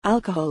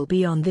Alcohol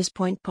Beyond This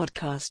Point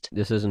podcast.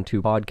 This isn't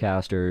two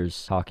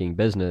podcasters talking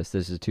business.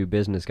 This is two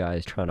business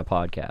guys trying to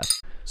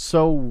podcast.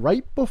 So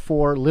right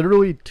before,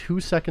 literally 2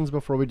 seconds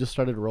before we just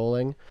started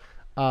rolling,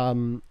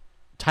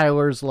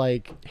 Tyler's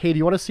like, hey, do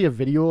you want to see a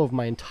video of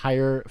my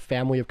entire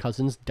family of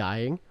cousins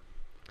dying?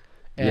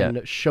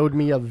 And showed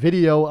me a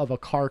video of a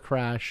car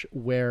crash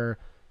where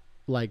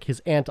like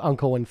his aunt,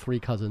 uncle, and 3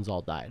 cousins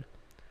all died.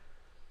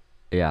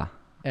 Yeah.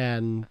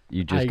 And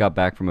You just got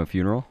back from a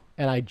funeral?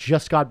 And I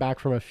just got back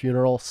from a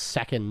funeral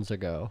seconds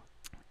ago.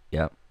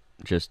 Yep.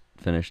 Just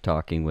finished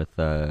talking with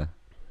a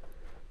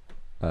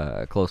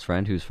close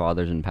friend whose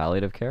father's in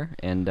palliative care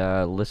and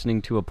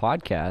listening to a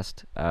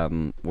podcast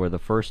where the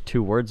first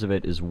 2 words of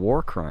it is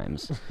war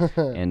crimes.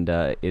 And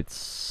it's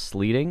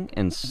sleeting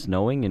and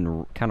snowing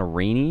and kind of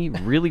rainy,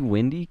 really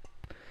windy.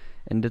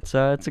 And it's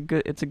a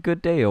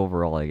good day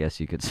overall, I guess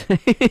you could say.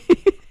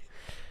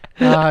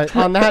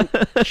 On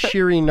that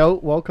cheery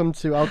note, welcome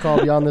to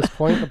Alcohol Beyond This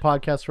Point, the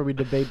podcast where we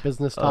debate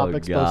business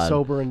topics, both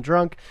sober and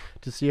drunk,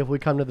 to see if we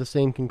come to the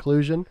same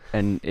conclusion.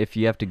 And if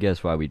you have to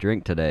guess why we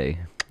drink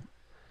today,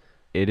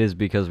 it is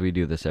because we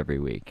do this every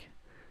week.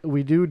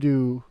 We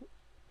do.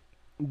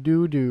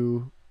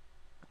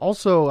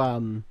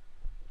 Also,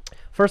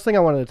 first thing I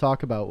wanted to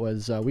talk about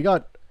was we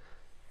got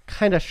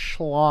kind of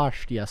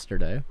sloshed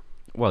yesterday.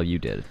 Well, you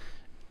did.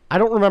 I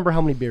don't remember how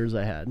many beers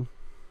I had.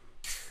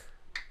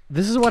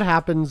 This is what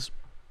happens.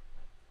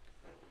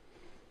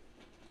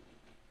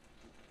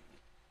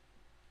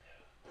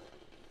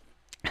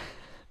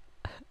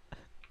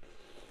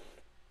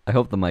 I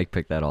hope the mic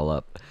picked that all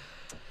up.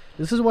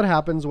 This is what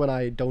happens when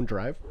I don't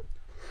drive.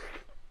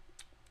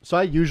 So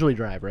I usually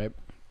drive, right?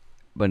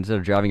 But instead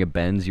of driving a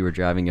Benz, you were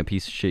driving a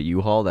piece of shit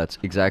U-Haul. That's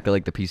exactly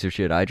like the piece of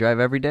shit I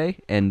drive every day.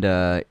 And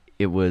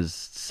it was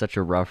such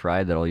a rough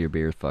ride that all your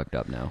beer's fucked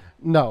up now.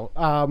 No.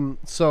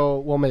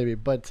 Well, maybe.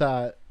 But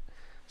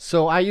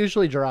so I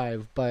usually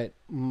drive, but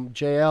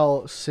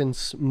JL,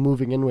 since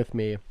moving in with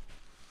me,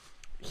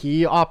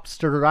 he opts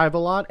to drive a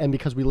lot. And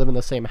because we live in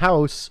the same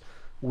house,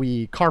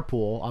 we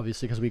carpool,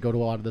 obviously, because we go to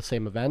a lot of the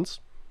same events.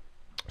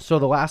 So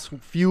the last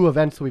few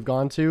events that we've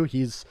gone to,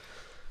 he's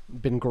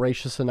been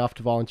gracious enough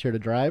to volunteer to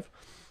drive.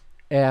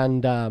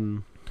 And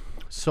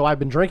so I've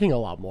been drinking a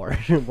lot more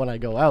when I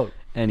go out.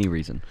 Any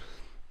reason.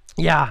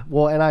 Yeah.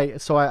 Well, and I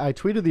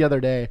tweeted the other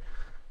day,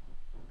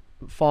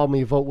 follow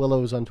me, Vote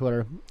Willows on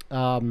Twitter,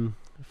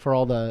 for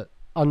all the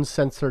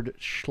uncensored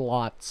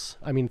thoughts.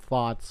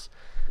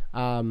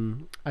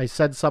 I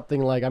said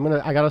something like,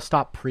 I gotta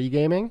stop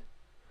pre-gaming,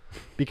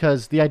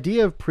 because the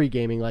idea of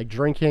pre-gaming, like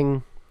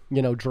drinking,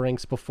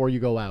 drinks before you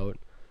go out,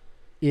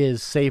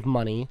 is save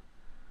money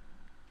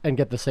and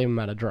get the same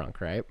amount of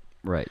drunk, right?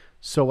 Right.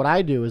 So what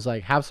I do is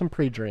like have some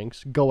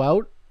pre-drinks, go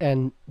out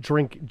and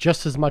drink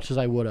just as much as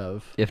I would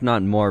have. If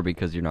not more,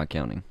 because you're not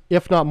counting.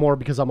 If not more,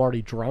 because I'm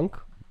already drunk.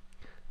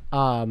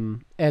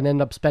 And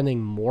end up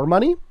spending more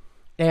money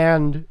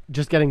and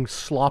just getting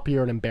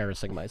sloppier and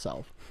embarrassing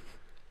myself.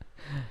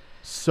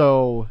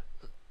 So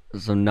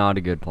not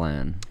a good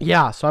plan.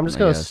 Yeah, so I'm just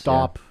going to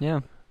stop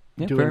doing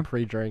fair.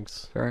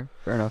 Pre-drinks. Fair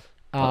enough.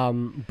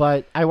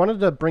 But I wanted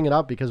to bring it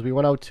up because we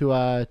went out to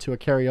a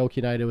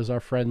karaoke night. It was our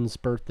friend's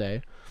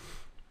birthday.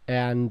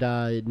 And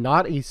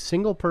not a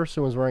single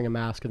person was wearing a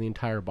mask in the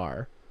entire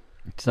bar.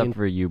 Except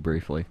for you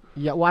briefly.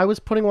 Yeah, well, I was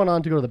putting one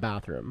on to go to the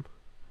bathroom.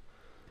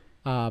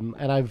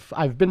 And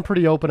I've been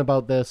pretty open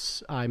about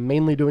this. I'm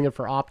mainly doing it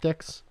for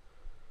optics.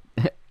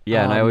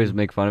 Yeah, and I always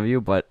make fun of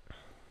you, but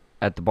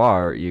at the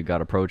bar, you got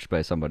approached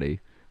by somebody,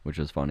 which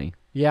was funny.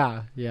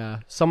 Yeah.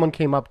 Someone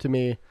came up to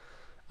me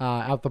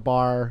at the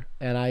bar,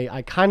 and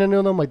I kind of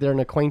knew them, like they're an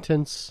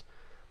acquaintance,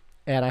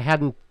 and I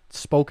hadn't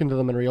spoken to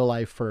them in real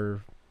life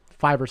for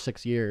 5 or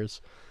 6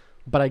 years.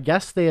 But I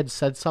guess they had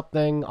said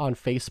something on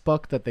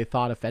Facebook that they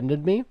thought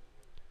offended me.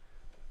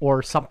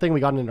 Or something,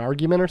 we got in an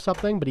argument or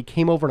something, but he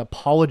came over and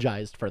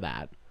apologized for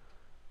that,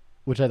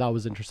 which I thought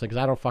was interesting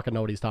because I don't fucking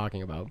know what he's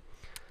talking about.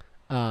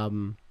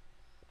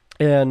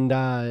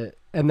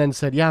 And then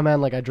said, yeah,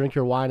 man, like I drink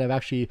your wine.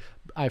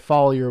 I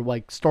follow your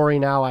like story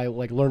now. I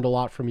like learned a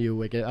lot from you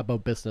like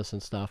about business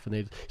and stuff. And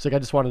he's like, I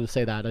just wanted to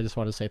say that. I just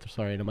wanted to say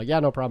sorry. And I'm like, yeah,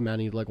 no problem, man.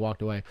 He like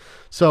walked away.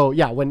 So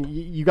yeah, when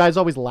you guys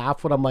always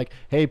laugh when I'm like,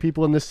 hey,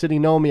 people in this city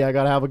know me. I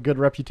got to have a good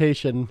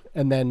reputation.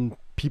 And then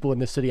people in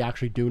this city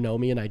actually do know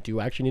me, and I do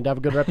actually need to have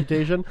a good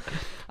reputation.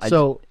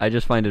 I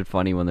just find it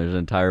funny when there's an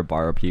entire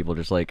bar of people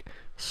just like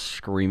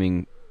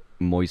screaming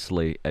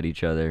moistly at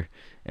each other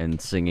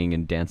and singing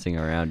and dancing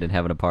around and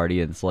having a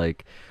party. And it's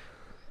like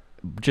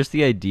just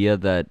the idea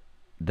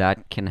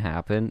that can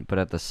happen, but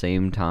at the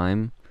same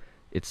time,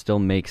 it still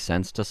makes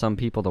sense to some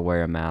people to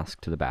wear a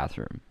mask to the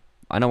bathroom.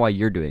 I know why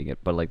you're doing it,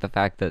 but like the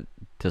fact that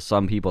to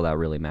some people that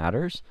really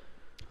matters,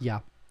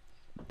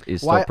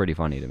 is still pretty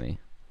funny to me.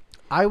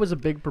 I was a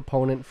big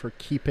proponent for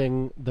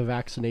keeping the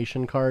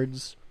vaccination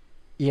cards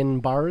in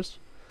bars,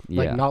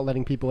 like not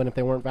letting people in if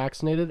they weren't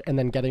vaccinated, and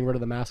then getting rid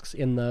of the masks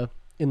in the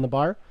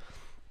bar.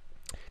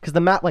 Because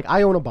like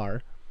I own a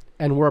bar,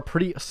 and we're a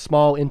pretty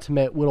small,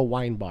 intimate little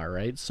wine bar,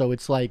 right? So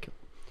it's like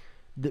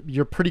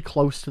you're pretty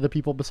close to the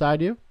people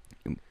beside you.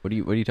 What are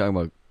you talking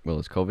about,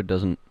 Willis? COVID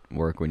doesn't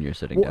work when you're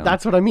sitting Well, down.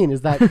 that's what I mean.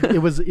 Is that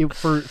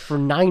for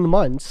 9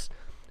 months,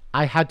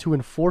 I had to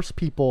enforce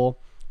people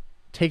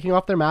taking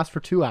off their mask for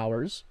 2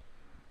 hours,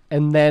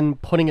 and then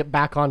putting it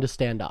back on to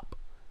stand up.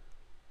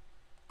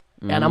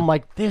 And I'm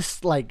like,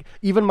 this, like,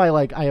 even my,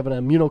 like, I have an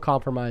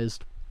immunocompromised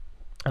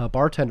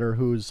bartender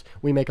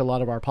we make a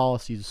lot of our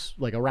policies,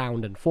 like,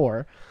 around and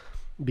for,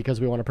 because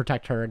we want to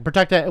protect her and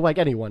protect, like,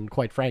 anyone,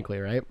 quite frankly,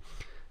 right?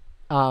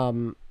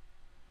 And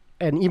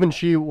even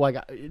she, like,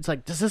 it's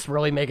like, does this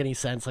really make any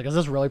sense? Like, is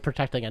this really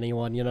protecting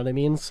anyone? You know what I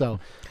mean? So,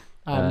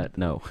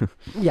 No.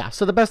 yeah,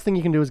 so the best thing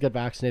you can do is get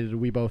vaccinated.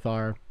 We both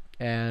are,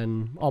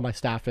 and all my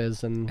staff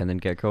is, and And then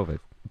get COVID.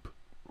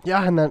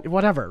 yeah, and then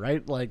whatever,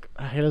 right? Like,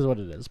 it is what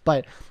it is.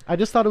 But I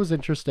just thought it was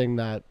interesting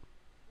that,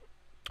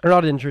 or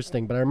not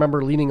interesting, but I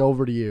remember leaning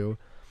over to you,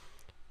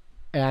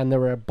 and there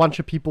were a bunch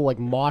of people, like,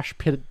 mosh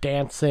pit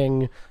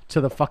dancing to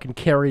the fucking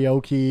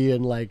karaoke,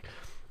 and, like,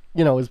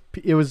 you know,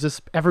 it was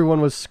just,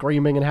 everyone was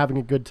screaming and having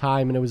a good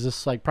time, and it was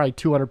just, like, probably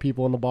 200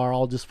 people in the bar,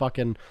 all just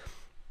fucking,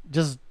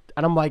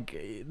 and I'm like,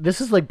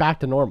 this is, like, back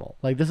to normal.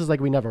 Like, this is like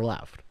we never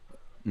left.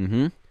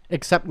 Mm-hmm.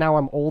 Except now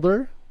I'm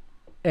older,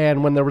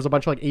 and when there was a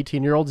bunch of, like,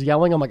 18-year-olds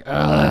yelling, I'm like,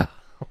 ugh.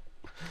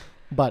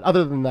 But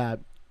other than that,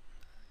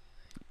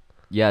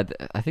 Yeah,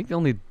 I think the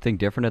only thing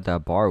different at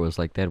that bar was,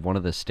 like, they had one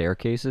of the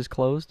staircases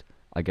closed.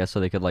 I guess so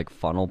they could, like,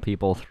 funnel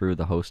people through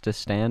the hostess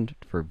stand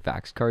for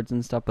Vax cards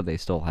and stuff, but they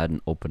still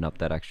hadn't opened up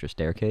that extra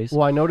staircase.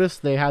 well, I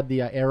noticed they had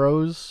the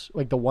arrows,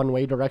 like the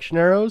one-way direction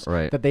arrows,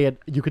 Right. that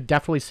you could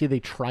definitely see they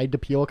tried to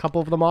peel a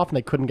couple of them off, and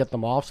they couldn't get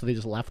them off, so they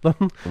just left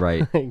them.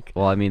 Right. Like,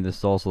 Well, I mean, this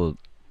is also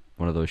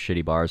one of those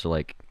shitty bars where,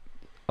 like,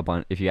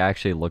 if you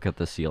actually look at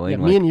the ceiling, yeah,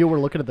 like, me and you were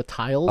looking at the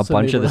tiles. a and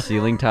bunch they of the were-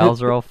 ceiling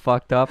tiles are all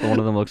fucked up, and one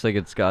of them looks like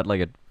it's got, like,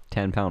 a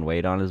 10-pound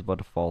weight on it, is about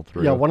to fall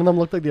through. Yeah, one of them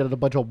looked like they had a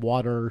bunch of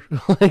water,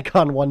 like,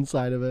 on one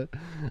side of it.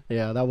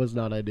 Yeah, that was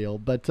not ideal.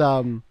 But,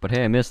 But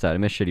hey, I missed that. I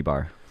missed Shitty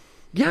Bar.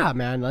 yeah,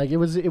 man, like, it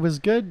was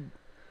good.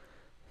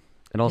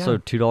 And also, Yeah.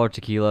 $2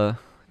 tequila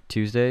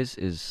Tuesdays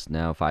is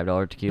now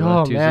 $5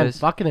 tequila Oh man, Tuesdays.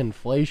 fucking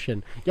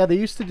inflation. Yeah, they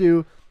used to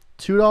do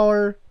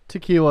 $2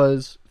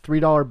 tequilas,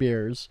 $3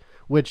 beers,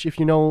 which, if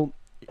you know,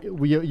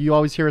 you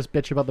always hear us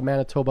bitch about the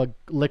Manitoba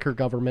liquor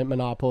government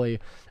monopoly.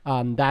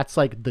 That's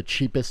like the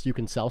cheapest you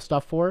can sell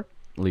stuff for.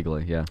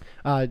 Legally, yeah.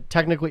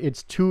 Technically,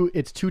 it's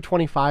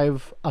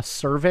 $2.25 a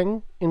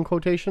serving, in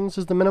quotations,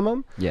 is the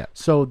minimum. Yeah.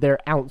 So they're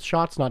ounce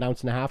shots, not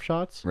ounce and a half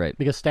shots. Right.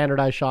 Because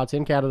standardized shots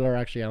in Canada are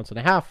actually ounce and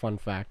a half. Fun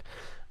fact.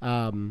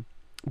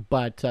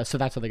 But so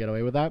that's how they get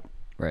away with that.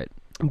 Right.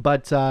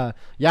 But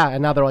yeah,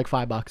 and now they're like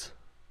 $5,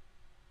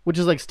 which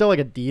is like still like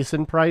a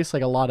decent price.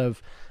 Like a lot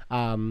of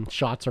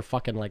shots are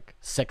fucking like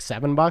 $6,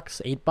 $7,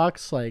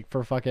 $8, like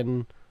for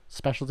fucking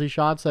specialty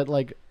shots at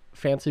like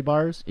fancy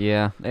bars.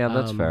 Yeah,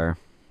 that's fair.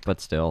 But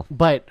still.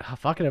 But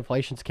fucking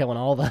inflation's killing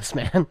all of us,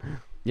 man.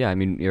 Yeah, I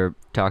mean, you're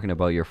talking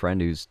about your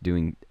friend who's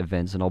doing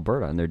events in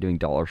Alberta, and they're doing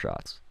dollar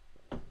shots.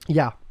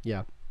 Yeah,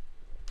 yeah.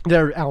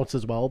 They're ounce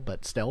as well,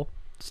 but still.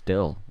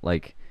 Still,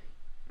 like,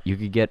 you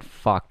could get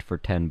fucked for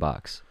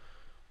 $10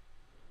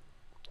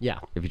 Yeah,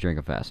 if you drink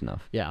it fast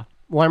enough. yeah.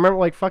 Well, I remember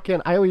like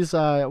fucking. I always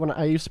when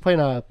I used to play in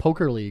a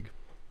poker league.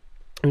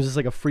 It was just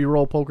like a free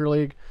roll poker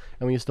league,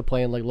 and we used to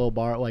play in like little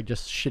bar, like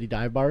just shitty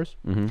dive bars.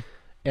 Mm-hmm.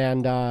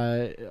 And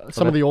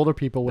some of the older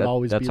people would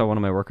always That's be how one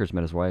of my workers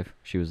met his wife.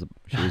 She was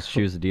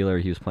the dealer.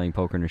 He was playing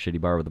poker in a shitty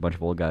bar with a bunch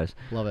of old guys.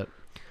 love it.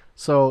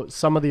 So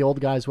some of the old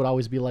guys would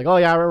always be like, "Oh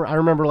yeah, I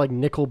remember like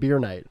nickel beer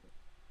night,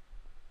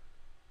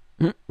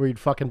 where you'd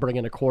fucking bring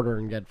in a quarter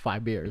and get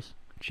 5 beers."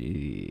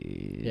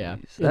 Jeez. Yeah.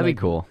 That'd be Like,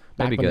 cool. Back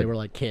That'd be when they good. were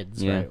like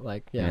kids, Yeah. right?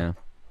 Like yeah.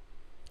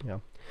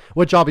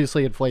 Which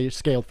obviously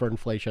scaled for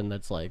inflation.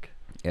 That's like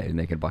Yeah, you'd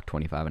make it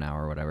 $1.25 an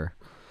hour or whatever.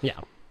 yeah,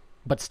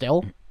 but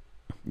still,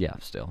 Yeah,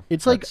 still.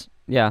 It's like-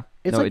 yeah.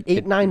 it's No, like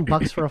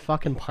 $8-9 for a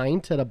fucking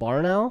pint at a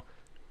bar now.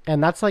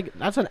 And that's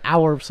an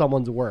hour of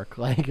someone's work.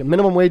 Like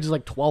minimum wage is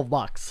like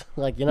 $12.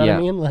 Like, you know what I Yeah.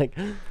 mean? Like,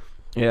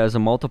 Yeah, as a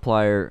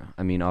multiplier,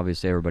 I mean,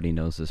 obviously everybody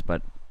knows this,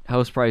 but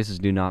house prices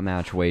do not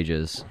match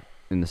wages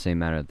in the same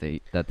manner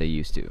that they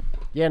used to.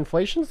 yeah,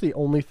 inflation's the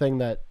only thing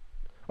that,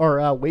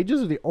 or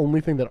wages are the only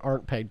thing that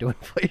aren't pegged to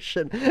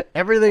inflation.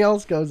 Everything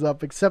else goes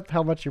up except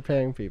how much you're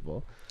paying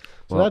people.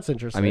 So Well, that's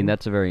interesting. I mean,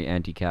 that's a very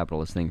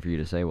anti-capitalist thing for you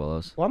to say,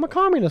 Willows. Well, I'm a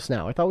communist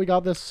now. I thought we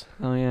got this.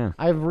 Oh yeah.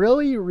 I've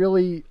really,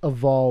 really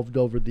evolved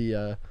over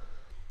the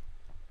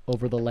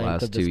length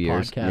Last of this 2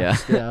 years.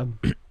 podcast. Yeah.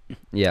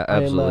 Yeah,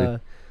 absolutely.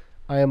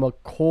 I am a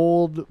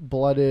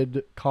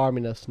cold-blooded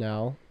communist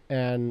now,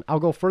 and I'll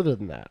go further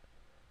than that.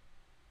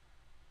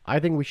 I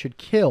think we should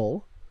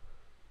kill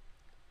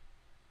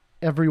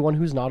everyone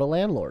who's not a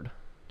landlord.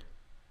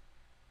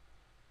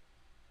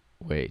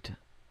 Wait,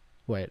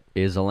 Wait,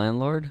 is a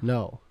landlord?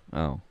 no.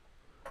 Oh,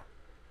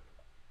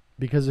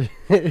 Because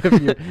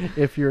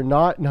if you're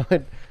not, no,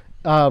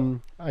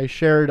 I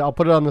shared, I'll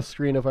put it on the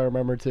screen if I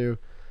remember to.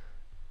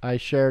 I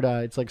shared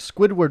it's like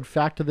Squidward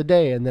fact of the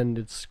day, and then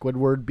it's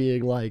Squidward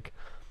being like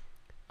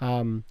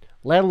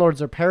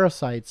landlords are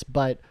parasites,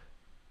 but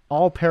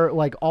all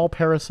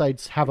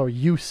parasites have a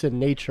use in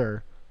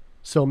nature,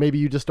 So maybe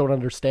you just don't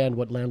understand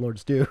what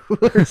landlords do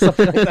or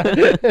something like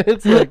that.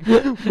 It's like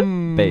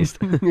Based.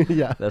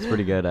 yeah. That's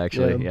pretty good,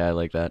 actually. Yeah. Yeah, I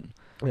like that.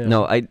 Yeah.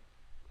 No,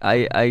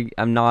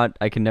 I'm not.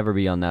 I can never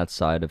be on that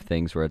side of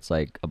things where it's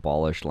like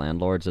abolish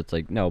landlords. It's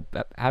like no,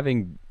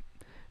 having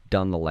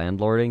done the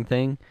landlording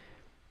thing.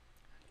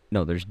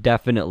 No, there's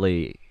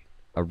definitely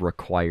a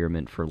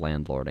requirement for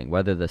landlording.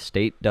 Whether the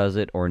state does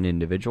it or an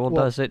individual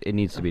Well, does it, it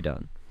needs to be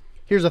done.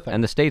 Here's the thing.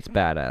 And the state's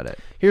bad at it,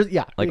 Here's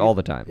like all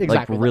the time,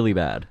 Exactly. like really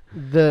bad.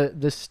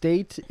 The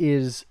state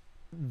is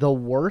the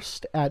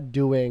worst at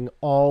doing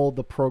all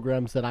the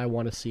programs that I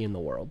want to see in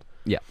the world.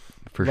 Yeah,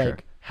 for like sure.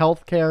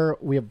 healthcare,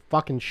 we have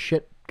fucking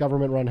shit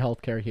government run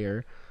healthcare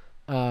here.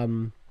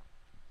 And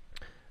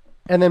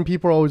then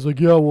people are always like,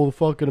 yeah, well, the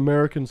fucking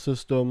American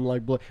system,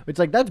 like, it's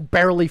like that's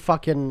barely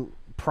fucking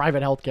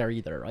private healthcare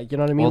either, right? You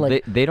know what I mean? Well,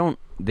 like, they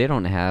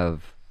don't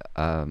have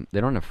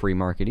free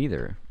market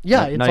either.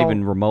 Yeah, not, it's not all-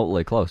 even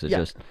remotely close. It's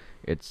Yeah.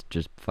 it's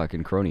just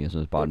fucking cronyism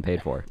is bought and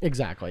paid for.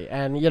 exactly.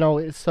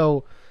 And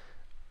so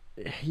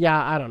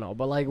yeah, I don't know,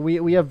 but like we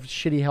have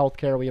shitty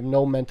healthcare. We have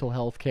no mental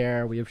health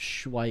care. We have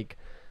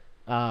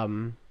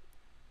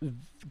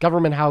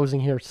government housing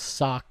here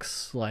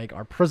sucks. Like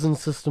our prison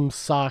system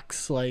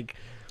sucks. Like,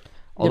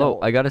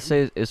 Although I gotta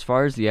say, as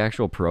far as the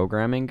actual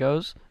programming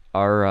goes,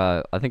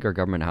 I think our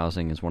government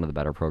housing is one of the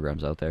better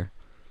programs out there.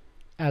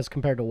 as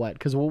compared to what?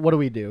 Because what do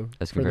we do?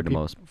 As for the compared to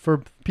most.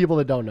 For people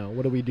that don't know,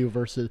 what do we do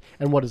versus,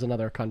 and what does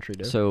another country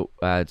do? So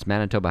it's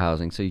Manitoba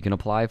Housing, so you can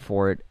apply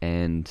for it,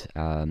 and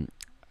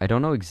I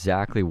don't know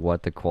exactly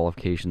what the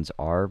qualifications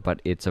are,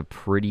 but it's a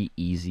pretty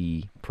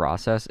easy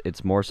process.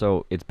 It's more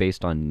so it's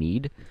based on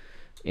need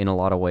in a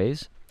lot of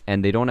ways,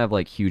 and they don't have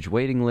like huge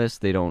waiting lists.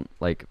 They don't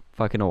like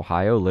fucking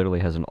Ohio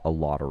literally has a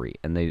lottery,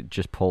 and they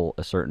just pull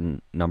a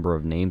certain number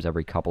of names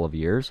every couple of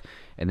years,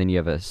 and then you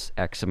have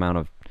X amount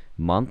of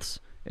months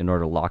in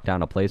order to lock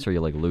down a place, or you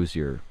like lose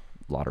your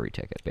lottery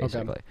ticket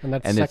basically. Okay. And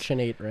that's it's- Section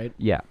 8, right?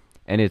 Yeah,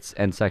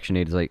 and Section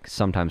 8 is like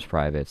sometimes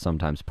private,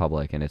 sometimes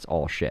public, and it's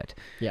all shit.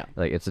 Yeah.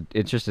 Like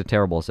it's just a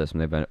terrible system.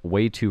 They've been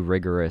way too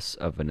rigorous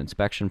of an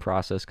inspection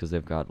process because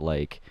they've got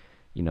like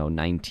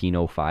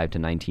 1905 to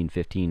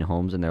 1915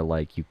 homes, and they're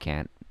like you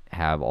can't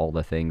have all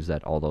the things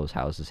that all those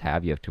houses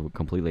have. You have to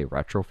completely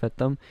retrofit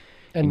them.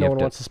 And you no have one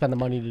to- wants to spend the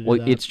money to do Well,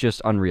 that. it's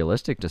just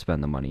unrealistic to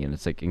spend the money, and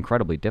it's like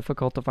incredibly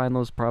difficult to find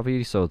those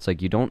properties. So it's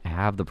like you don't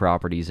have the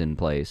properties in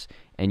place,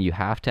 and you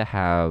have to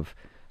have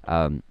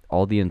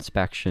all the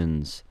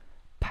inspections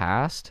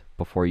passed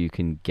before you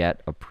can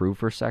get approved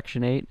for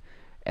Section 8.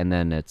 And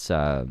then it's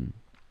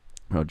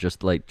just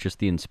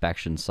the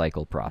inspection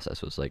cycle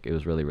process was like it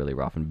was really, really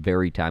rough and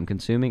very time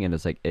consuming, and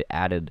it's like it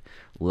added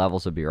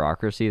levels of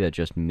bureaucracy that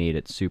just made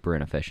it super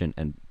inefficient,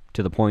 and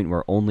to the point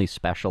where only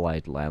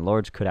specialized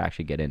landlords could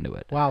actually get into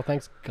it. Wow,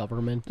 thanks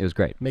government, It was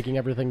great. making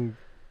everything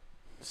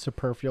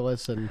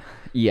superfluous and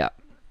Yeah,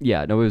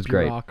 no, it was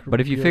great.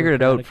 But if you figured it out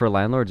bureaucratic. for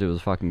landlords, it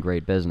was fucking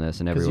great business,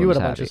 and because everyone you had was a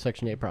bunch happy. of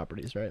Section 8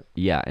 properties, right?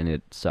 Yeah, and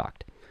it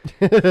sucked.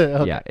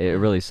 Okay. Yeah, it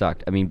really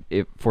sucked. I mean,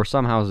 for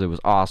some houses it was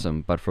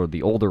awesome, but for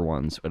the older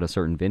ones at a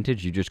certain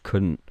vintage, you just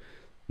couldn't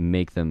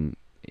make them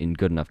in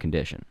good enough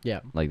condition. Yeah.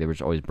 Like they were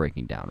just always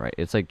breaking down, right?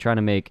 It's like trying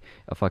to make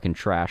a fucking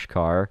trash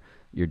car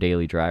your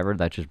daily driver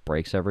that just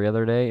breaks every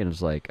other day, and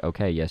it's like,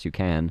 okay, yes you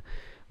can,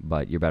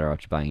 but you're better off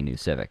just buying a new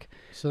Civic.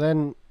 So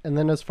then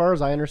as far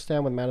as I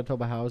understand with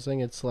Manitoba Housing,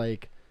 it's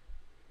like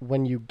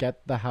when you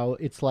get the house,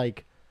 it's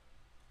like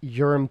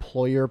your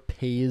employer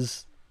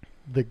pays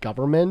the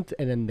government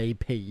and then they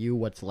pay you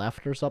what's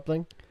left or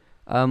something.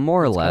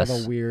 More or It's less. kind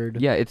of a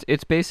weird. Yeah,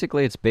 it's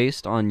basically it's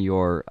based on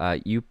your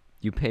you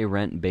pay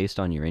rent based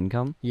on your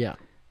income, Yeah.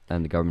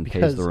 and the government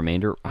pays Because the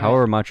remainder,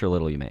 however much or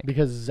little you make.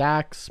 Because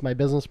Zach's, my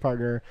business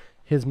partner,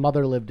 his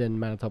mother lived in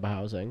Manitoba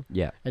Housing.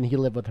 Yeah. And he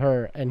lived with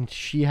her, and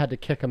she had to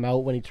kick him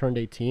out when he turned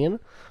 18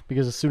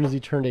 because as soon as he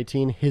turned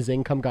 18, his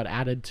income got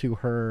added to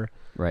her,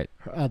 Right.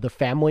 the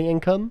family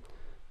income,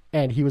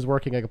 and he was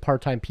working like a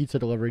part-time pizza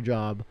delivery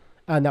job,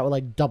 and that would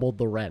like doubled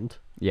the rent.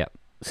 Yeah.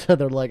 So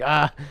they're like,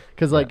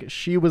 because like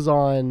she was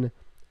on,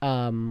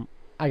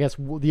 I guess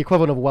the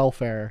equivalent of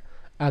welfare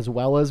as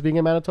well as being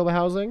in Manitoba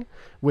Housing,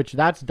 which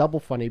that's double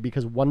funny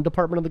because one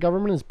department of the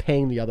government is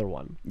paying the other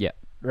one, Yeah.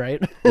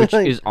 right? Which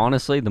Like, is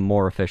honestly the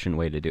more efficient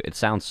way to do it. It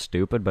sounds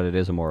stupid, but it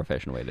is a more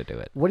efficient way to do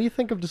it. what do you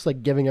think of just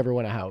like giving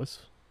everyone a house?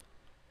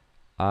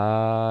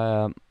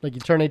 Like you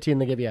turn 18,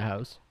 they give you a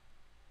house.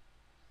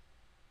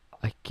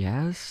 I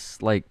guess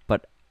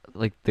but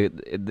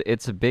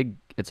it's a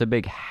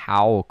big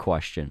how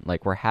question.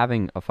 Like we're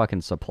having a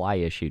fucking supply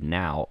issue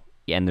now,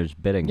 and there's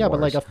bidding Yeah, wars.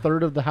 but like a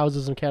third of the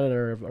houses in Canada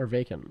are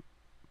vacant.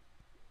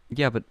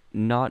 Yeah, but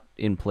not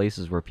in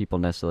places where people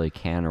necessarily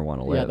can or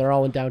want to live. Yeah, they're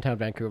all in downtown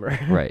Vancouver.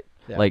 Right.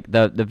 Yeah. Like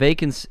the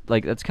vacancy,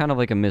 like that's kind of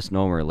like a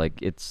misnomer. Like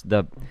it's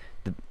the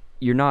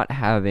you're not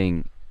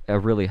having a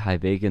really high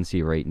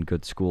vacancy rate in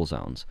good school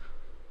zones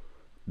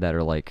that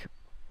are like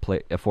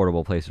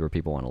affordable places where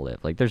people want to live.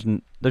 Like there's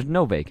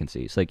no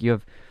vacancies. Like you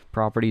have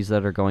properties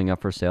that are going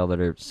up for sale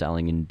that are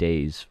selling in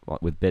days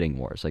with bidding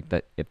wars. Like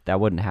that, if that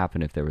wouldn't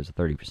happen if there was a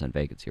 30%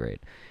 vacancy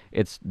rate.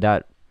 It's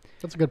that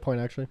That's a good point,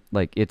 actually.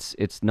 Like it's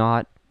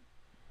not.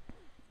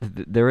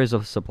 There is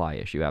a supply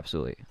issue,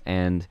 absolutely,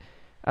 and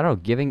I don't know.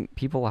 Giving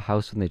people a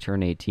house when they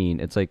turn 18,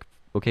 it's like,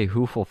 okay,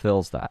 who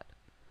fulfills that?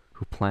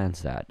 Who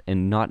plans that?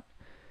 And not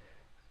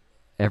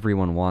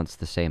everyone wants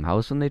the same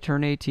house when they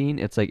turn 18.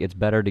 It's like it's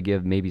better to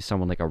give maybe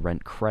someone like a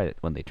rent credit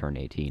when they turn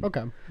 18.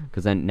 Okay.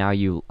 Because then now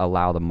you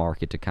allow the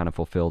market to kind of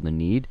fulfill the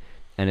need,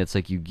 and it's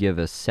like you give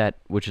a set,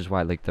 which is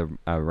why like the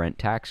rent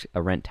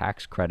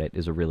tax credit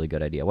is a really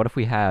good idea. What if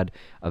we had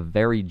a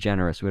very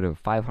generous, we had a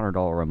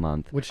 $500 a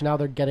month, Which now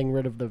they're getting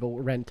rid of the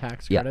rent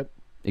tax Yeah. credit.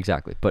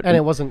 exactly, but And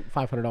it wasn't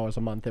 $500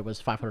 a month, it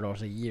was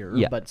 $500 a year,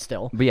 Yeah. but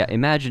still. But yeah,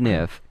 imagine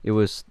if it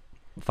was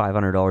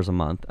 $500 a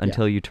month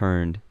until you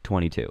turned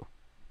 22.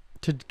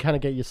 To kind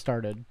of get you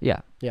started.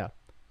 Yeah, Yeah.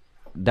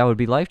 that would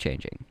be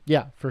life-changing.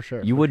 Yeah, for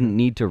sure. You wouldn't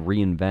need to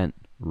reinvent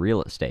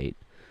real estate.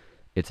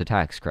 It's a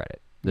tax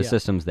credit. The Yeah.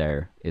 system's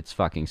there. It's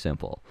fucking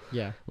simple.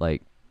 Yeah.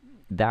 Like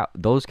that,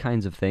 those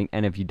kinds of things.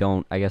 And if you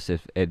don't, I guess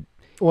if it,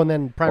 Well, and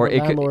then private it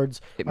could- landlords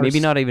are maybe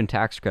not even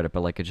tax credit,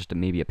 but like just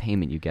maybe a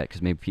payment you get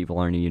because maybe people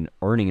aren't even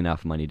earning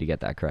enough money to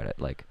get that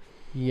credit. Like,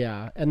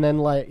 Yeah, and then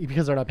like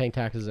because they're not paying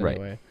taxes Right.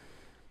 anyway.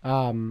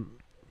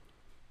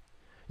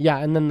 Yeah,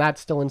 and then that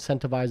still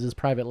incentivizes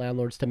private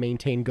landlords to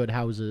maintain good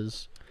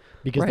houses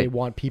because they Right.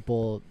 want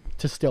people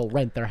to still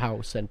rent their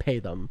house and pay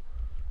them.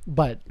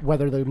 But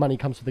whether the money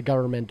comes to the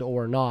government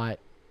or not,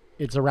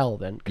 it's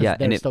irrelevant because yeah,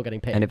 they're still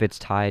getting paid. and if it's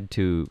tied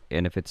to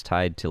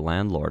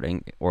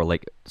landlording, or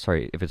like,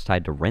 sorry, if it's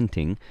tied to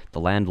renting, the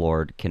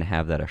landlord can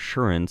have that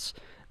assurance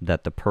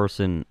that the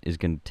person is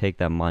going to take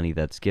that money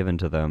that's given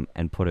to them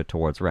and put it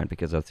towards rent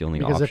because that's the only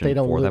because if option they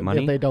don't for that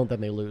money. if they don't,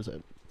 then they lose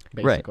it.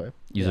 Basically, Right.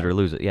 Use it Yeah. or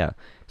lose it. Yeah.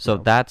 So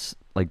Yeah. that's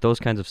like those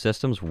kinds of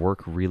systems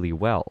work really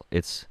well.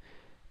 It's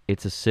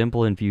a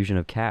simple infusion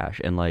of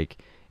cash, and like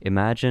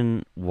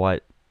imagine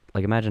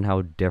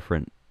how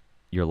different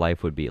your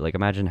life would be. Like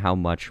imagine how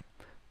much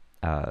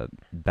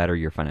better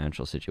your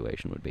financial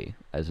situation would be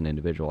as an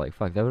individual. Like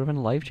fuck, that would have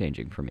been life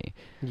changing for me.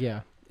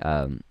 Yeah.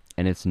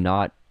 And it's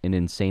not an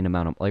insane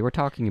amount of like we're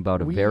talking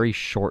about a We- very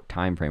short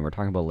time frame. We're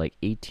talking about like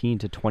 18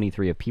 to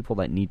 23 of people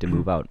that need to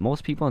move out.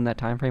 Most people in that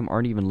time frame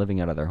aren't even living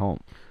out of their home.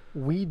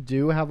 We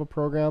do have a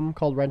program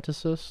called Rent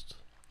Assist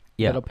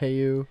Yeah. that'll pay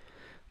you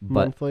But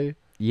monthly.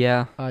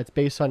 yeah, It's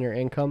based on your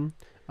income.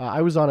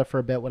 I was on it for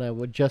a bit when I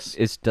would just.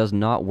 it does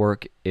not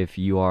work if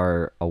you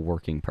are a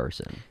working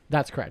person.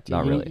 That's correct.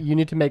 Not you, really. You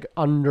need to make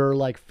under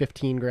like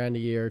 15 grand a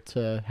year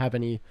to have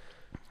any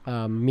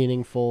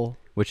meaningful.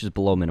 Which is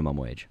below minimum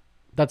wage.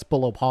 That's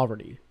below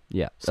poverty.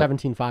 Yeah.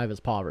 17.5 is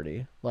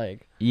poverty.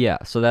 Like, Yeah,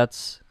 so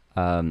that's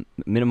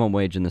minimum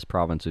wage in this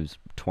province is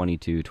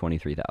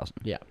 23,000.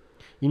 yeah,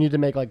 you need to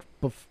make like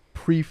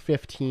pre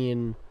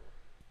 15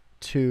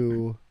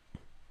 to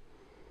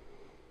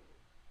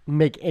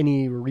make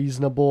any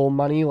reasonable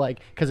money. Like,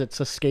 because it's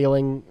a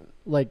scaling.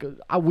 Like,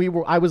 I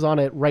was on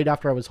it right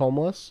after I was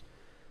homeless,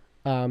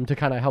 to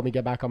kind of help me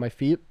get back on my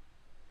feet.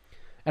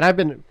 And I've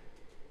been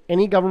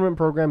any government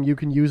program you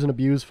can use and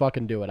abuse,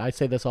 fucking do it. I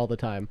say this all the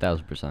time.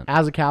 1,000%.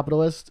 As a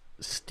capitalist,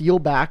 steal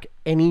back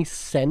any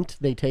cent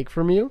they take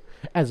from you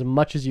as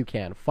much as you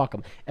can. Fuck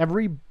them.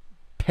 Every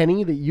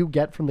penny that you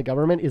get from the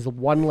government is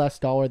one less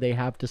dollar they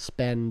have to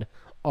spend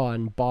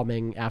on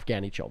bombing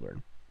Afghani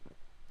children.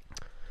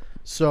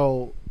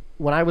 So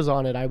when I was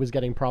on it, I was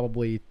getting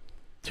probably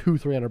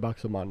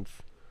 $200-300 a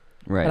month,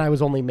 Right. and I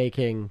was only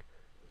making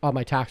on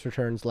my tax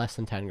returns less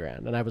than 10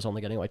 grand, and I was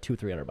only getting like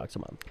 $200-300 a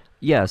month.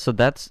 Yeah, so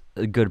that's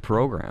a good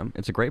program.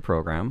 It's a great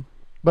program,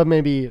 But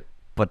maybe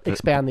but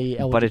expand the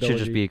eligibility. but it should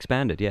just be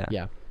expanded, yeah.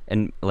 Yeah.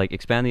 And like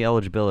expand the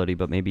eligibility,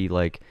 but maybe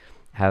like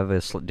have a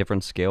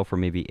different scale for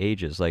maybe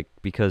ages, like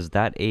because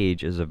that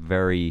age is a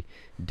very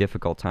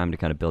difficult time to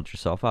kind of build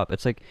yourself up.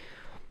 It's like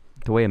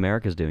the way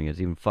America's doing it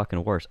is even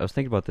fucking worse. I was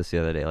thinking about this the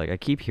other day. Like I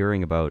keep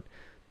hearing about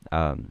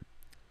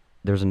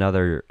there's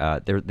another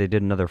they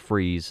did another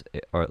freeze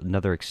or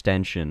another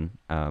extension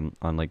on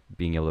like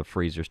being able to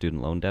freeze your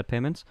student loan debt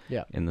payments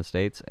Yeah. in the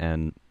States,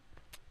 and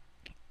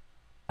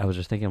I was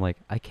just thinking like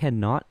I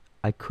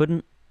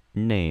couldn't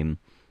name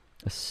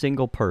a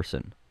single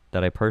person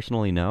that I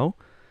personally know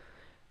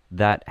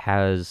that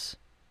has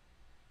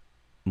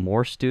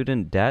more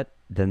student debt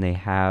than they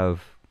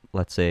have,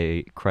 let's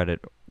say,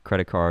 credit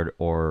card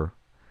or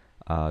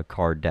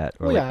card debt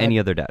or Well, like yeah, any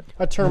other debt.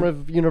 A term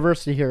of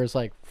university here is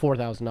like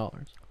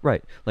 $4,000.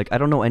 Right. Like I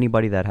don't know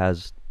anybody that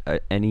has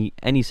any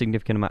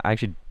significant amount.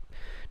 Actually,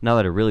 now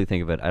that I really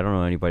think of it, I don't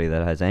know anybody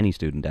that has any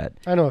student debt.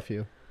 I know a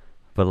few.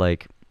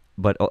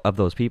 But of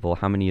those people,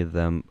 how many of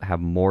them have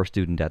more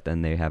student debt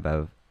than they have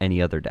of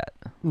any other debt?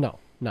 No,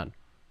 none.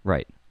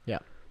 Right. Yeah.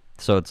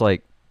 So it's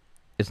like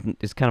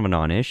it's kind of a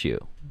non-issue.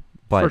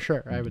 But For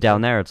sure, I would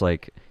down say. there, it's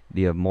like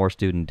you have more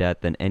student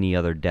debt than any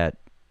other debt,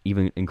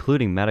 even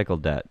including medical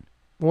debt,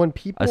 When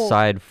people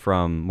aside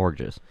from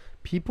mortgages.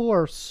 people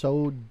are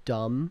so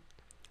dumb,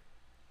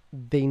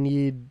 they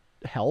need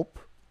help,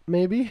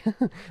 maybe.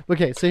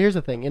 Okay, so here's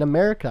the thing. In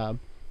America,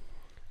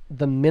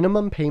 the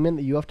minimum payment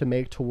that you have to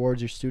make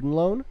towards your student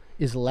loan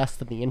is less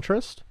than the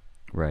interest.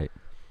 Right.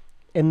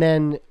 And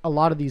then a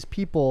lot of these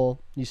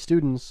people, these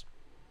students,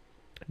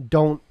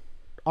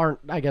 aren't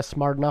I guess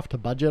smart enough to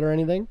budget or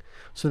anything,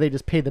 so they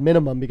just pay the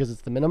minimum because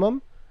it's the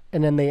minimum,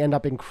 and then they end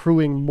up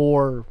accruing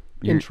more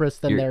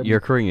interest than you're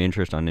accruing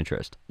interest on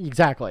interest.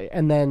 Exactly,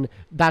 and then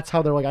that's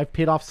how they're like, I've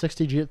paid off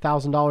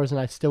 $60,000 and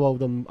I still owe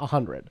them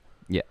 $100.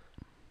 Yeah,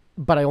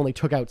 but I only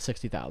took out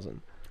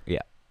 $60,000. yeah,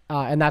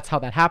 and that's how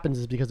that happens,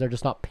 is because they're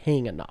just not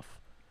paying enough.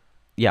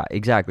 yeah,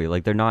 exactly.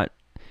 Like they're not.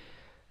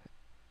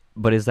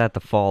 But is that the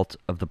fault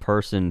of the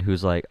person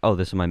who's like, oh,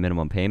 this is my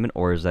minimum payment,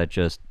 or is that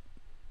just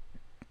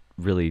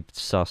really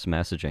sus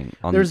messaging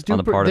on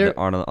the part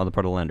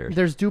of the lender?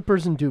 There's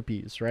dupers and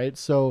dupies, right?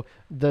 So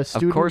the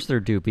student, of course, they're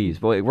dupies.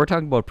 But we're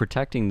talking about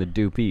protecting the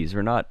dupies.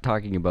 We're not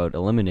talking about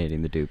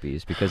eliminating the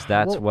dupies, because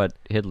that's what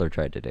Hitler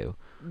tried to do.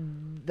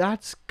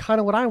 That's kind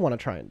of what I want to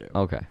try and do.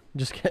 Okay.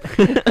 Just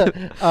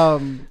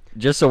kidding.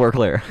 Just so we're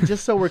clear.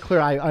 Just so we're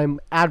clear, I'm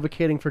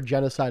advocating for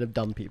genocide of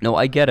dumb people. No,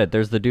 I get it.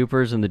 There's the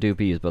dupers and the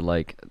dupies, but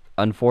like,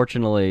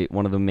 unfortunately,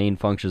 one of the main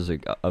functions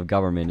of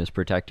government is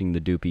protecting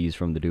the dupies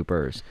from the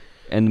dupers.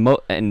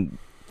 And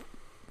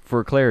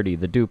for clarity,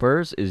 the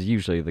dupers is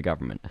usually the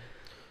government.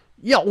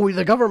 Yeah, well,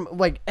 the government,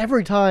 like,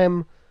 every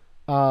time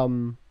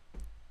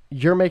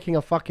you're making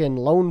a fucking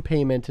loan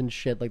payment and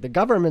shit, like, the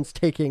government's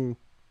taking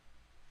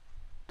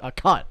a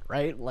cut,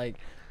 right? Like,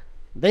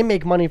 they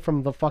make money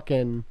from the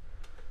fucking,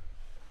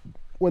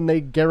 when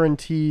they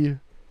guarantee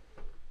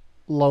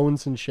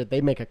loans and shit, they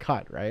make a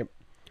cut, right?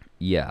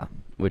 Yeah,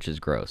 which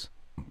is gross.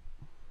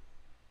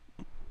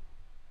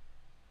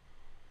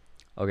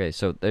 Okay,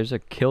 so there's a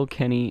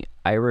Kilkenny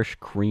Irish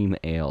Cream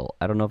Ale.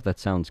 I don't know if that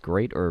sounds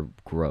great or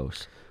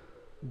gross.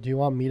 Do you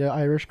want me to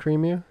Irish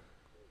cream you?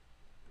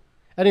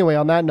 Anyway,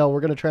 on that note,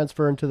 we're going to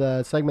transfer into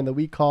the segment that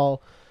we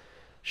call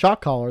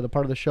Shot Caller, the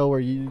part of the show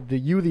where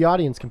the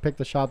audience, can pick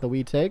the shot that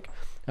we take.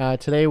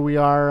 Today we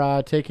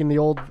are taking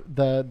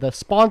the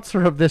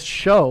sponsor of this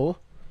show,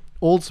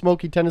 Old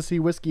Smoky Tennessee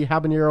Whiskey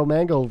Habanero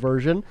Mango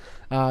version.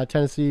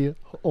 Tennessee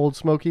Old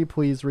Smoky,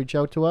 please reach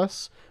out to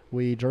us.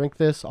 We drink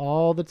this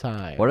all the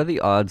time. What are the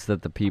odds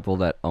that the people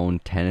that own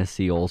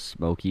Tennessee Old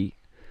Smoky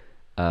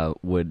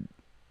would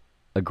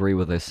agree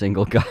with a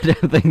single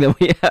goddamn thing that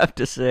we have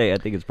to say? I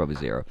think it's probably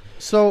zero.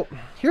 So,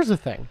 here's the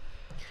thing.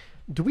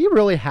 Do we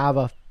really have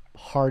a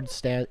hard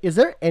stand? Is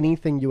there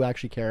anything you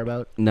actually care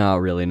about? No,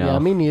 really, no. Yeah,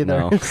 me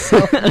neither. No.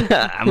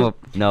 So,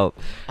 no.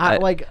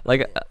 like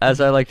as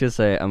I like to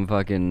say, I'm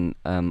fucking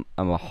I'm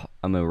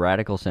a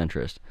radical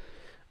centrist.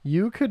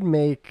 You could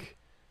make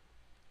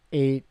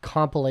a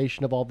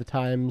compilation of all the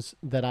times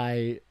that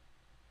I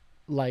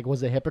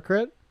was a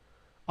hypocrite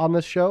on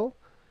this show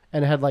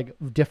and had like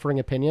differing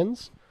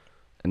opinions.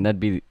 And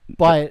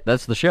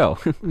that's the show.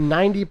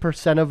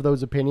 90% of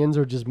those opinions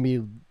are just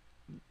me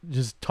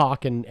just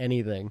talking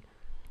anything.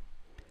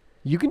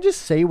 You can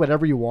just say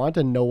whatever you want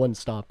and no one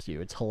stops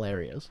you. It's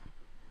hilarious.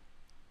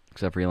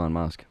 Except for Elon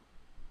Musk.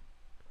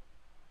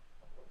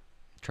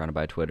 Trying to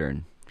buy Twitter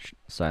and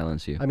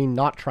silence you. I mean,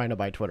 not trying to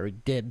buy Twitter. He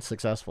did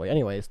successfully.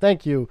 Anyways,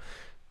 thank you,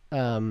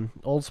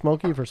 Old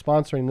Smoky, for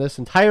sponsoring this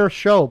entire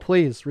show.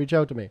 Please reach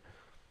out to me.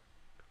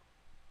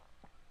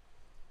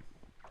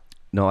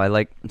 No, I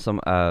like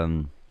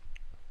some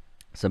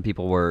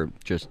people were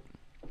just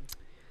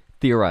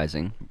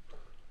theorizing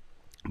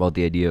about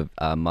the idea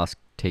of Musk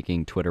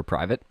taking Twitter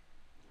private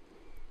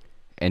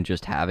and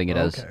just having it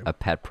as a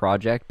pet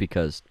project,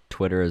 because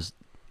Twitter is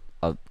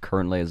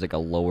currently is like a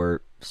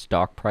lower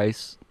stock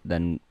price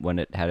than when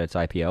it had its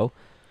IPO.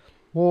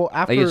 Well,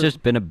 after it's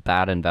just been a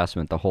bad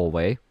investment the whole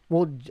way.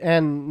 Well,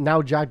 and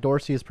now Jack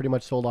Dorsey has pretty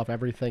much sold off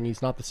everything.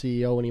 He's not the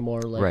CEO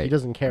anymore. Like, he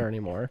doesn't care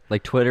anymore.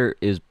 Like, Twitter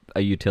is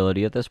a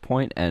utility at this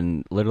point,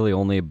 and literally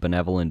only a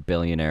benevolent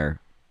billionaire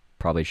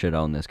probably should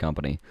own this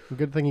company.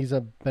 Good thing he's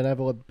a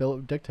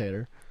benevolent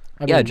dictator.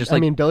 I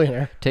mean,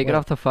 billionaire. Take it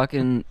off the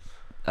fucking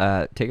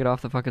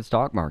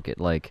stock market.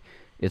 Like,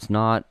 it's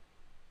not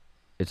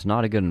a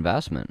good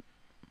investment.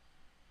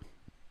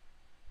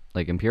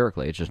 Like,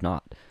 empirically, it's just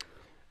not.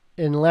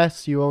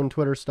 Unless you own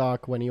Twitter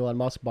stock when Elon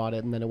Musk bought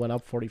it and then it went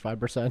up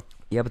 45%.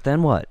 Yeah, but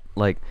then what?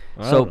 Like,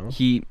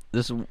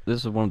 this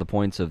is one of the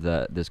points of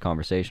this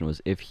conversation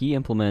was, if he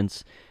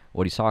implements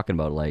what he's talking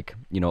about, like,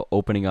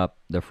 opening up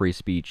the free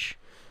speech.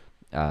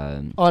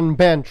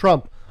 Unban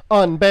Trump.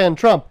 Unban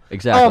Trump.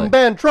 Exactly.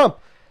 Unban Trump.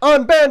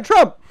 Unban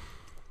Trump.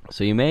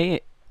 So you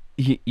may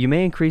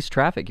increase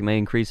traffic, you may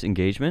increase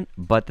engagement,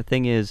 but the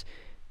thing is,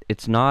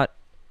 it's not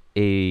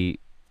a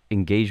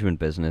engagement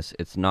business,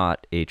 it's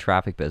not a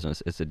traffic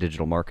business, it's a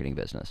digital marketing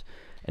business.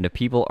 And if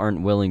people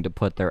aren't willing to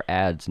put their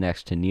ads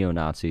next to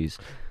neo-Nazis,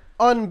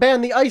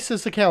 unban the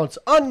ISIS accounts,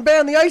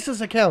 unban the ISIS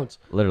accounts.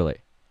 Literally.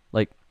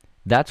 Like,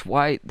 that's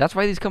why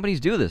these companies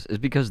do this, is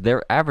because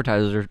their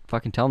advertisers are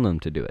fucking telling them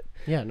to do it.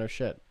 Yeah, no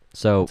shit.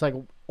 So it's like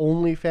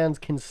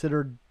OnlyFans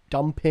considered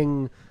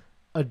dumping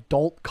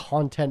adult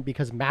content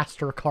because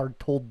MasterCard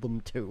told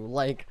them to.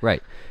 Like,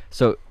 right.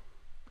 So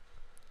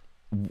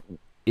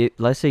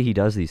let's say he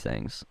does these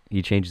things,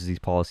 he changes these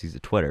policies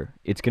at Twitter.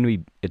 It's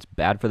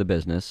bad for the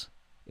business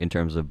in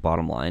terms of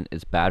bottom line.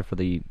 It's bad for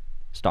the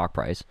stock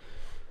price.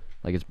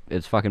 Like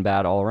it's fucking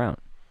bad all around.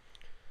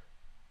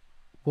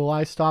 Will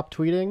I stop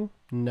tweeting?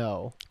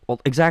 No. Well,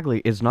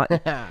 exactly. It's not.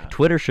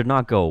 Twitter should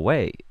not go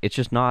away. It's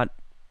just not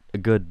a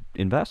good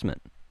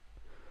investment.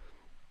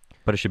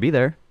 But it should be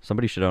there.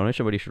 Somebody should own it.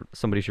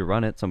 Somebody should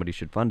run it. Somebody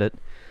should fund it.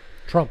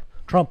 Trump,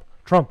 Trump,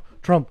 Trump,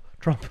 Trump,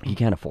 Trump. He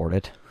can't afford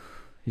it.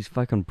 He's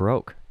fucking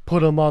broke.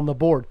 Put him on the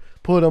board.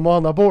 Put him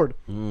on the board.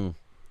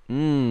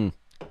 That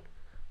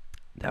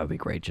would be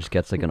great. Just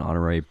gets like an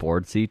honorary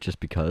board seat just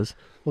because.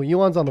 Well,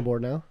 Elon's on the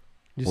board now.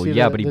 You Well, see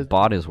yeah, but he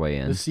bought his way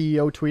the in.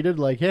 CEO tweeted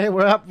like, "Hey,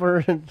 we're up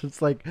for."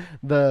 It's like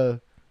the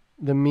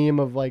meme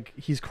of like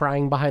he's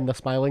crying behind the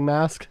smiling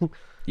mask.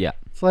 Yeah.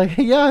 It's like,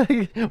 yeah,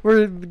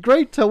 we're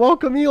great to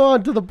welcome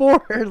Elon to the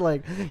board.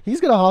 Like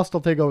he's gonna hostile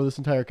take over this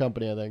entire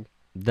company. I think.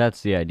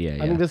 That's the idea.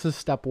 Yeah. I think this is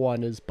step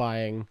one: is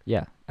buying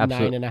Yeah.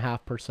 Absolutely.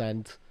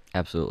 9.5%,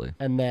 Absolutely.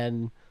 and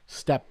then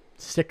step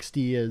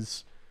 60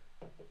 is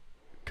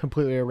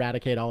completely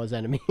eradicate all his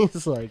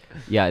enemies. Like,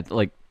 Yeah.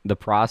 Like the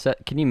process.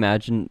 Can you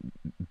imagine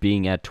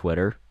being at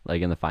Twitter,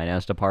 like in the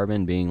finance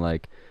department, being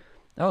like,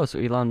 "Oh, so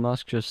Elon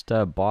Musk just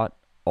bought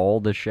all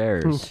the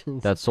shares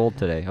that sold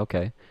today."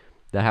 Okay.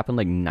 That happened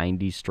like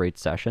 90 straight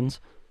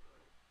sessions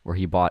where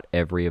he bought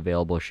every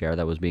available share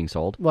that was being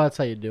sold. well, that's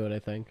how you do it, I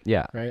think.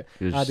 Yeah. Right.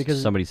 It was just Because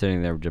somebody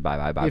sitting there,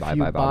 buy. if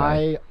you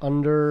buy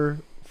under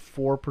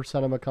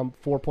 4% of a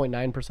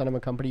 4.9% of a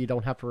company, you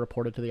don't have to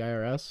report it to the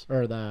IRS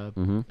or the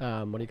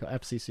what do you call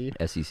FCC.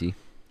 SEC.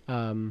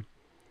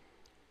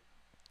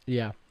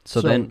 Yeah.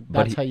 So then-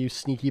 but that's he- how you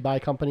sneaky buy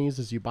companies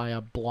is you buy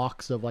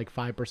blocks of like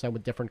 5%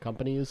 with different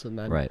companies, and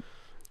then Right.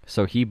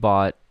 So he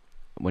bought,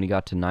 when he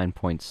got to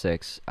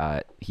 9.6,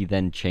 he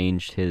then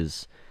changed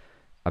his,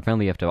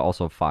 apparently you have to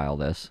also file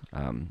this,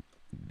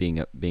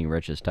 being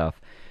rich is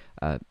tough.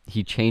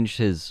 He changed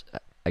his,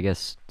 I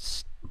guess,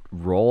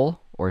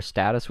 role or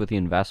status with the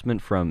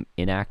investment from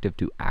inactive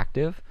to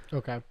active,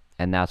 Okay.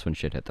 and that's when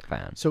shit hit the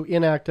fan. So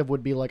inactive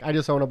would be like I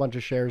just own a bunch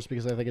of shares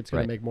because I think it's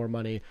gonna Right. make more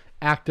money.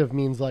 Active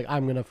means like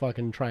I'm gonna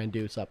fucking try and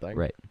do something.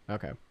 Right.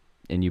 Okay.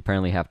 And you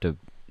apparently have to,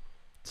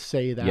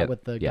 Say that Yep,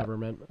 with the yeah.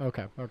 government.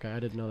 Okay. Okay.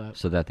 I didn't know that.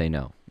 so that they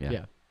know. Yeah.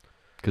 Yeah.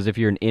 Because if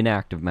you're an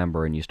inactive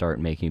member and you start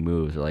making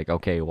moves, they're like,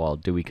 okay, well,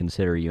 do we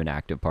consider you an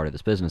active part of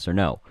this business or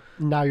no?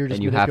 Now you're just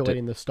And you have to-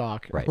 manipulating the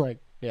stock. Right. Like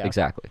yeah.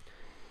 Exactly.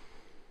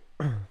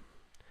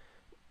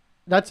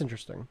 That's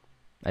interesting.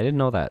 I didn't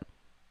know that.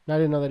 I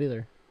didn't know that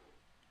either.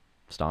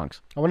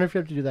 Stonks. I wonder if you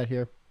have to do that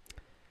here.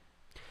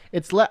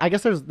 It's I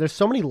guess there's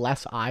so many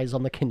less eyes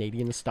on the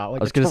Canadian stock.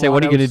 Like I was going to say,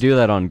 what are you going to do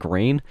that on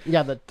grain?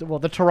 Yeah, the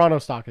Toronto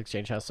Stock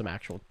Exchange has some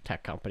actual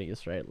tech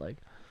companies, right? Like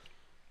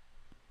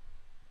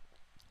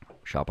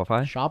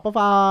Shopify?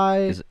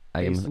 Shopify. Is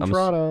I'm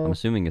Toronto.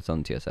 assuming it's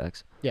on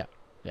TSX. Yeah,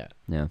 yeah.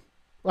 Yeah.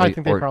 Well, I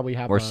think they Or- probably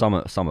have or a- some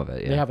of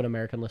it. Yeah. They have an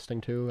American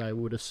listing too, I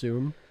would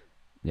assume.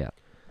 Yeah.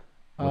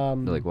 They're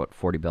like what,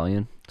 40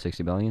 billion,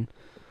 60 billion?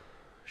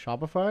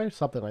 Shopify,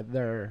 something like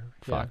they're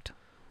yeah. Fucked.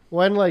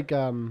 When like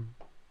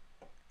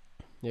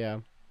yeah,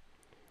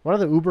 one of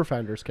the Uber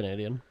founders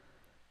Canadian.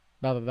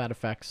 Not that that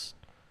affects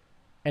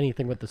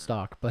anything with the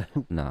stock, but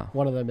No.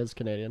 one of them is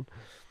Canadian.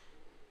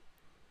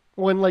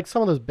 When like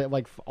some of those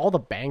like all the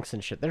banks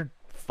and shit, they're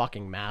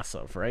fucking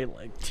massive, right?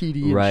 Like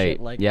TD and Right.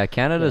 shit. Like yeah,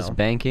 Canada's know.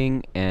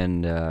 banking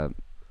and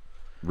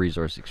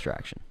resource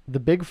extraction. the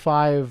big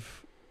five.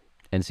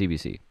 And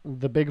CBC.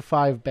 The big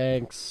five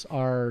banks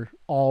are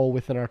all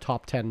within our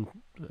top 10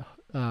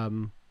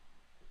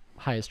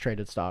 highest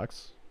traded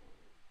stocks.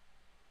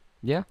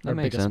 Yeah, that Our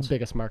makes sense.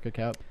 biggest market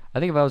cap. I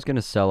think if I was going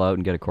to sell out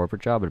and get a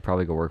corporate job, I'd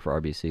probably go work for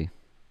RBC.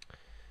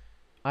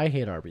 I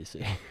hate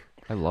RBC.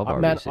 I love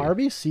RBC. Man,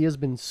 RBC has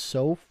been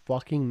so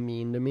fucking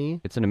mean to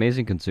me. It's an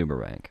amazing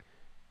consumer bank.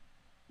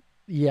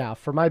 Yeah,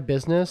 for my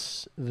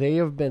business, they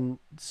have been.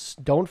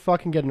 Don't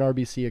fucking get an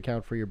RBC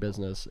account for your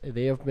business.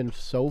 They have been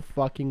so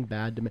fucking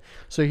bad to me.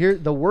 So here,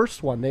 the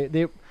worst one.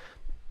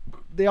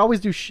 They always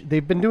do.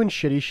 They've been doing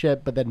shitty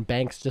shit, but then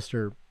banks just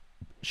are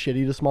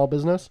shitty to small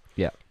business.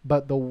 Yeah.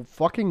 But the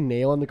fucking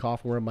nail in the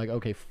coffin where I'm like,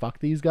 okay, fuck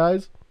these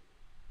guys,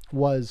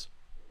 was.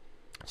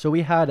 So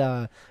we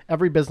had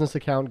every business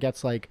account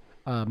gets like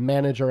a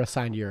manager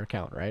assigned to your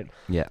account, right?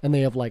 Yeah. And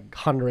they have like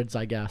hundreds,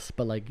 I guess,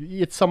 but like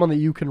it's someone that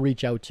you can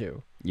reach out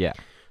to. Yeah.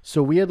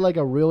 So we had like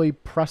a really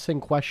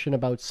pressing question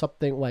about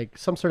something like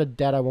some sort of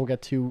debt I won't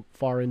get too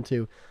far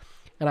into.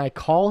 And I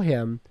call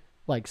him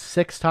like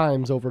 6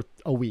 times over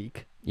a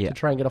week to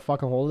try and get a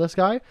fucking hold of this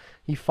guy.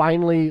 He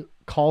finally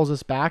calls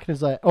us back and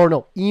is like,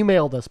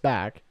 emailed us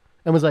back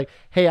and was like,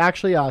 hey,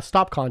 actually,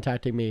 stop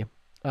contacting me.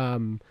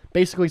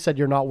 Basically said,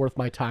 you're not worth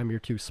my time. You're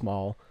too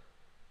small.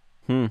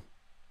 And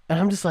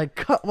I'm just like,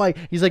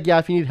 he's like, yeah,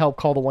 if you need help,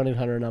 call the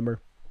 1-800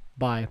 number.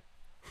 Bye.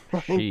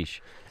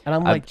 Sheesh. And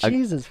I'm like,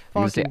 Jesus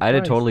fucking I had a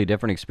Christ. totally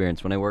different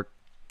experience when I worked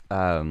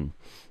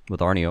with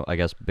Arneo, I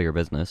guess bigger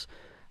business.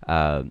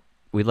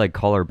 We'd like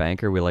call our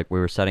banker. We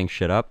were setting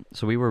shit up,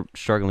 so we were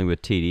struggling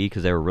with TD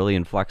because they were really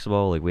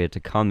inflexible. Like we had to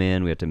come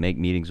in, we had to make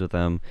meetings with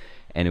them,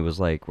 and it was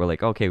like we're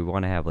like, okay, we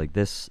want to have like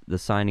the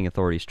signing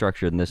authority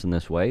structured in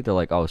this way. They're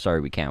like, oh,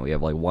 sorry, we can't. We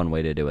have like one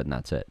way to do it, and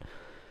that's it.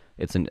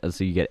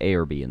 So you get A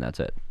or B, and that's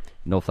it.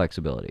 no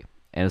flexibility.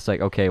 And it's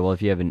like, okay, well,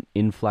 if you have an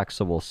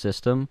inflexible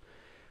system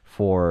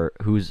for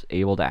who's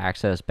able to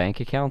access bank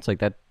accounts, like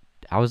that,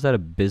 how is that a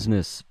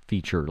business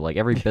feature? Like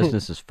every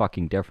business is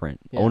fucking different,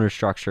 Yeah. owner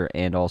structure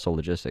and also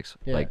logistics.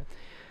 Yeah. Like Do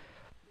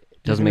you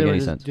doesn't think make they were any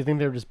just- sense. Do you think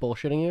they were just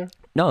bullshitting you?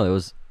 No, it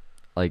was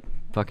like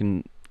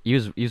fucking. He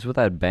was with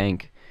that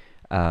bank.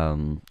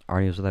 Arnie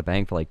was with that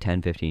bank for like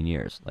 10, 15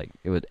 years. Like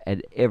it was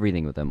had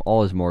everything with them,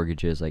 all his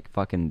mortgages, like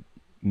fucking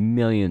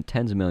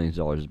tens of millions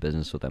of dollars of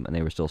business with them, and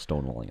they were still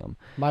stonewalling him.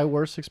 My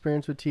worst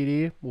experience with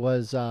TD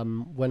was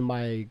when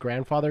my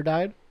grandfather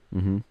died.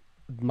 Mm-hmm.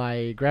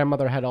 My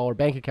grandmother had all her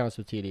bank accounts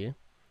with TD,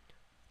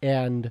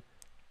 and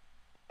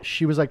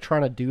she was like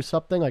trying to do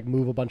something, like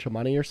move a bunch of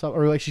money or something,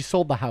 or like she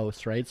sold the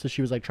house, right? So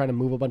she was like trying to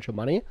move a bunch of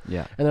money,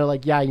 Yeah. and they're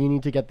like, "Yeah, you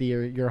need to get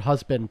your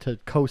husband to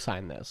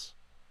co-sign this,"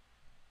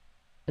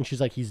 and she's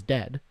like, "He's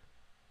dead,"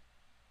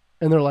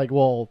 and they're like,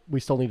 "Well, we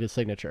still need his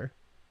signature."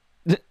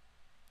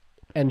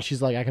 And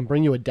she's like, "I can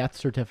bring you a death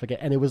certificate,"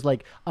 and it was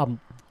like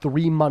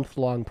 3-month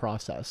long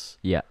process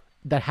Yeah.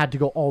 that had to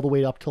go all the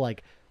way up to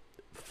like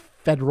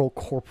federal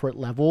corporate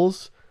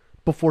levels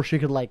before she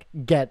could like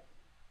get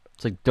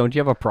It's like, don't you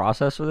have a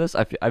process for this?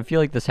 I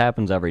feel like this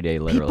happens every day,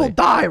 literally. people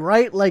die,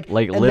 right? Like and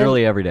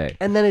literally then, every day.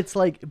 and then it's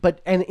like,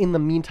 and in the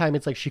meantime,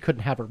 it's like she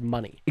couldn't have her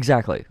money,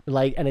 Exactly.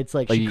 like, and it's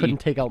like Like, she you- couldn't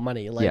take out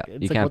money, like, Yeah.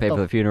 it's You like, can't what pay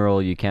for the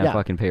funeral. You can't Yeah.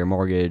 fucking pay your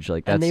mortgage.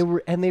 Like that's.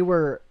 and they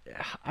were,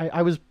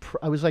 I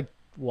was like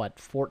what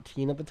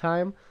 14 at the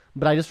time,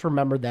 but I just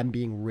remember them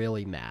being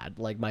really mad,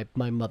 like my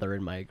mother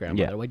and my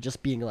grandmother, Yeah. like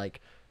just being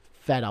like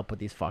fed up with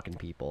these fucking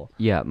people.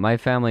 Yeah, my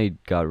family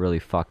got really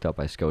fucked up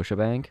by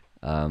Scotiabank.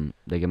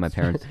 They get my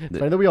parents. It's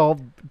funny that we all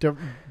have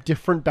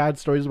different bad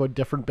stories about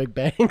different big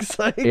banks.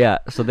 Like, Yeah,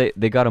 so they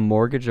got a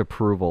mortgage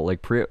approval.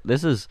 Like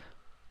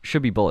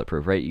should be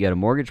bulletproof, right? You get a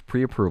mortgage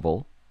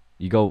pre-approval.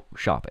 You go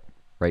shopping,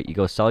 right? You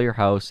go sell your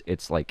house.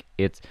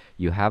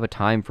 You have a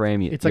time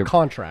frame. it's a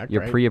contract.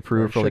 You're right?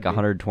 pre-approved Or for like should be.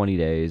 120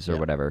 days or Yeah.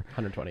 whatever.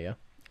 120, yeah.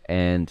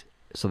 And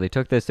so they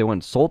took this. They went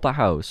and sold the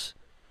house.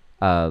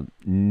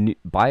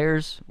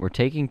 Buyers were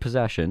taking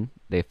possession.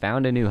 They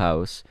found a new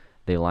house.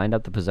 They lined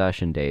up the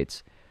possession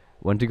dates.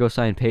 Went to go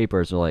sign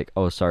papers. They're like,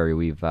 "Oh, sorry,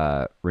 we've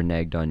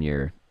reneged on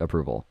your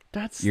approval.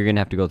 That's. You're gonna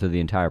have to go through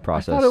the entire I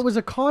process." thought it was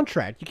a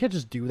contract. You can't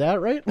just do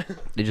that, right?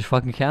 They just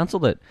fucking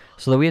canceled it.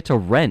 So that we had to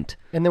rent.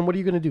 And then what are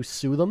you gonna do?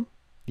 Sue them?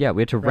 Yeah,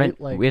 we had to Right,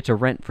 rent. like- We had to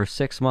rent for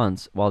 6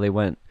 months while they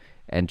went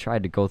and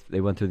tried to go.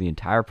 They went through the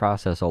entire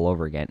process all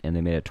over again, and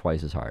they made it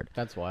twice as hard.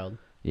 That's wild.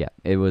 Yeah,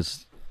 it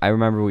was. I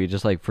remember we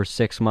just like for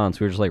 6 months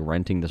we were just like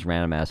renting this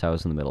random ass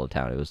house in the middle of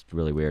town. It was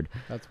really weird.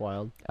 That's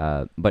wild.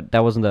 But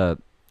that wasn't the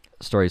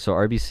story. So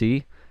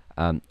RBC.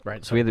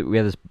 Right. So we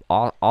had this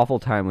awful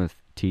time with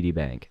TD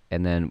Bank,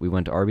 and then we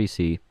went to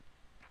RBC,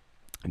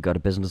 got a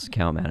business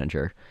account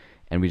manager,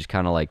 and we just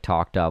kind of like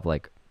talked up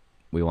like,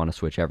 we want to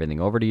switch everything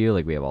over to you.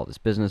 Like we have all this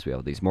business, we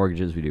have these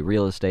mortgages, we do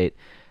real estate,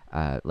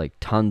 like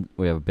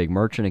we have a big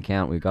merchant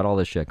account, we've got all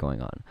this shit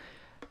going on.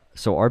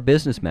 So our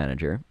business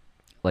manager,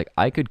 like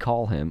I could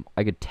call him,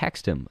 I could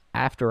text him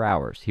after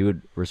hours. He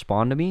would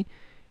respond to me.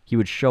 He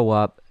would show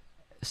up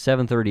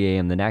 7:30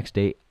 a.m. the next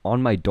day on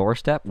my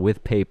doorstep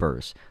with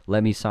papers.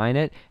 Let me sign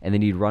it, and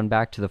then he'd run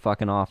back to the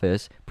fucking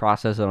office,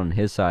 process it on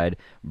his side,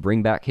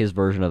 bring back his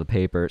version of the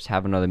papers,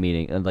 have another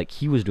meeting, and like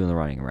he was doing the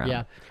running around.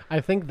 Yeah.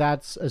 I think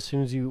that's as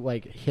soon as you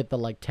like hit the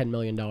like $10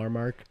 million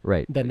mark,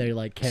 Right. then they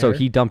like care. So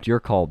he dumped your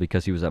call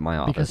because he was at my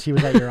office. because he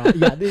was at your office.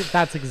 Yeah,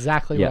 that's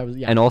exactly what yeah. I was.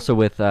 Yeah. And also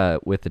with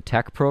the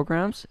tech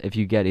programs, if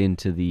you get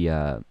into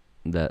the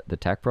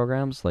tech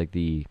programs, like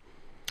you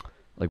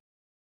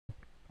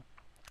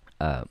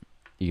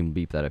can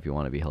beep that if you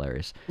want to be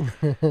hilarious.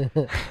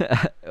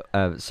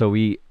 So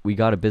we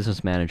got a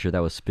business manager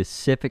that was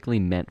specifically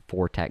meant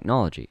for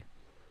technology.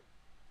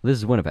 This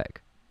is Winnipeg.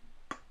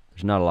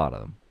 There's not a lot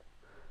of them.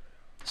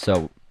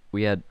 So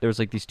there was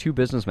like these two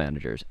business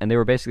managers, and they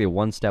were basically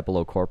one step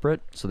below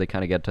corporate, so they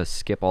kind of get to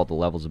skip all the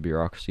levels of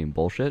bureaucracy and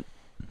bullshit.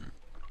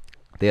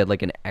 They had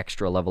like an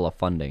extra level of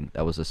funding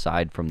that was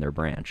aside from their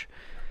branch,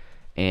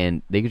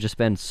 and they could just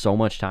spend so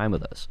much time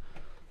with us.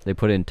 They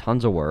put in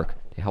tons of work.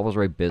 They help us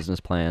write business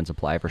plans,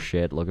 apply for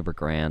shit, looking for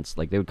grants.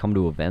 Like they would come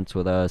to events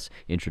with us,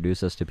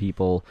 introduce us to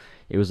people.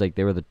 It was like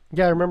they were the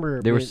Yeah, I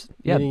remember They were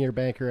meeting your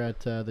banker at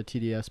the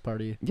TDS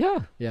party. yeah.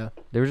 Yeah.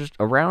 They were just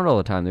around all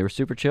the time. They were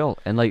super chill.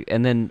 And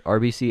then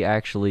RBC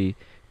actually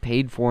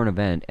paid for an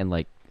event, and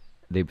like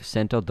they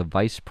sent out the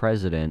vice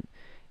president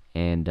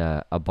and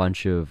a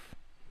bunch of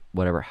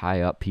whatever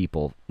high up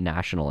people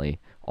nationally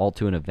all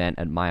to an event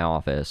at my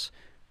office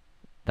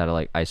that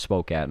I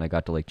spoke at, and I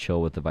got to like chill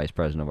with the vice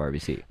president of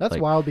RBC. That's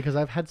like, wild because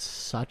I've had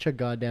such a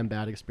goddamn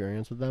bad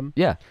experience with them.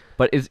 Yeah,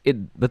 but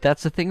but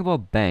that's the thing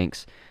about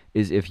banks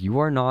is if you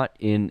are not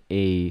in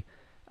a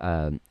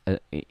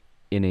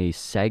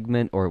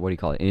segment, or what do you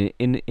call it,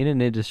 in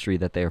an industry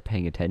that they are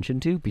paying attention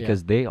to,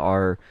 because they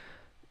are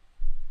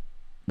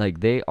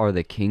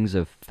the kings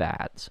of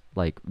fads.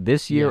 Like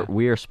this year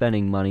we are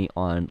spending money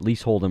on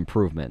leasehold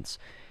improvements.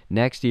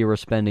 Next year we're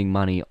spending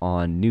money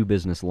on new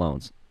business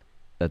loans.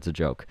 That's a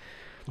joke.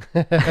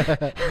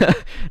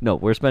 No,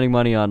 we're spending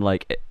money on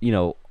like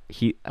home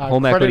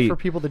credit equity. for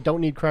people that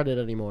don't need credit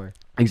anymore.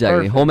 Exactly.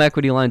 Perfect. Home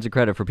equity lines of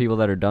credit for people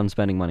that are done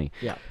spending money.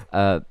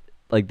 Yeah.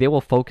 Like they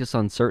will focus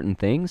on certain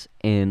things,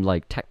 and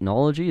like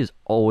technology is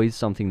always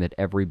something that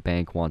every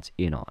bank wants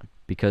in on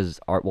because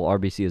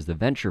RBC is the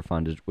venture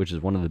fund, which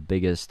is one of the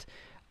biggest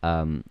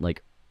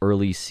like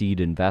early seed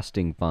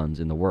investing funds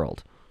in the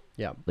world.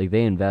 Yeah. Like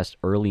they invest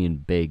early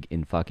and big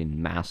in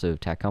fucking massive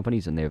tech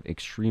companies, and they have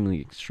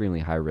extremely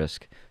high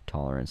risk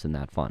tolerance in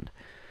that fund.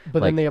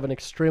 But Like- then they have an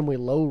extremely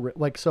low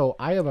like. So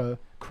I have a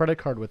credit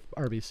card with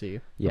RBC,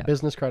 Yeah. a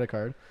business credit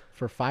card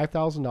for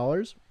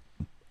 $5,000.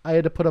 I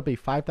had to put up a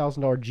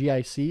 $5,000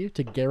 GIC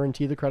to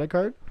guarantee the credit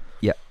card.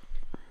 Yeah.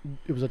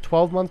 It was a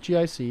 12-month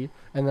GIC,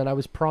 and then I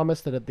was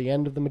promised that at the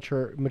end of the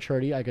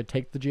maturity, I could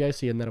take the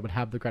GIC and then it would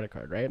have the credit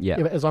card, right? Yeah.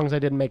 As long as I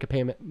didn't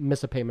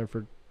miss a payment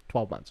for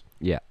 12 months.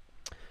 Yeah.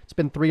 It's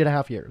been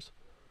 3.5 years.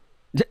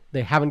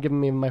 They haven't given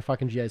me my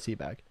fucking GIC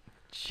back.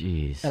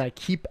 Jeez. And I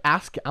keep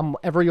asking.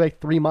 Every like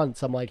 3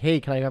 months. I'm like, hey,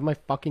 can I have my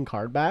fucking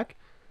card back,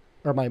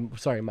 or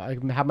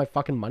have my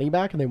fucking money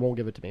back? And they won't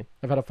give it to me.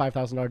 I've had a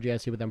 $5,000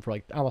 GIC with them for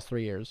like almost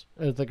 3 years.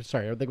 It's like I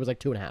think it was like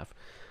 2.5.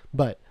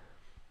 But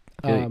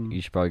I feel like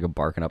you should probably go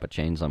barking up a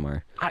chain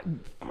somewhere. I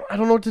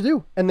don't know what to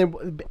do. And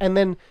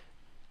then,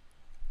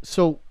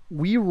 so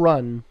we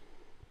run.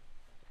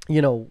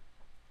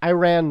 I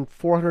ran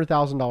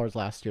 $400,000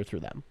 last year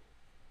through them.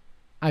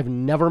 I've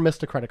never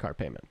missed a credit card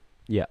payment.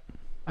 Yeah.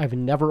 I've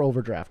never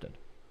overdrafted.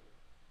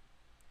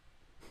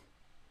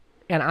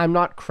 And I'm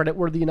not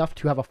creditworthy enough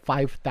to have a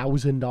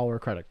 $5,000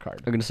 credit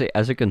card. I'm gonna say,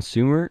 as a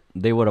consumer,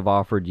 they would have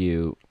offered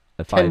you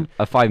a Ten-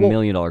 $5 well-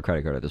 million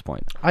credit card at this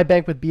point. I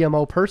bank with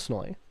BMO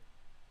personally,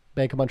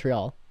 Bank of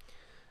Montreal,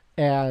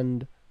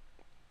 and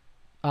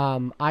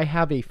I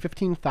have a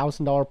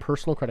 $15,000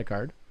 personal credit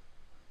card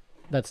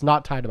that's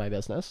not tied to my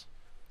business.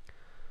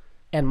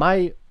 And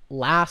my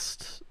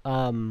last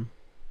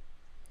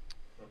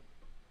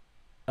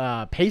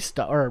pay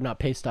stub, or not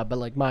pay stub, but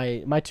like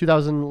my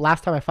 2000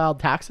 last time I filed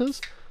taxes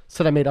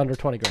said I made under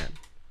 20 grand.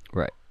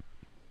 Right.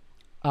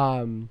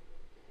 I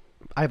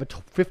have a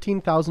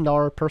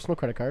 $15,000 personal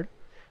credit card.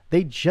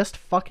 They just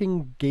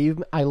fucking gave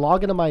me. I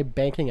log into my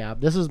banking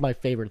app. This is my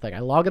favorite thing. I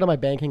log into my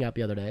banking app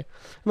the other day, and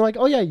they're like,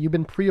 "Oh yeah, you've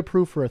been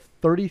pre-approved for a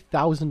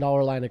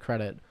 $30,000 line of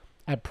credit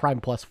at Prime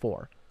Plus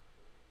 4."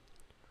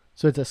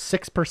 So it's a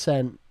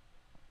 6%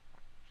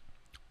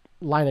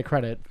 line of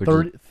credit, Which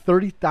is-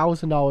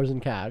 $30,000 in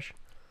cash.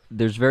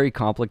 There's very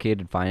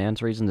complicated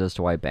finance reasons as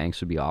to why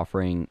banks would be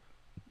offering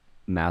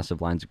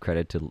massive lines of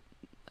credit to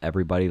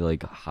everybody,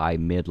 like high,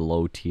 mid,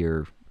 low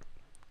tier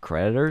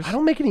creditors. I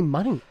don't make any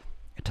money.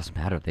 It doesn't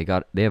matter.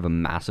 They have a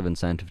massive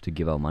incentive to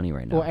give out money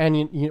right now. Well, and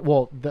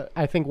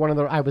I think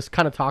I was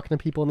kind of talking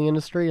to people in the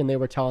industry, and they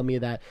were telling me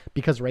that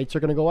because rates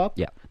are going to go up,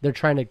 Yeah. they're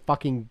trying to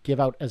fucking give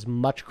out as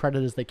much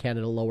credit as they can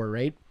at a lower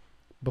rate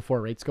before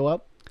rates go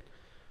up.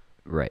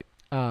 Right.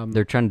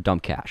 They're trying to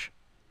dump cash.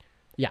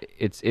 Yeah.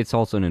 It's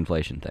also an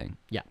inflation thing.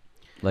 Yeah.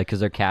 Like,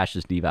 because their cash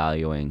is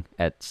devaluing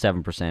at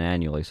 7%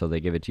 annually, so they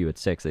give it to you at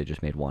 6. They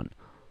just made 1.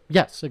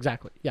 Yes,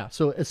 exactly. Yeah.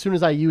 So as soon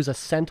as I use a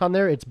cent on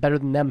there, it's better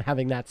than them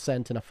having that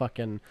cent in a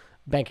fucking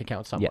bank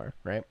account somewhere,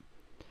 right?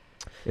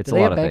 It's Do a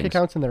they lot have of bank things.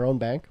 accounts in their own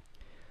bank?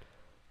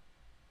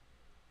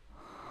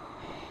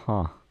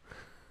 Huh.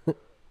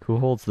 Who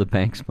holds the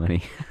bank's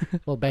money?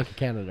 Well, Bank of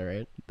Canada,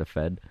 right? The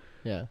Fed.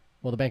 Yeah.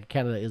 Well, the Bank of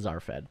Canada is our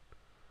Fed.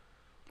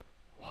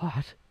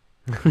 What?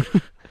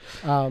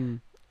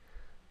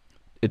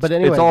 But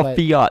anyway, it's all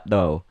fiat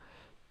though.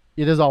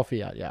 It is all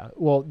fiat, yeah.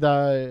 Well,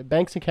 the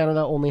banks in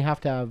Canada only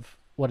have to have,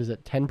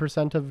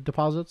 10% of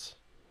deposits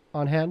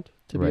on hand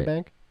to be a Right.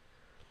 bank?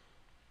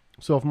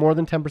 So if more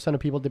than 10% of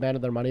people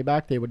demanded their money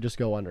back, they would just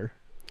go under.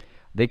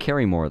 They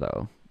carry more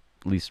though.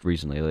 At least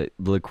recently, the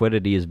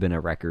liquidity has been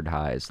at record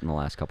highs in the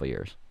last couple of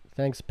years.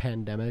 Thanks,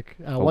 pandemic.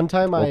 One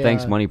time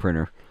thanks, money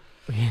printer.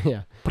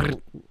 Yeah.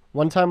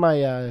 One time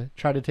I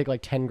tried to take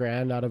like 10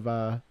 grand out of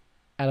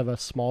a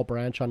small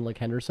branch on Lake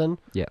Henderson.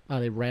 Yeah.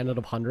 They ran out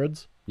of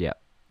hundreds. Yeah.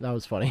 That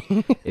was funny.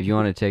 If you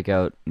want to take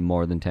out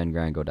more than 10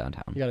 grand, go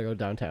downtown. You gotta go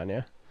downtown,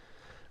 yeah.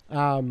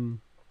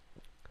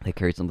 They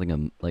carry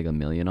something like $1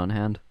 million on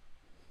hand.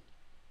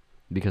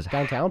 Because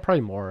Downtown,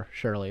 probably more,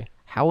 surely.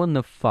 how in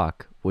the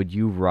fuck would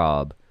you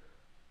rob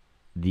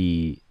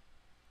the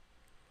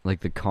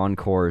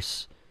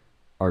concourse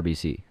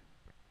RBC?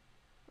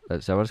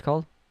 Is that what it's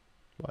called?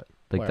 What?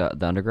 Like Where?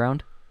 the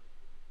underground?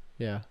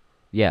 Yeah.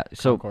 Yeah.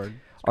 So Concord.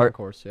 It's our-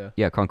 Concourse, yeah.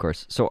 yeah,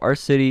 concourse. So our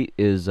city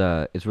is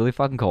really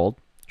fucking cold.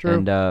 True.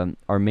 And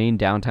our main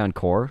downtown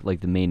core,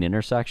 like the main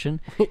intersection,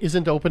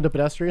 Isn't open to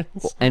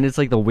pedestrians and it's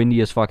like the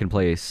windiest fucking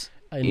place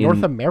in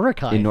North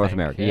America. I in North think,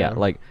 America. Yeah.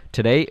 Like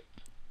today,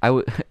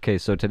 okay.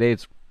 So today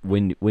it's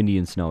windy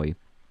and snowy.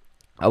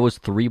 I was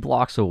 3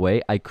 blocks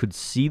away. I could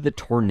see the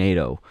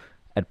tornado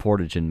at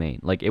Portage in Maine.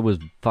 Like, it was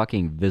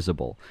fucking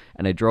visible.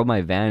 And I drove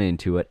my van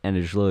into it, and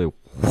it just literally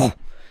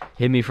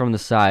hit me from the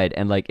side,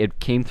 and like it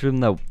came through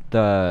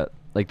the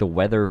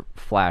weather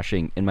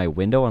flashing in my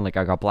window, and like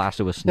I got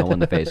blasted with snow in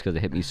the face because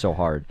it hit me so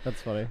hard.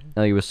 That's funny.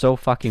 Like, it was so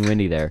fucking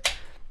windy there.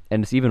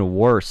 and it's even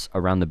worse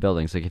around the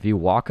buildings. Like if you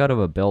walk out of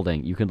a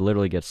building, you can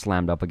literally get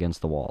slammed up against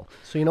the wall.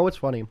 So you know what's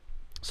funny?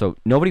 So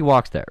nobody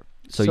walks there.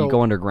 So you So-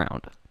 go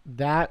underground.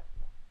 That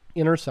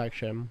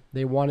intersection,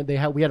 we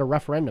had a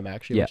referendum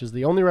actually, Yeah. which is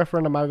the only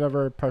referendum I've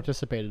ever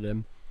participated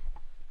in,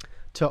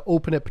 to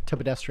open it to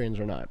pedestrians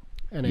or not,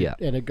 and Yeah.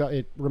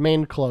 it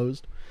remained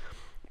closed.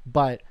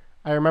 But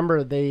I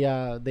remember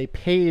they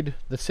paid,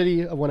 the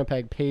city of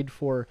Winnipeg paid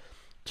for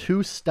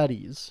 2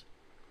 studies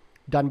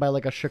done by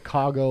like a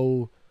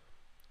Chicago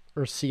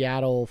or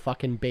Seattle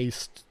fucking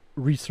based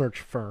research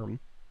firm.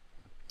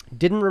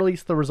 Didn't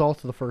release the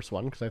results of the first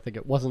one because I think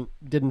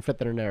didn't fit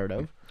their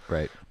narrative.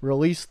 Right.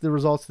 Released the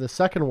results of the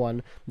second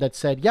one that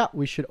said, yeah,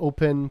 we should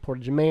open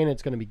Portage-Main.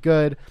 It's going to be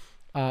good.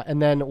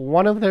 And then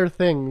one of their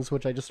things,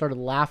 which I just started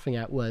laughing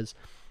at, was,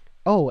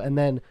 oh, and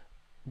then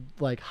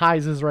like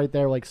Highs is right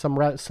there. Like some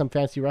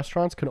fancy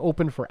restaurants can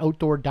open for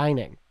outdoor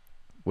dining.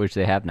 Which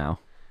they have now.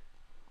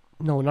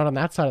 No, not on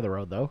that side of the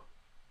road though.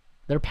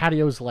 Their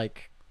patio's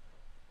like,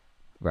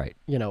 Right.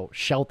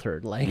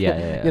 sheltered, like,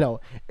 Yeah.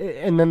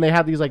 and then they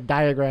have these like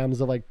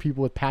diagrams of like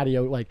people with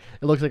patio, like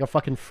it looks like a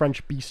fucking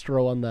French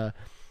bistro on the.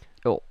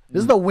 Oh,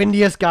 This is the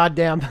windiest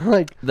goddamn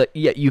like.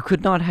 you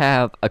could not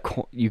have a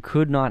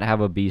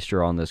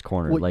bistro on this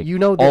corner. Well, like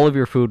that all of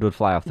your food would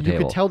fly off the you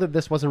table. could tell that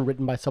this wasn't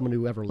written by someone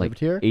who ever like lived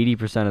here.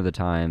 80% of the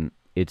time,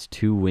 it's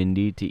too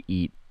windy to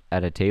eat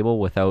at a table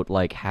without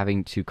like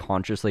having to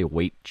consciously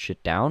weight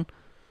shit down.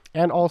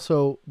 And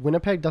also,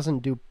 Winnipeg doesn't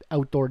do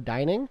outdoor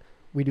dining.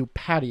 We do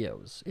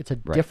patios. It's a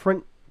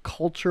different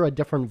culture, a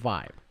different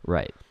vibe.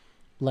 Right.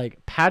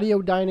 Like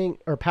patio dining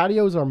or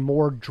patios are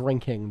more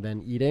drinking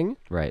than eating.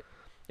 Right.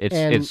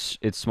 And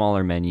It's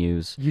smaller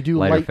menus. You do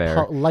lighter light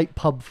fare. light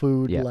pub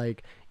food. Yeah.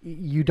 Like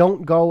you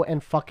don't go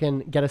and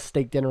fucking get a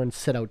steak dinner and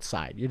sit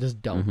outside. You just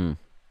don't. Mhm.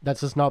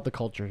 That's just not the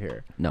culture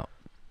here. No.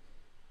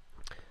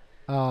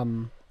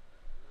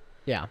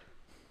 Yeah.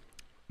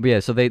 But yeah,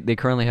 so they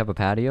currently have a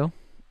patio,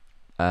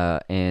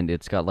 and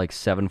it's got like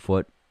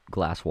 7-foot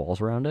glass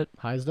walls around it.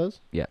 Highs does.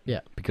 Yeah. Yeah.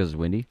 Because it's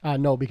windy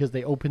No, because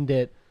they opened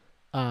it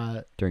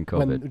during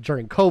COVID.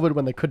 during COVID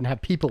when they couldn't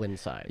have people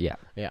inside. Yeah.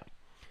 Yeah.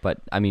 But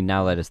I mean,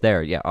 now that it's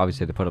there, yeah,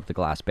 obviously they put up the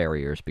glass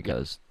barriers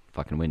because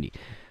fucking windy.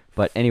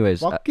 But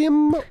anyways,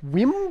 Fucking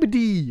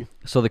Wimbledee.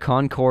 so the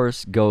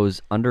concourse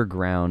goes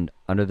underground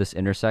under this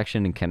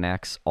intersection and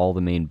connects all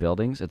the main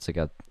buildings. It's like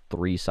a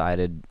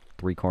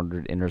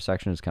 3-cornered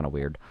intersection. It's kind of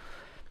weird,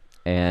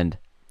 and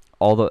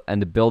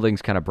the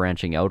buildings kind of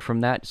branching out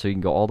from that, so you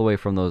can go all the way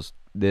from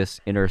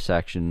this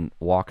intersection,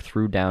 walk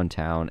through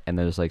downtown, and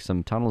there's like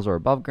some tunnels are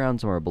above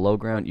ground, some are below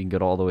ground. You can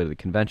get all the way to the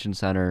convention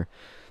center.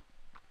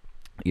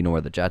 You know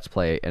where the Jets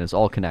play, and it's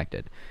all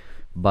connected.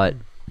 But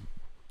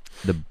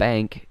the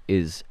bank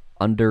is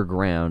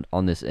underground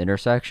on this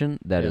intersection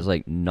that is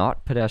like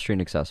not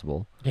pedestrian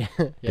accessible. Yeah.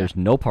 There's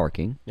no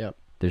parking. Yep.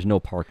 There's no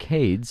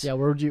parkades. Yeah.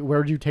 Where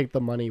would you take the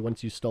money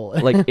once you stole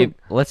it? Like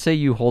let's say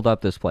you hold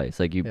up this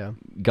place, like Yeah.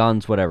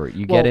 guns, whatever.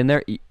 You Well- get in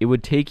there, it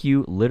would take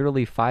you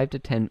literally 5 to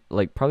 10,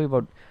 like probably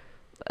about,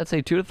 let's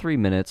say 2 to 3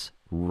 minutes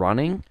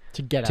running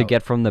to get to out.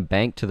 get from the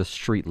bank to the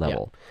street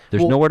level.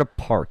 There's Well- nowhere to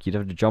park. You'd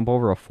have to jump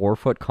over a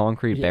 4-foot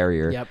concrete Yeah,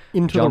 barrier. Yep.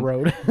 Into jump the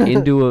road.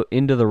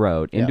 into the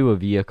road, Yeah. into a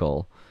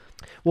vehicle.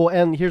 Well,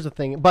 and here's the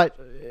thing, but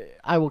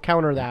I will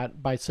counter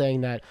that by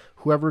saying that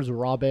whoever's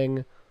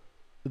robbing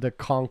the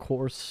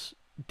concourse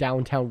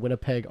downtown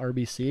Winnipeg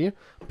RBC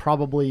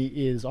probably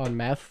is on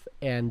meth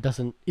and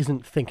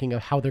isn't thinking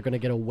of how they're going to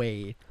get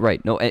away.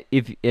 Right. No,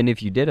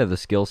 if you did have the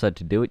skill set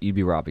to do it, you'd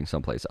be robbing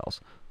someplace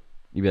else.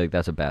 You'd be like,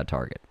 that's a bad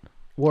target.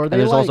 Or And they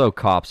there's like, also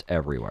cops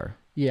everywhere.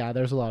 yeah,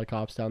 there's a lot of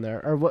cops down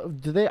there. Or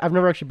what do they? I've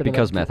never actually been in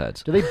Because that- meth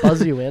heads. Do they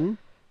buzz you in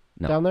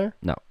No. down there?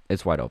 No,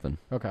 it's wide open.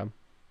 Okay.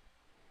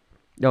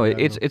 No, Yeah,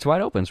 it's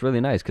wide open. It's really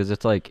nice because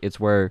it's like it's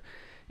where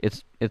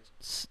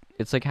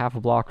it's like half a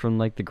block from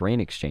like the grain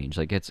exchange.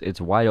 Like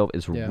it's wide open.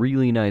 It's Yeah.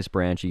 really nice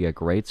branch. You get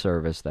great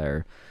service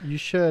there, You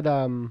should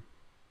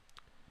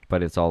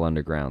but it's all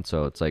underground.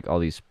 So it's like all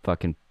these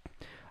fucking.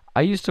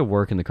 I used to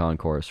work in the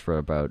concourse for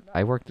about.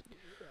 I worked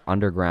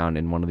underground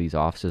in one of these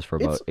offices for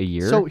about a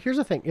year. So here's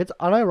the thing. It's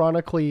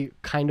unironically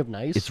kind of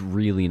nice, it's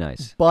really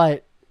nice.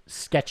 but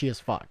sketchy as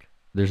fuck.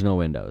 There's no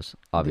windows,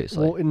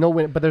 obviously. Well, no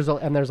win, but there's a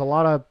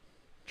lot of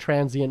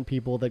transient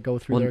people that go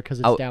through Well, there because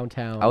it's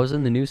downtown. I was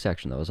in the news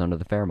section though. I was under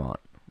the Fairmont,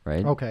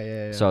 right?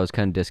 okay, yeah. So I was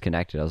kind of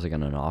disconnected. I was like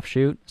on an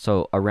offshoot.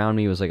 So around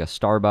me was like a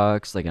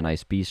Starbucks, like a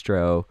nice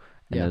bistro,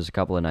 and Yeah. there's a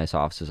couple of nice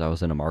offices. I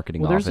was in a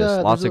marketing Well, office,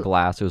 there's lots a- of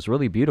glass. It was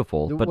really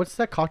beautiful. But What's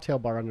that cocktail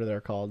bar under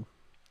there called?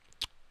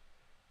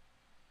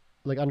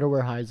 Like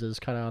Underwear Highs is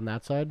kind of on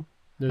that side.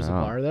 There's a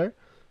Oh. bar there.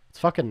 It's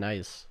fucking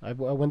nice. I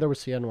went there with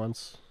CN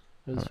once.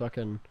 It was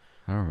fucking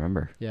I don't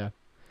remember. yeah.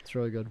 It's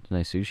really good. It's a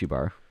nice sushi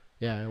bar.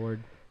 Yeah,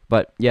 word.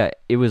 But yeah,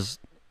 it was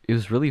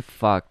really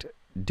fucked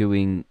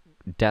doing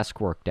desk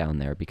work down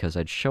there because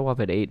I'd show up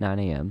at 8, 9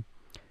 a.m.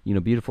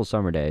 Beautiful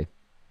summer day.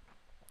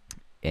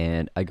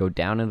 And I go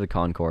down into the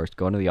concourse,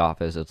 go into the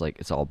office. It's like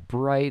it's all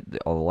bright.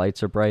 All the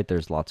lights are bright.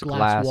 There's lots of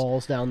glass.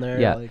 Walls down there.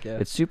 Yeah, like,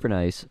 it's super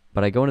nice.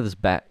 But I go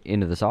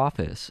into this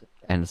office,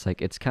 and it's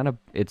like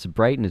it's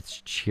bright and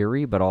it's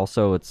cheery, but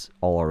also it's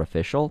all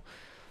artificial.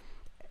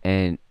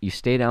 And you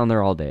stay down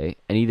there all day,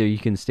 and either you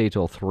can stay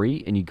till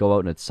 3 and you go out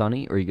and it's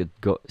sunny, or you could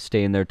go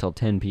stay in there till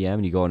 10 p.m.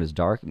 and you go and it's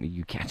dark, and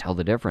you can't tell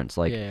the difference.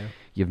 Like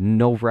you have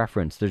no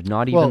reference. There's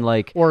not even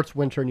like, or it's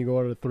winter and you go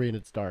out at 3 and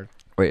it's dark.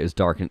 right, it's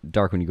dark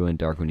when you go in,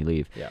 dark when you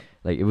leave. Yeah.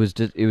 Like it was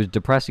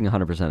depressing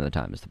 100% of the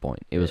time. Is the point?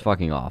 It was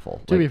fucking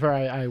awful. To Like, be fair,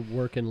 I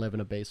work and live in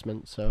a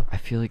basement, so I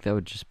feel like that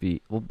would just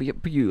be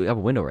but you have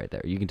a window right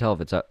there. You can tell if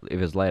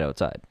it's light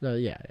outside.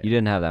 yeah. You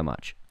didn't have that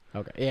much.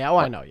 Okay. Yeah. Well,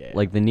 I know. Yeah.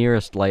 Like the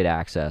nearest light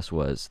access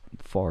was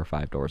 4 or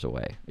 5 doors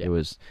away. Yeah. It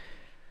was.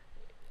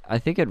 I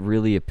think it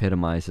really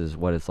epitomizes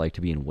what it's like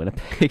to be in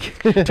Winnipeg,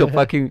 to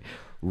fucking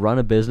run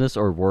a business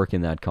or work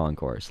in that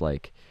concourse.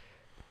 Like,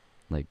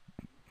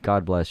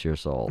 God bless your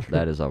soul.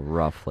 That is a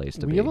rough place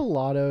to be.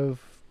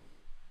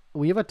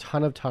 We have a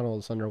ton of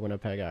tunnels under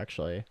Winnipeg,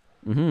 actually.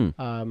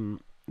 Mm-hmm.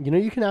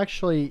 You can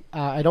actually.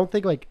 I don't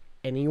think like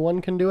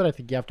anyone can do it. I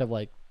think you have to have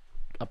like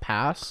a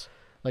pass,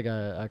 like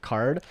a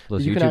card.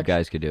 Those You can YouTube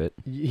guys could do it.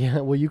 Yeah.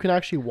 Well, you can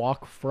actually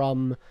walk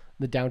from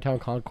the downtown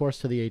concourse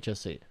to the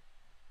HSC.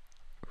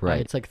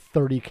 Right. It's like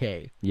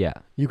 30K. Yeah.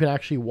 You can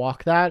actually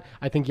walk that.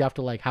 I think you have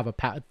to like have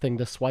a thing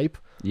to swipe.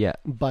 Yeah.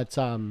 But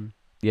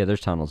Yeah,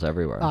 there's tunnels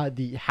everywhere.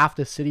 the half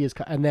the city is,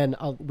 and then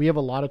we have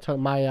a lot of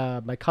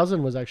my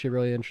cousin was actually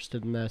really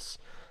interested in this.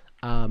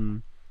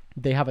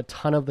 They have a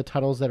ton of the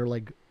tunnels that are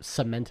like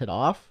cemented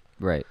off.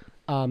 Right.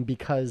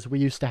 Because we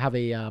used to have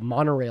a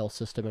monorail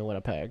system in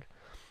Winnipeg,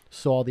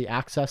 so all the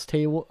access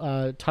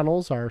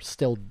tunnels are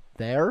still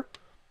there,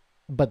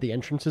 but the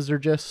entrances are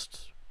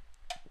just,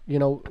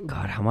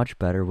 God, how much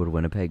better would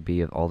Winnipeg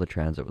be if all the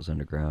transit was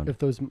underground? if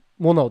those.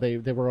 Well, no, they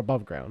were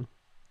above ground.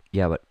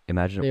 Yeah, but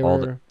imagine They if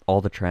were-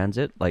 all the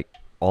transit, like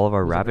all of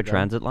our rapid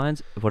underground. transit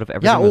lines. What if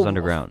everything was oh,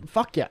 underground?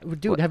 Fuck yeah,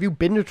 dude! Have you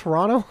been to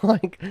Toronto?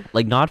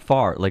 Like not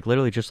far. Like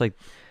literally, just like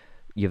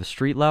you have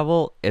street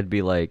level. It'd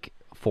be like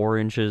 4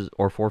 inches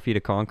or 4 feet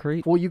of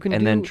concrete. Well, you can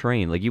and then do-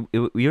 train. Like you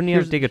don't even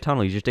have to dig a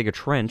tunnel. You just dig a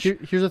trench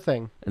Here's the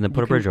thing. and then You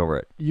put a bridge can- over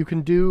it. You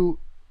can do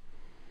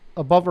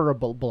above or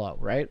below,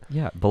 right?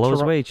 Yeah, below is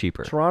Tor- way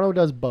cheaper. Toronto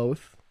does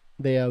both.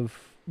 They have,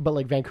 but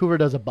like Vancouver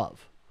does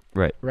above,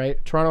 Right, right?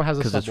 Toronto has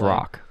a because subway. it's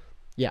rock.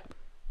 Yeah,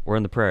 We're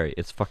in the prairie.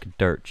 It's fucking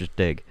dirt. Just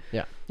dig,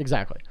 yeah,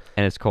 exactly.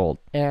 and it's cold.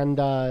 And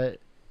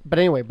but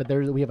anyway,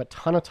 we have a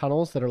ton of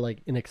tunnels that are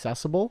like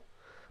inaccessible,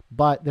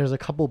 but there's a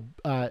couple.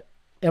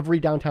 Every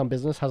downtown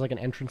business has like an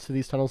entrance to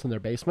these tunnels in their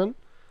basement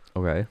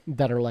Okay.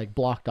 that are like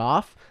blocked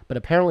off. But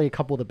apparently, a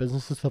couple of the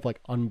businesses have like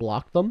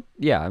unblocked them.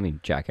 Yeah, I mean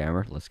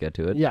jackhammer. Let's get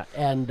to it. Yeah,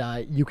 and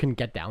you can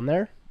get down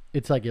there.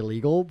 It's like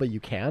illegal, but you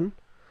can.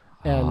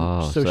 And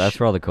Oh, so that's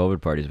where all the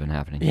COVID parties been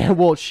happening. yeah,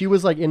 well, she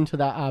was like into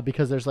that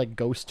because there's like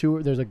ghost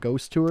tour. There's a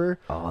ghost tour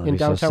Oh, that'd in be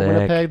so downtown sick.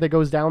 Winnipeg that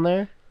goes down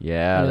there.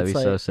 Yeah, And that'd be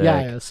it's so like- sick.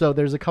 Yeah, yeah. So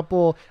there's a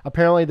couple.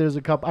 Apparently, there's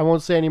a couple. I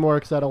won't say anymore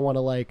because I don't want to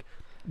like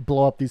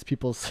blow up these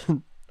people's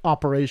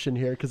operation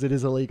here because it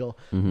is illegal.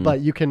 Mhm.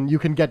 But you can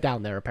get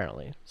down there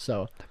apparently.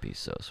 So That'd be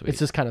so sweet. it's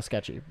just kind of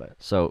sketchy, but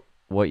So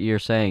what you're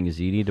saying is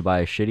you need to buy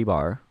a shitty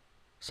bar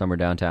somewhere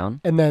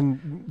downtown, and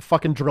then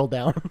fucking drill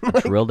down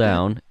drill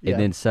down, Yeah.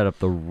 and then set up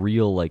the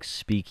real like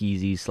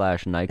speakeasy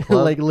 /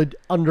 nightclub like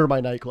under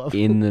my nightclub.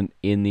 in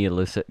the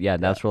illicit. Yeah,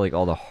 that's where like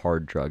all the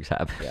hard drugs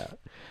happen. Yeah.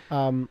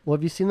 Well,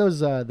 have you seen those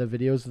the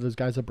videos of those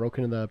guys that broke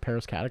into the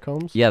Paris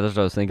catacombs? Yeah, that's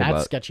what I was thinking That's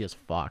about. sketchy as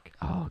fuck.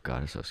 Oh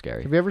god, it's so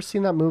scary. Have you ever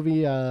seen that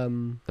movie?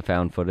 The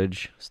found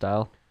footage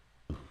style.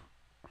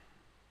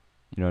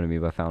 You know what I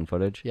mean by found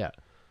footage? Yeah.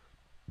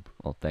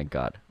 Well, thank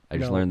God. I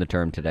just No. learned the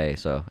term today,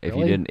 so if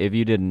Really?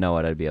 you didn't know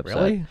it, I'd be upset.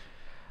 Really?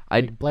 I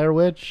Like Blair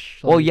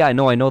Witch? well, Like- yeah, I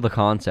know the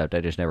concept.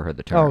 I just never heard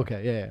the term. Oh,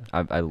 okay.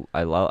 Yeah.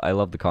 I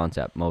love the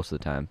concept most of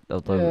the time.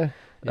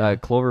 Yeah.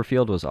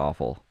 Cloverfield was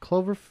awful.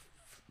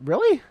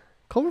 Really?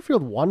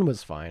 Cloverfield 1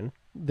 was fine.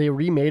 They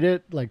remade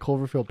it like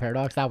Cloverfield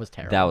Paradox. That was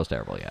terrible. That was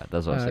terrible. Yeah,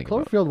 that's what I was thinking.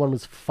 about. Cloverfield 1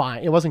 was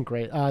fine. It wasn't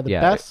great. The Yeah,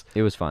 best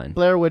it was fine.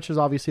 Blair Witch is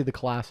obviously the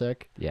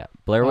classic. Yeah,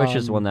 Blair Witch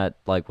is Um, one that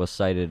like was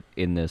cited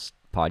in this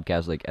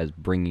podcast like as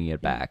bringing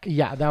it back.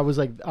 Yeah, that was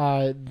like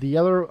the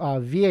other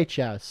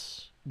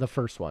VHS. The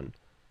first one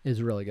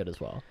is really good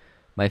as well.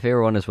 My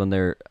favorite one is when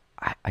they're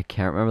I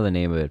can't remember the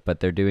name of it, but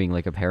they're doing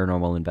like a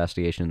paranormal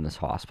investigation in this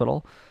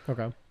hospital,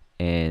 Okay,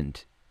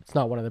 and it's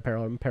not one of the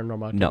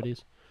paranormal No.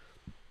 activities.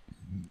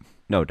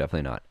 no,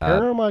 definitely not.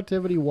 Paranormal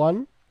Activity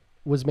 1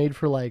 was made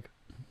for like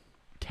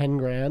 10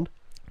 grand.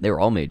 They were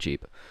all made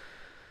cheap.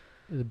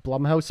 The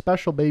Blumhouse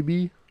special,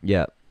 baby.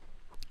 Yeah.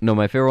 No,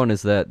 my favorite one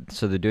is that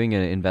so they're doing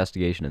an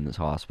investigation in this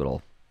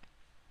hospital,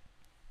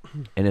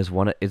 and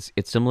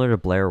it's similar to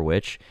Blair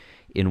Witch,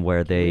 in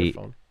where Your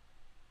phone.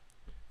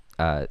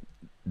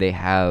 they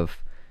have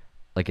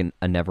like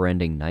a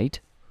never-ending night,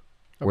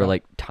 where Okay.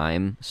 like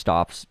time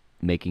stops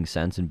making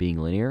sense and being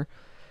linear,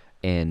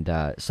 and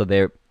so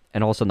they're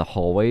and all of a sudden the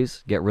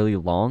hallways get really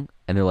long,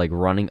 and they're like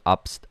running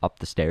up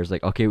the stairs,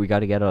 like okay, we got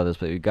to get out of this,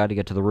 but we got to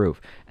get to the roof,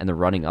 and they're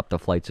running up the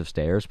flights of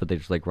stairs, but they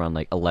just like run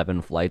like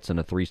 11 flights in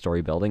a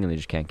 3-story building, and they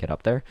just can't get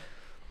up there.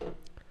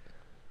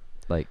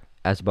 Like,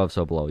 As Above,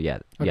 So Below. Yeah,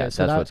 Okay, yeah,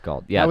 so that's that- what it's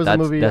called. Yeah, was a that's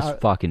movie, that's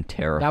fucking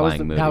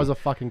terrifying movie. That was a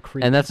fucking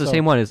creep. and that's the So,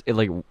 same one. Is it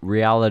like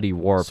reality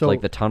warped? So-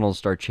 like the tunnels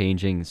start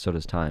changing, so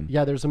does time.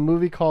 Yeah, there's a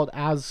movie called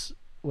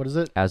what is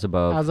it? As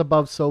Above. As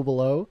Above, So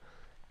Below.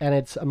 And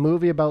it's a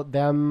movie about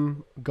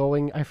them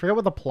going, I forget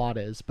what the plot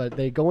is, but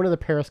they go into the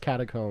Paris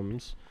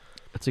catacombs.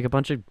 It's like a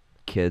bunch of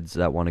kids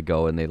that want to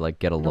go and they like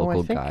get a No,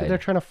 local I think guide. they're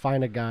trying to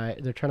find a guy.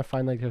 They're trying to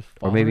find like their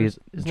Or maybe fathers.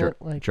 it's Isn't it,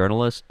 like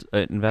journalist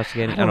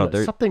investigating. I don't know,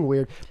 They're something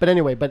weird. But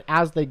anyway, but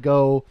as they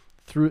go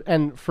through,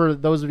 and for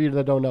those of you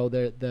that don't know,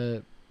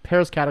 the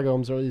Paris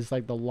catacombs is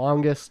like the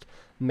longest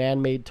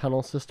man-made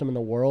tunnel system in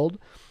the world,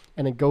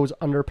 and it goes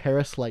under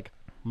Paris like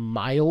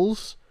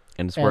miles.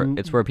 and it's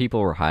and- where people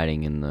were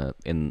hiding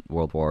in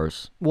World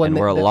Wars, When and they-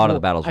 where a they- lot of well, the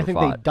battles I were think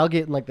they fought. dug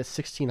it in like the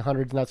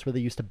 1600s, and that's where they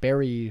used to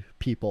bury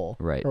people.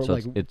 Right, Or, so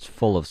like, it's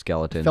full of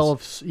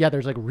skeletons. yeah,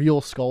 there's like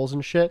real skulls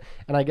and shit,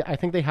 and I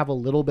think they have a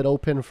little bit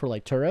open for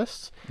like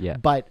tourists. Yeah.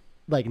 But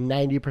like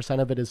 90%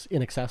 of it is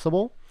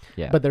inaccessible.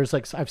 Yeah. But there's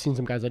like I've seen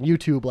some guys on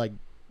YouTube like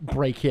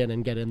break in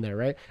and get in there,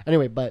 right?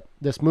 Anyway, but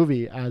this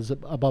movie, As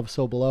Above,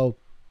 So Below,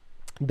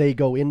 they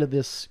go into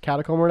this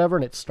catacomb or whatever,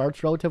 and it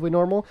starts relatively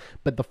normal,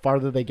 but the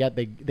farther they get,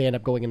 they end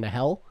up going into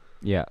hell,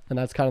 yeah, and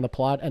that's kind of the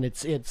plot, and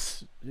it's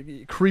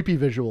creepy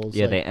visuals.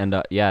 yeah, like-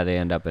 they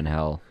end up in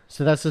hell.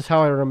 So that's just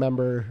how I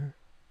remember,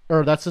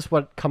 or that's just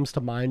what comes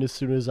to mind as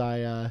soon as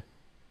I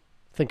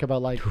think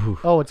about like,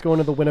 oh, it's going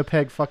to the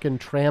Winnipeg fucking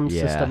tram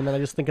Yeah. system, and then I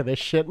just think of this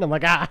shit, and I'm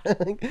like, ah.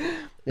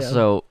 Yeah.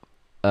 So,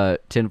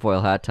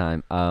 tinfoil hat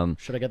time.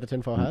 Should I get the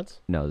tinfoil hats?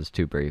 No, this is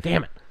too brief.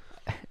 Damn it.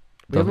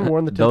 We Those- haven't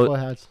worn the those- tinfoil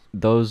hats.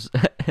 Those,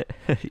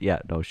 yeah,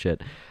 no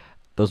shit.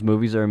 Those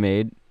movies are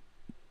made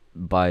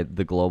by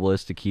the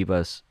globalists to keep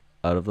us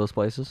out of those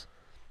places.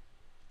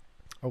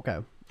 Okay.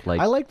 Like,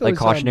 I like those,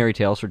 cautionary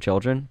tales for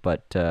children,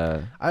 but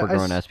for I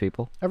grown ass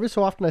people. Every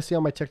so often I see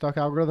on my TikTok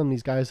algorithm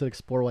these guys that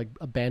explore like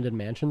abandoned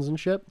mansions and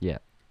shit. Yeah.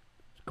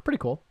 Pretty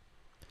cool.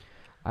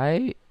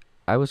 I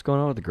was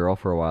going out with a girl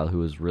for a while who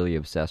was really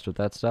obsessed with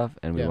that stuff,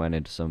 and we Yeah. went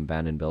into some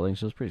abandoned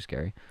buildings. It was pretty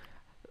scary.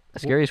 The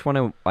scariest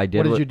one I did.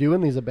 What did wa- you do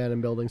in these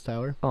abandoned buildings,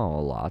 Tower? Oh,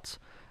 lots.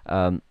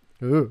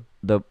 Ooh.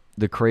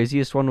 The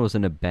craziest one was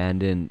an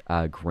abandoned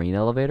grain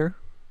elevator.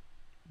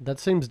 That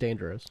seems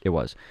dangerous. It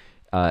was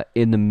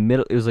in the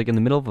middle. It was like in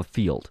the middle of a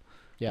field.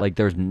 Yeah. Like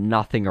there's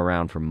nothing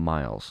around for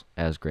miles,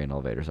 as grain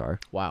elevators are.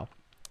 Wow.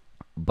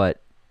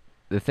 But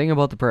the thing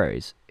about the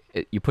prairies,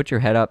 you put your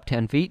head up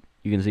 10 feet,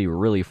 you can see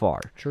really far.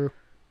 True.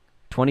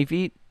 20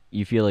 feet,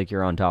 you feel like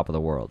you're on top of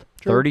the world.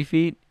 True. 30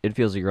 feet, it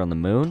feels like you're on the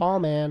moon. Tall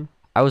man.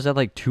 I was at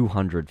like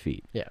 200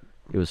 feet. Yeah.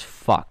 It was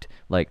fucked.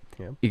 Like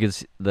Yeah. you could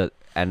see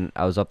and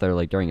I was up there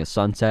like during a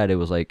sunset. It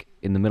was like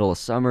in the middle of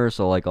summer,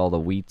 so like all the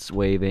wheat's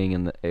waving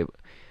and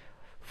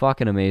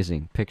fucking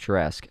amazing,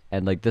 picturesque.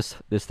 And like this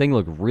thing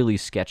looked really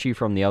sketchy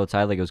from the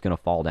outside, like it was gonna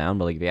fall down.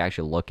 But like if you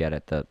actually look at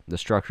it, the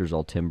structure's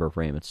all timber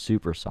frame. It's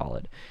super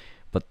solid.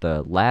 But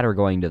the ladder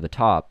going to the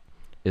top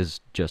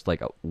is just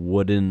like a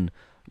wooden,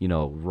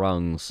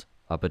 rungs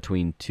up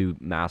between two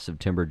massive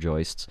timber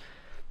joists.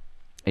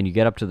 And you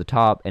get up to the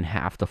top, and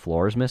half the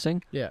floor is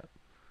missing. Yeah.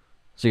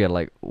 So you gotta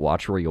like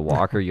watch where you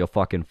walk, or you'll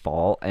fucking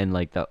fall. And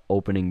like the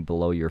opening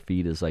below your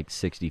feet is like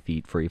 60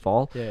 feet free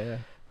fall. Yeah. Yeah.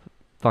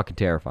 Fucking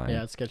terrifying.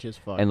 Yeah. It's sketchy as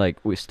fuck. And like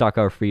we stuck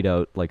our feet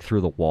out like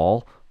through the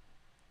wall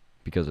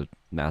because of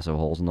massive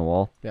holes in the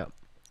wall, yeah.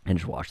 and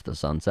just watched the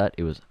sunset.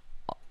 It was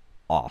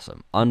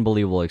awesome,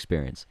 unbelievable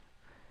experience.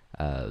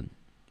 I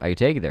could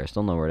take you there.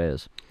 Still know where it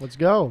is. Let's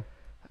go.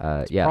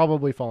 Yeah.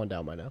 Probably falling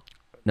down by now.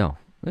 No,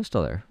 it's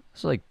still there.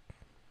 It's like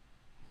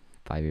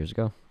 5 years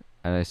ago,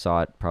 and I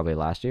saw it probably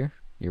last year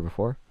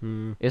before.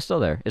 It's still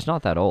there. It's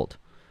not that old.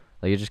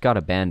 Like it just got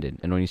abandoned,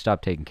 and when you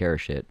stop taking care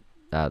of shit,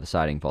 the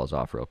siding falls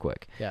off real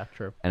quick. Yeah.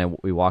 True. And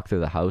we walked through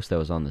the house that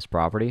was on this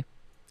property,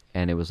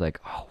 and it was like,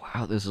 oh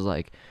wow, this is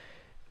like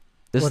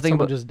this is Let the thing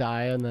someone about just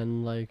die and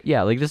then like.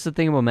 yeah, like this is the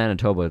thing about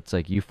Manitoba. It's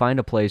like you find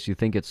a place you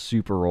think it's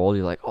super old.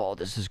 You're like, oh,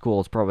 this is cool.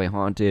 It's probably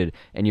haunted,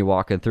 and you're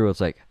walking through.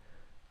 It's like,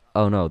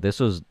 oh no, this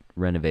was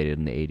renovated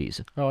in the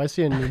 80s. Oh, I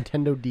see a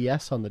Nintendo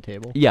DS on the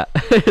table. Yeah,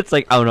 it's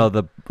like, oh no,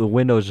 the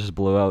windows just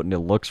blew out and it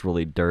looks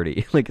really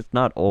dirty. Like it's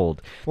not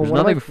old. Well, There's one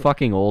of my nothing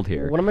fucking old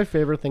here. One of my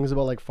favorite things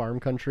about like farm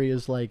country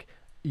is like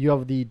you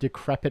have the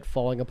decrepit,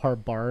 falling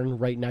apart barn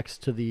right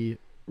next to the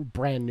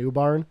brand new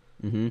barn.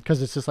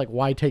 Because it's just like,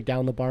 why take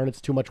down the barn?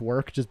 It's too much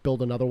work. Just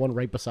build another one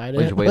right beside We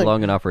it. just wait Like,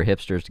 long enough for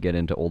hipsters to get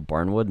into old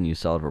barnwood and you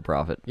sell it for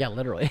profit. Yeah,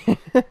 literally.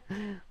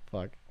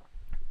 Fuck.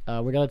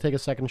 We gotta take a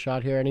second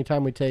shot here.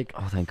 Anytime we take,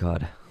 Oh, thank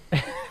God.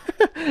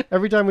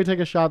 every time we take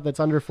a shot that's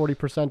under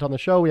 40% on the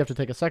show, we have to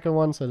take a second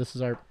one. So this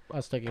is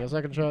us taking a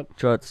second shot.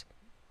 Chuts.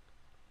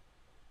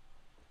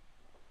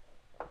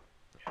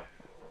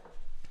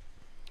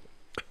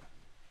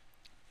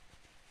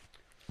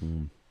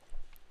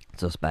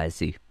 So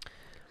spicy.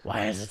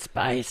 Why is it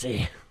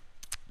spicy?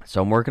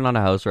 So I'm working on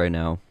a house right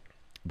now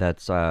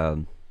that's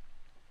for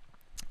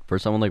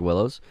someone like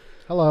Willow's.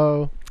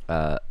 Hello.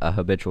 a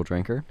habitual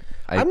drinker.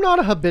 I'm not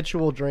a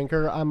habitual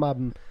drinker. I'm a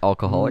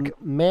Alcoholic.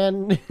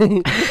 man.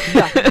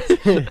 Yeah.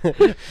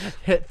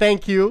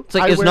 Thank you. It's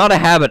like it's not a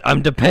habit.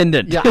 I'm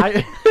dependent.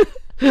 Yeah,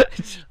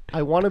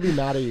 I want to be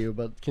mad at you,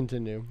 but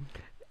continue.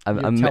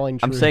 I'm telling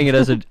saying it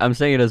truth.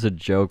 as a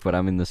joke, but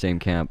I'm in the same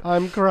camp.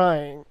 I'm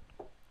crying.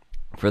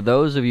 For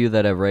those of you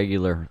that have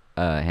regular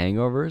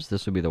hangovers,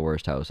 this would be the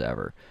worst house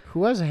ever.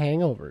 Who has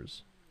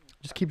hangovers?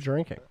 Just keep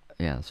drinking.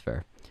 Yeah, that's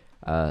fair.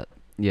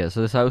 Yeah,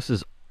 so this house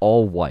is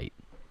all white.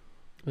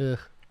 Ugh.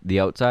 The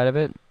outside of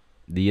it,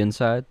 the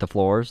inside, the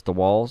floors, the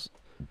walls,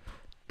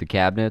 the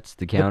cabinets,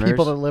 the counters, The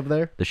people that live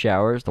there. the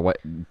showers, the white,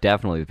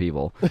 definitely the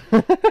people.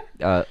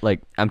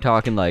 Like I'm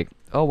talking like,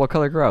 oh, what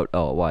color grout?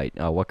 Oh, white.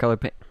 Oh, what color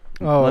paint?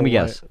 Oh, Let me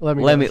white. guess. Let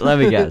me let guess.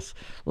 me guess.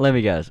 Let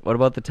me guess. What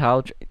about the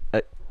towel?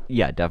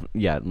 Yeah,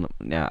 definitely. Yeah,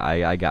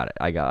 I got it.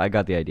 I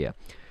got the idea.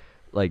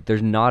 Like,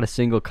 there's not a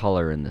single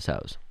color in this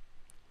house,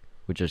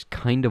 which is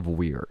kind of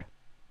weird.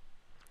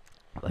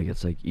 Like,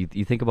 it's like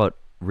you think about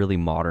really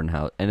modern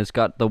house, and it's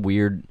got the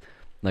weird,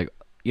 like,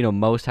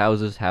 most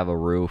houses have a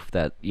roof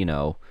that,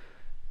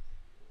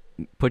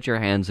 put your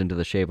hands into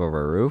the shape of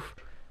a roof.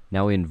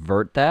 Now we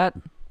invert that.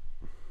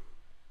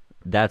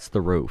 That's the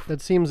roof. That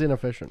seems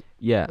inefficient.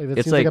 Yeah, Like, that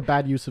it's seems like a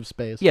bad use of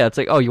space. yeah, it's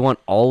like, oh, you want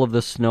all of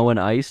the snow and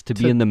ice to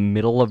be in the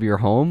middle of your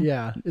home?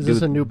 Yeah. Is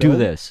this a new Do build?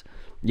 this.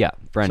 Yeah,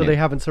 brand So new. they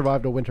haven't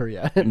survived a winter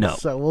yet. No.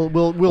 So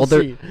we'll well,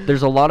 see.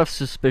 there's a lot of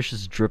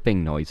suspicious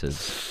dripping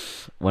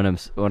noises. When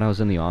I was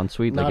in the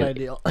ensuite, Not like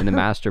ideal. in the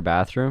master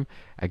bathroom,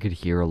 I could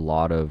hear a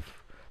lot of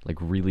like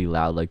really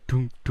loud, like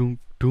tunk tunk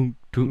tunk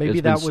tunk. Maybe It's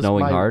been that was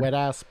snowing my hard. wet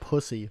ass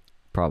pussy.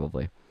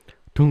 Probably.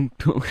 Tunk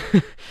tunk.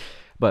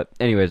 But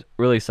anyways,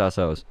 really sus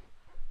house.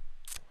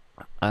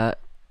 I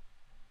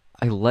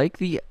like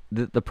the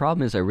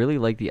problem is I really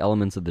like the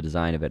elements of the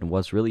design of it, and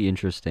what's really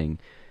interesting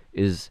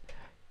is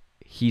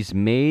he's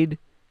made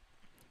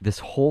this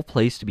whole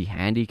place to be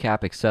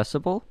handicap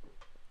accessible.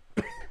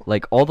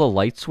 Like all the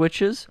light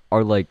switches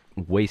are like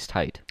waist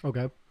height,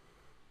 Okay.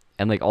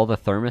 and like all the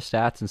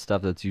thermostats and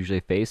stuff that's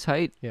usually face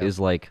height Yeah. is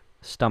like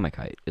stomach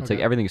height. It's like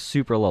Okay. everything's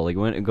super low. Like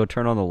when you go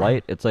turn on the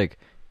light, it's like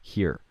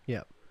here.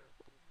 Yeah.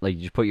 Like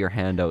you just put your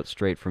hand out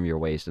straight from your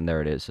waist, and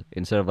there it is.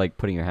 Instead of like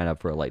putting your hand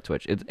up for a light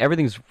switch,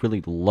 everything's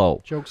really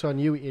low. Joke's on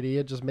you,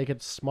 idiot. Just make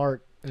it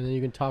smart, and then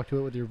you can talk to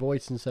it with your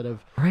voice instead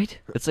of. Right?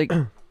 It's like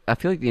I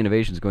feel like the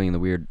innovation's going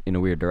in a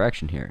weird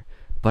direction here.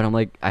 But I'm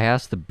like, I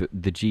asked the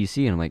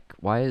GC, and I'm like,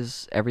 why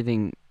is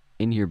everything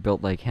in here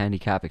built like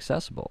handicap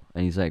accessible?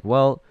 And he's like,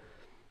 well,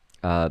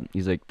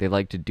 they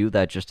like to do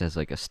that just as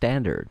like a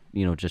standard,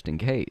 just in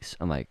case.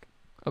 I'm like,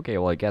 okay,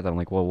 well I get that. I'm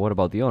like, well, what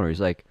about the owner? He's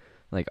like,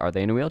 are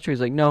they in a wheelchair? He's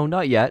like, no,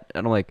 not yet.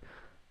 And I'm like,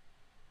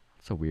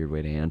 that's a weird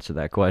way to answer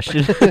that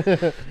question.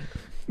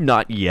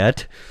 Not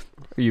yet.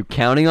 Are you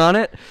counting on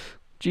it?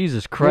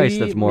 Jesus Christ,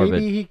 that's morbid.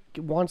 Maybe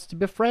he wants to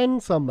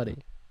befriend somebody.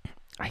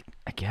 I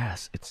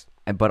guess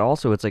but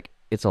also it's like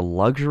it's a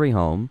luxury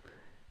home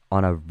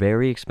on a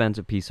very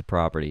expensive piece of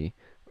property.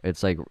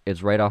 It's like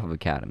it's right off of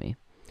Academy,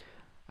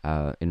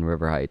 in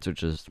River Heights,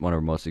 which is one of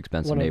our most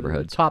expensive One of the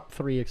neighborhoods. top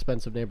 3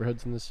 expensive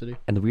neighborhoods in this city.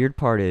 And the weird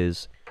part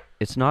is,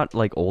 it's not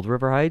like old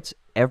River Heights.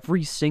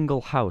 Every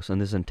single house on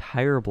this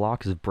entire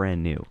block is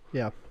brand new,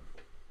 Yeah.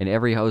 and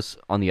every house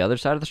on the other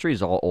side of the street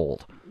is all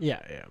old. Yeah,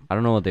 yeah. I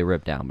don't know what they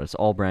ripped down, but it's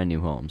all brand new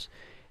homes.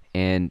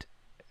 And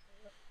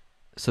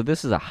so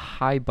this is a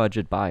high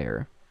budget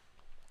buyer,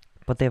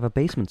 but they have a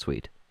basement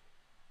suite.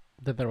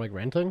 That they're like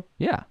renting?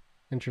 Yeah.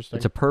 Interesting.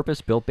 It's a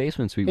purpose-built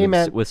basement suite Hey,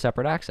 man. with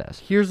separate access.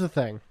 Here's the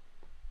thing.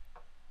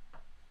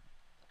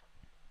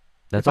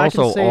 That's If I can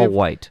also all save-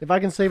 white. If I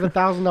can save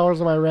 $1,000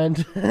 on my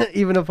rent,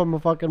 even if I'm a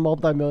fucking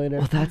multimillionaire,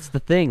 Well, that's the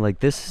thing. Like,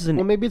 this isn't...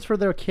 well, maybe it's for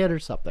their kid or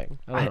something.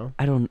 I don't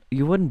know.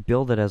 You wouldn't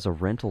build it as a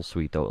rental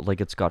suite, though. Like,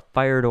 it's got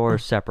fire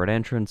doors, separate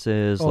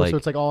entrances. Oh, like, so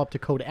it's like all up to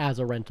code as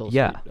a rental.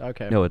 yeah. suite.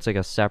 Okay. No, it's like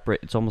a separate...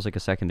 It's almost like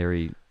a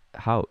secondary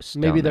house.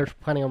 Maybe down they're there.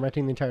 planning on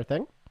renting the entire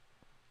thing.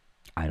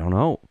 I don't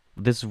know.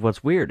 This is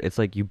what's weird. It's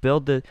like you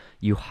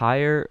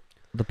hire...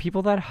 The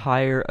people that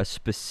hire a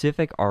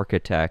specific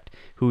architect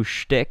whose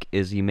shtick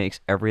is he makes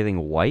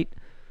everything white...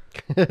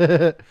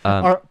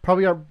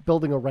 Probably aren't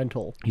building a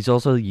rental. He's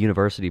also a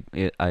University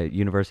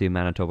of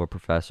Manitoba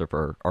professor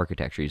for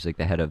architecture. He's like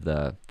the head of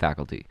the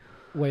faculty.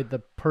 Wait, the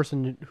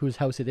person whose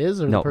house it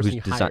is, or No, the person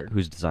who's, you hired?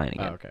 who's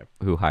designing it? Oh, okay.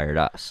 Who hired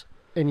us?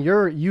 And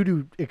you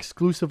do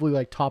exclusively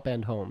like top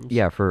end homes.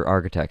 Yeah, for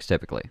architects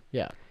typically.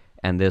 Yeah.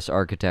 And this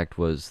architect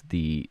was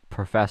the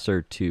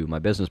professor to my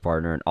business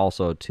partner, and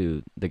also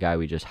to the guy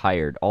we just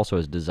hired. Also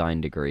has design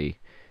degree,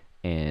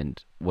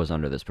 and was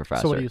under this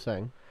professor. So what are you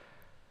saying?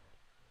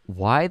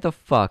 Why the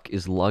fuck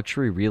is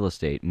luxury real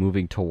estate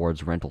moving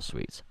towards rental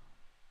suites?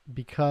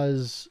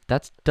 Because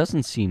That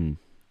doesn't seem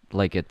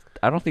like it.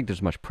 I don't think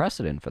there's much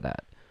precedent for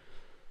that.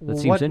 That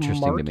seems what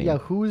interesting to me. Yeah,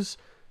 who's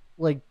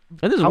like?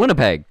 And this is How-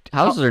 Winnipeg.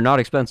 Houses are not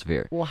expensive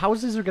here. Well,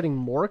 houses are getting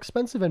more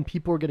expensive, and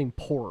people are getting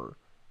poorer.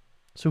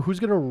 So who's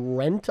gonna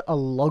rent a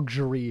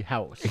luxury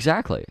house?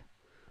 Exactly.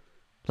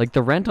 Like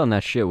the rent on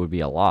that shit would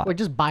be a lot. Like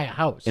just buy a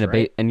house. in a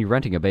right? and you're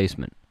renting a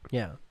basement.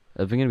 Yeah.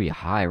 It's going to be a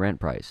high rent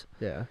price.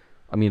 Yeah.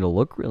 I mean, it'll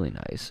look really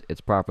nice.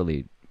 It's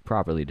properly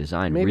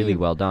designed, Maybe- really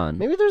well done.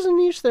 Maybe there's a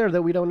niche there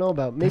that we don't know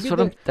about. Maybe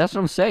That's what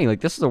I'm saying.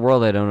 Like, this is a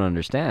world I don't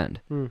understand.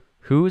 Hmm.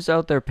 Who's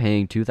out there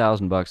paying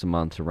 $2,000 a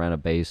month to rent a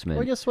basement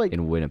Well, I guess, like,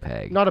 in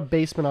Winnipeg? not a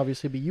basement,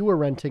 obviously, but you were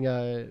renting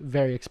a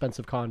very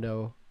expensive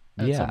condo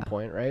at some Yeah.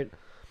 point, right?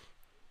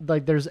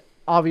 Like, there's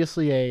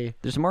obviously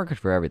There's a market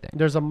for everything.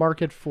 there's a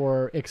market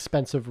for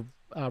expensive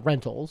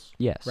rentals,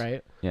 Yes.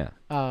 right? Yeah.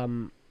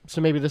 So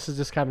maybe this is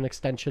just kind of an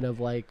extension of,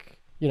 like,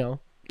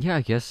 Yeah,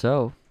 I guess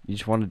so. You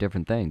just want a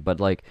different thing. But,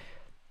 like,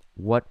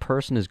 what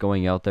person is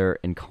going out there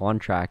and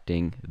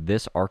contracting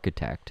this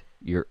architect?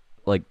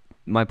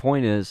 My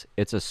point is,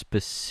 it's a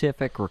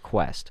specific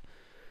request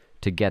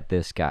to get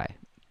this guy.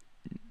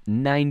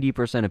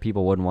 90% of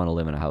people wouldn't want to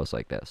live in a house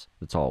like this.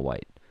 It's all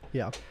white.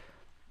 yeah.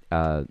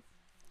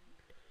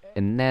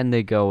 And then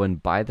they go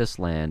and buy this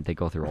land. They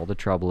go through all the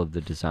trouble of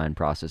the design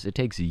process. It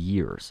takes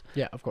years.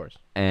 Yeah, of course.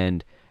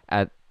 And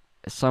at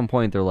some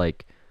point, they're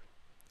like,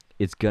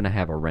 it's going to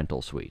have a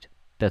rental suite.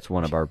 That's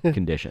one of our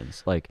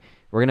conditions. Like,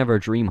 we're going to have our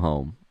dream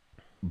home,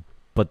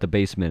 but the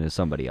basement is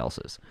somebody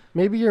else's.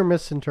 Maybe you're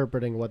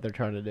misinterpreting what they're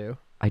trying to do.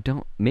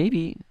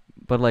 Maybe,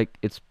 but like,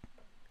 it's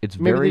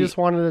Maybe very, they just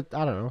wanted it,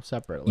 I don't know,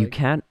 separate. you Like,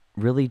 can't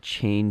really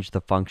change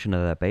the function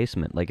of that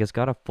basement. Like, it's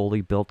got a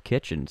fully built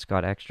kitchen. It's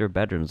got extra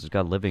bedrooms. It's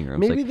got living rooms.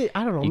 maybe Like,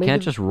 I don't know. you maybe,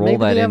 can't just roll maybe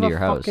that they into have your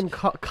a house. fucking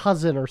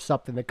cousin or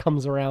something that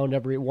comes around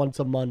every once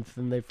a month,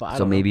 and they. I So don't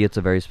know. maybe it's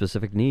a very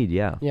specific need.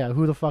 Yeah. Yeah,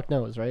 who the fuck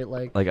knows, right?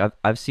 Like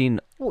I've seen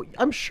well,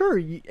 I'm sure,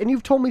 and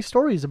you've told me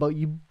stories about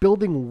you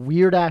building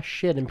weird ass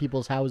shit in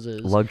people's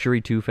houses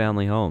luxury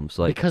 2-family homes.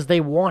 Like, because they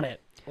want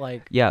it.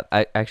 Like, yeah,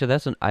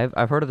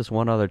 I've heard of this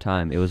one other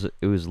time. It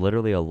was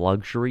literally a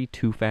luxury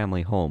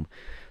 2-family home.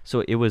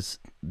 So it was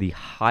the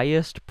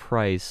highest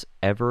price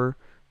ever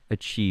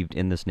achieved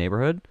in this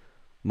neighborhood,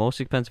 most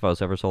expensive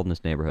house ever sold in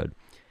this neighborhood,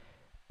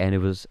 and it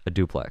was a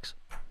duplex.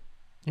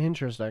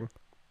 interesting.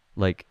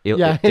 Like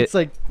It's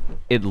like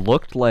it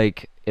looked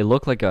like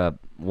a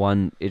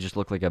one. It just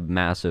looked like a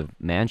massive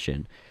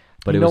mansion,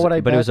 but You it know was what I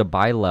it bet? was a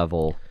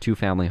bi-level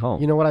 2-family home.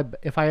 you know what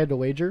if I had to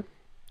wager,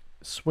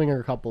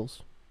 swinger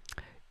couples.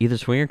 Either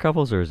swinger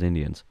couples or as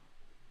Indians,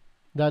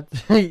 That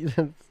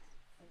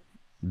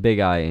big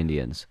eye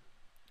Indians,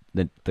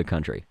 the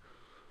country.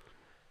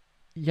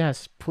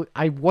 yes,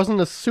 I wasn't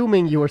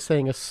assuming you were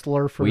saying a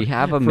slur for. We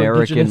have for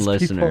American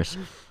indigenous people. listeners.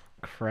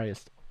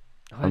 Christ.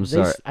 I'm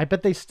sorry. I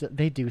bet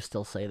they do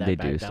still say that. They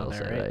back do down still there,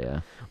 say right? that,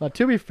 yeah. Well,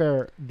 to be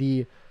fair,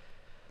 the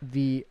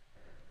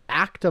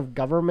act of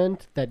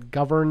government that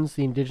governs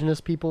the Indigenous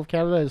people of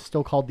Canada is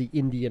still called the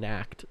Indian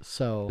Act.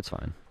 So, It's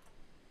fine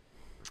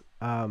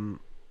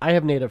I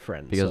have Native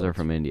friends because so they're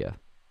from India.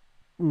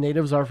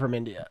 Natives are from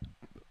India.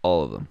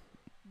 All of them.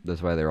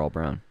 That's why they're all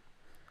brown.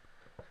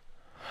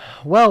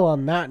 Well,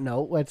 on that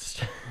note,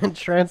 let's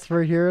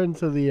transfer here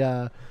into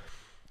the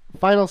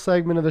final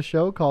segment of the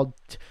show called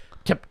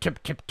tip of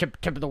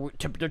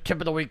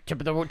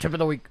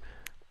the week,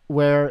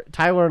 where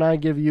Tyler and I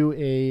give you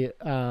a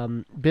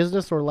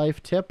business or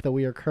life tip that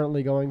we are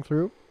currently going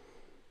through.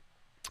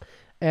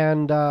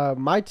 And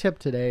my tip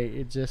today,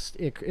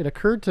 it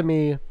occurred to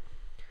me.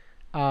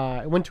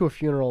 I went to a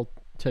funeral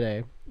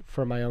today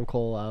for my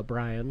uncle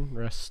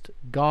Brian.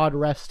 God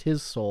rest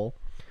his soul.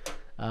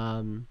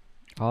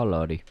 Oh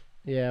lordy.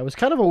 Yeah, it was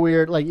kind of a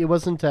weird. Like, it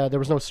wasn't. There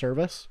was no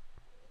service.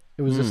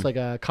 It was just like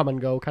a come and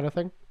go kind of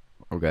thing.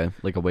 Okay,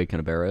 like a wake and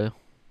a burial.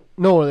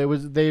 No, it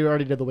was. They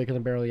already did the wake and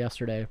the burial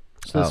yesterday.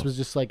 So this Oh. was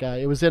just like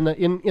it was in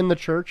the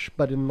church,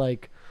 but in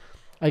like,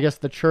 I guess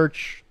the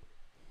church.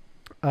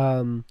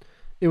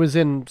 It was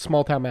in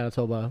small town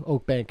Manitoba,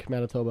 Oak Bank,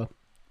 Manitoba.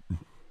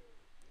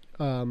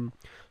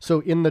 So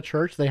in the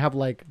church they have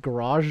like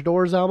garage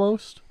doors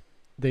almost.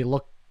 They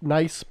look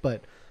nice,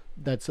 but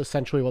that's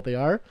essentially what they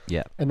are.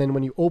 Yeah. And then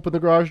when you open the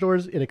garage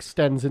doors, it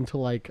extends into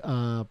like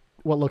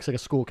what looks like a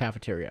school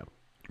cafeteria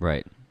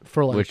Right.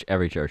 for like Which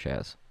every church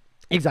has.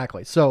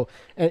 exactly. So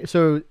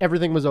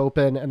everything was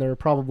open, and there were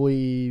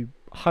probably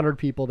 100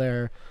 people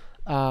there.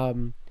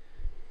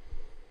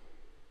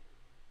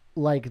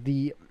 Like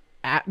the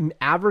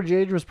average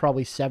age was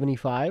probably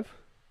 75,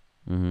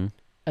 Mm-hmm.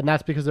 and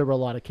that's because there were a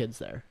lot of kids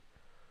there.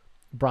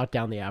 Brought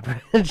down the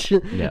average.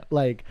 Yeah.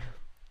 Like,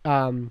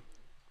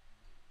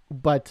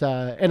 but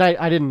and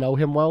I didn't know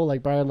him well,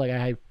 like Brian. Like,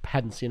 I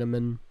hadn't seen him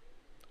in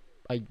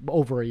like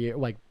over a year,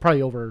 like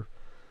probably over.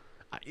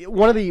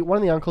 One of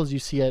the uncles you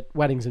see at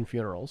weddings and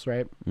funerals,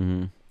 right?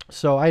 Mm-hmm.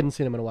 So I hadn't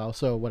seen him in a while,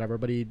 so whatever.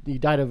 But he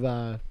died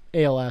of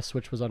ALS,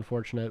 which was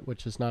unfortunate,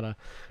 which is not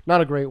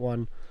a great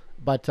one.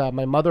 But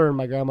my mother and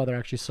my grandmother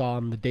actually saw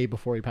him the day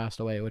before he passed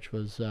away, which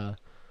was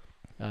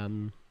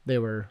they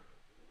were.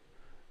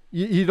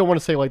 You don't want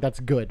to say like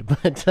that's good,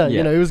 but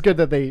Yeah. it was good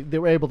that they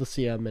were able to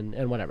see him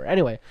and whatever.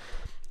 Anyway,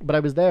 but I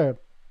was there,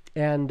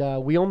 and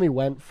we only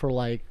went for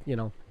like we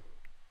were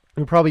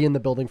probably in the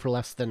building for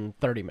less than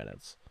 30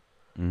 minutes.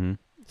 Mm-hmm.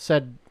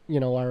 Said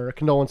our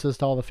condolences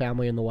to all the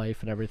family and the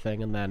wife and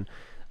everything, and then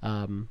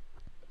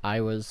I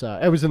was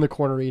in the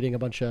corner eating a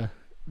bunch of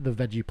the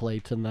veggie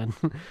plate, and then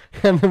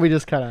and then we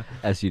just kind of,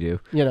 As you do.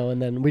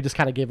 and then we just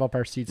kind of gave up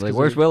our seats. Like, 'cause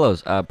where's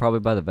Willow's? Probably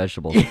by the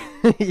vegetables.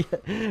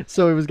 Yeah.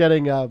 So it was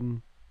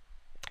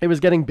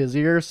getting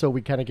busier, so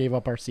we kind of gave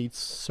up our seats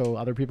so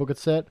other people could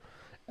sit.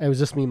 It was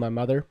just me and my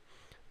mother,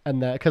 and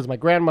because my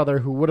grandmother,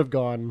 who would have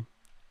gone,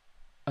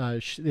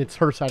 it's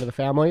her side of the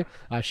family.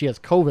 She has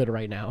COVID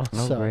right now,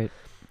 Oh, so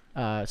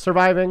right.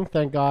 surviving,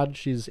 thank God.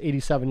 She's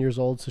 87 years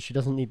old, so she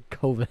doesn't need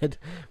COVID,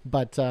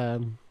 but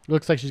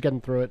looks like she's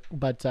getting through it.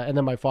 But and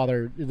then my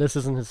father, this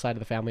isn't his side of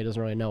the family; he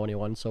doesn't really know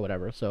anyone, so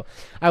whatever. So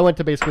I went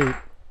to basically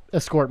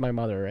escort my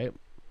mother, right?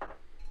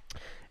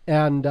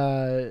 And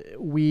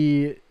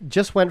we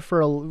just went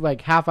for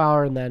like half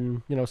hour, and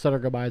then said our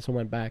goodbyes and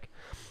went back.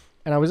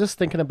 And I was just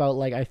thinking about,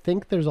 like, I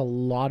think there's a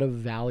lot of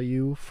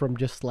value from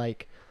just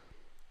like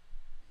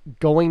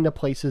going to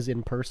places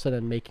in person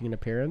and making an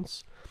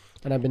appearance.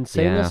 And I've been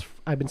saying Yeah. this.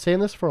 I've been saying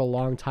this for a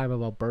long time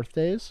about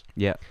birthdays.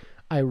 Yeah.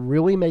 I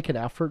really make an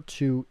effort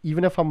to,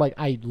 even if I'm like,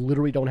 I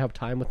literally don't have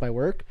time with my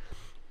work,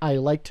 I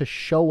like to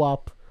show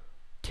up,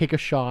 take a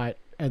shot,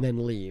 and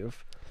then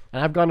leave.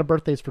 And I've gone to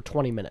birthdays for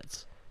 20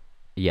 minutes.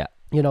 Yeah.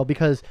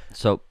 Because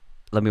So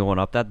let me one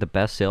up that. The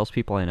best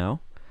salespeople I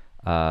know,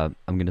 I'm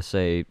going to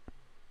say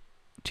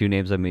two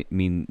names that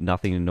mean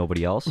nothing to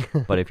nobody else.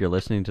 But if you're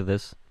listening to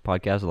this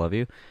podcast, I love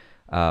you.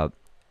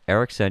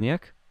 Eric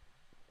Senyek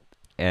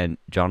and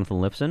Jonathan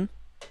Lipson,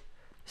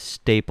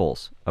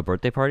 staples of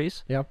birthday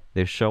parties. yeah,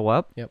 They show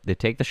up. Yep. They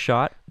take the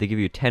shot. They give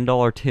you a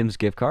 $10 Tim's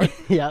gift card.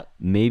 yeah.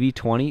 Maybe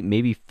 20,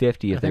 maybe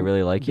 50 if I they think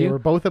really like They you. were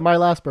both at my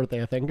last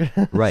birthday, I think.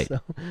 Right. So,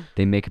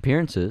 They make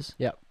appearances.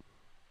 yeah.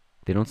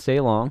 They don't stay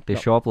long. They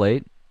Yep. show up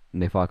late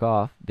and they fuck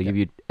off. They Yep. give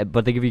you,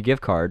 but they give you a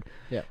gift card.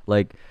 Yeah.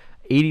 Like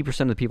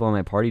 80% of the people at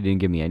my party didn't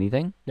give me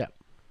anything. Yeah.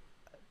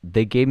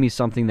 They gave me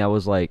something that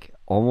was like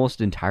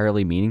almost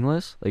entirely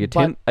meaningless, like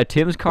But- a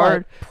Tim's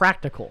card. But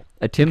practical.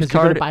 A Tim's Because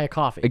you're gonna card. buy a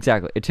coffee.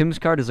 Exactly. A Tim's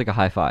card is like a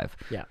high five.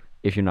 Yeah.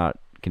 If you're not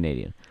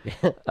Canadian.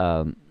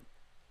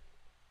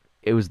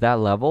 It was that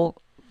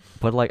level,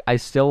 but like I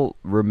still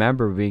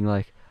remember being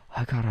like,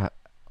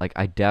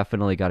 I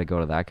definitely gotta go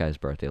to that guy's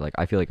birthday. Like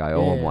I feel like I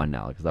owe him Yeah. one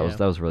now because Yeah.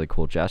 that was a really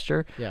cool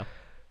gesture. Yeah.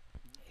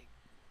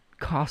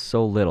 Cost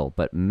so little,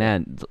 but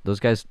man, those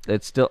guys,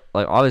 it's still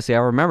like obviously I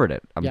remembered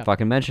it. I'm Yeah.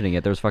 fucking mentioning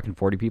it. There was fucking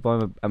 40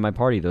 people at my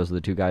party. Those are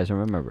the two guys I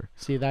remember.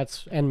 See,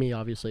 and me,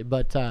 obviously.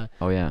 But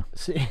Oh yeah.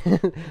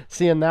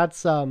 see, and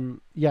that's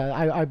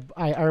yeah.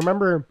 I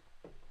remember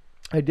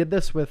I did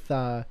this with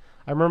I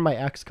remember my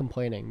ex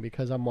complaining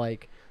because I'm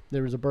like,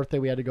 there was a birthday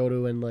we had to go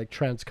to in like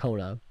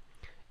Transcona,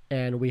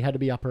 and we had to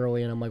be up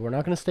early, and I'm like, we're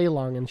not gonna stay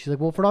long, and she's like,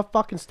 well, if we're not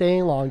fucking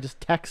staying long,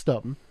 just text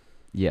them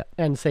Yeah.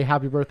 and say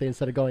happy birthday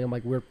instead of going. I'm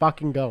like, we're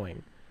fucking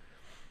going.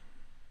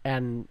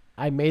 And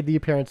I made the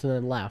appearance and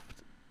then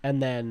left.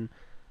 And then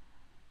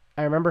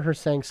I remember her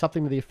saying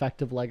something to the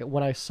effect of like,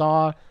 when I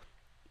saw,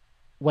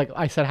 like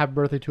I said happy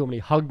birthday to him and he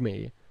hugged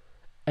me,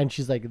 and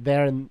she's like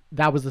there, and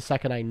that was the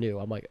second I knew.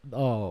 I'm like,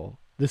 oh,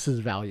 this is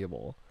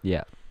valuable,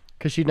 Yeah.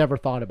 because she'd never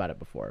thought about it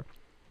before.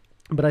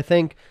 But I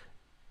think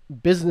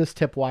business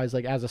tip wise,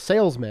 like as a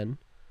salesman,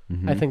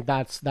 I think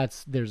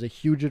there's a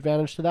huge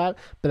advantage to that.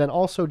 But then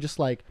also just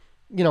like,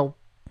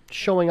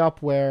 showing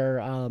up where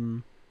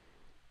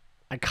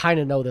I kind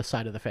of know this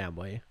side of the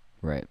family.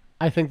 Right.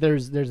 I think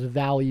there's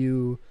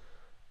value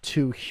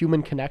to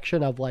human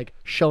connection of like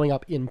showing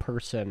up in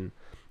person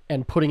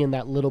and putting in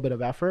that little bit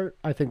of effort.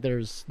 I think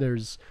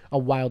there's a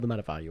wild amount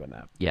of value in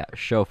that. Yeah.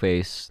 Show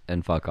face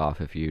and fuck off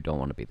if you don't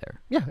want to be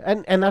there. Yeah,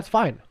 and that's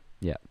fine.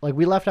 Yeah. Like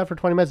we left after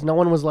 20 minutes. No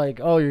one was like,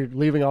 "Oh, you're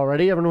leaving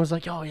already." Everyone was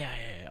like, "Oh yeah."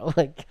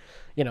 Like,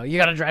 you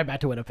got to drive back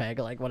to Winnipeg,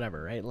 like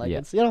whatever, right? Like Yeah.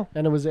 it's and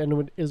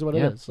it is what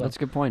Yeah. it is. So. That's a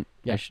good point.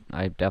 Yeah.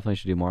 I definitely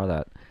should do more of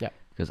that. Yeah.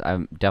 Because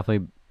I'm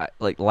definitely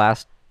like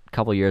last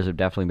couple of years have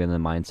definitely been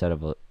in the mindset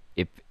of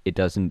if it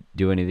doesn't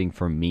do anything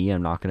for me,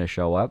 I'm not going to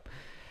show up.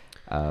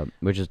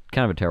 Which is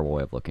kind of a terrible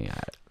way of looking at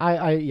it.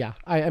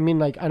 I mean,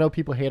 like, I know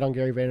people hate on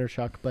Gary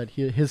Vaynerchuk, but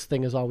his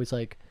thing is always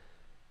like,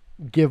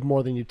 give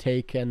more than you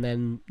take, and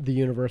then the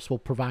universe will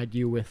provide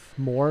you with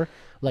more,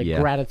 like Yeah.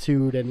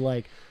 gratitude. And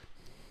like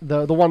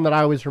the one that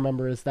I always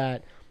remember is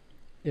that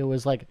it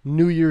was like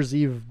New Year's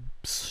Eve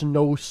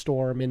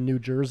snowstorm in New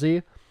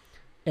Jersey,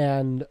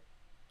 and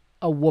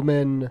a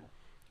woman,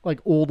 like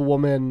old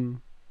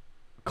woman,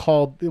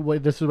 called.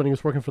 This is when he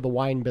was working for the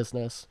wine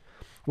business.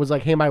 Was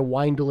like, hey, my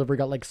wine delivery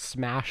got like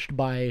smashed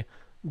by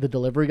the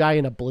delivery guy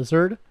in a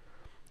blizzard,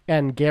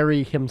 and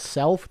Gary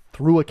himself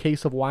threw a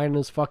case of wine in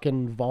his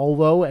fucking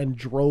Volvo and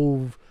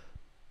drove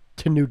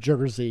to New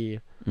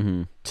Jersey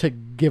to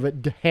give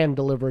it, to hand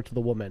deliver it to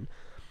the woman.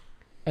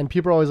 And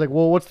people are always like,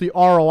 well, what's the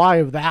ROI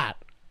of that?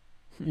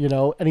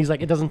 And he's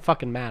like, it doesn't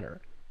fucking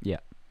matter. Yeah.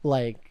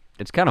 Like,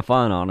 It's kind of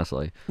fun,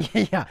 honestly.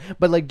 yeah,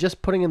 but like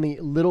just putting in the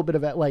little bit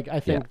of it, like I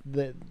think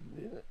that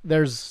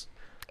there's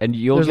And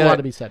you'll a get lot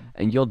to be said.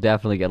 And you'll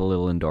definitely get a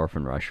little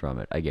endorphin rush from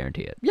it. I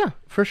guarantee it. Yeah,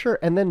 for sure.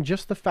 And then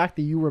just the fact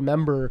that you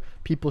remember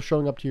people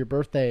showing up to your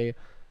birthday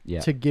Yeah.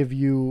 to give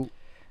you,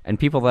 And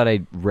people that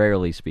I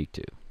rarely speak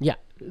to. yeah,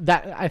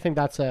 that I think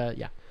that's a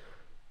yeah.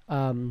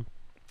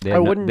 They I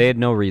had, wouldn't- they had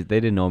no reason. They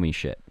didn't know me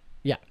shit.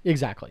 Yeah,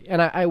 exactly.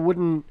 And I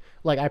wouldn't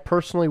like. I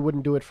personally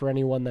wouldn't do it for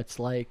anyone that's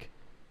like.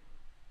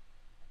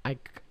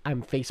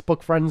 I'm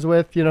Facebook friends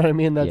with. You know what I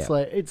mean? That's Yeah.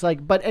 like it's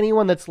like. But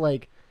anyone that's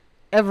like,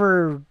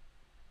 ever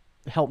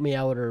helped me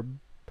out or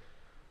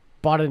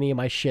bought any of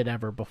my shit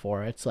ever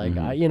before, it's like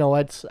you know.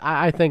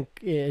 I think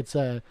it's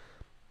a.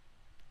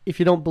 If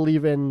you don't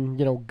believe in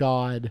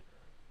God.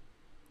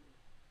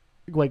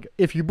 Like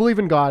if you believe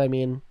in God, I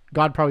mean,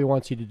 God probably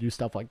wants you to do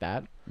stuff like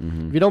that.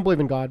 If you don't believe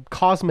in God,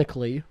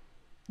 cosmically,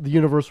 the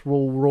universe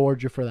will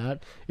reward you for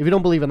that. If you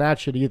don't believe in that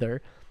shit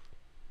either,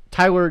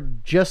 Tyler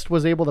just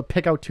was able to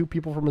pick out 2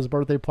 people from his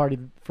birthday party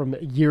from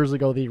years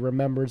ago that he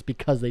remembers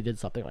because they did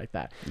something like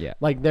that. Yeah.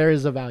 Like there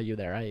is a value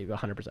there.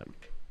 100%.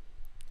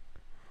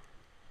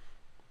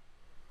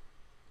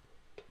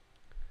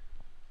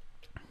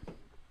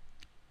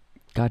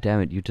 God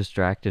damn it! You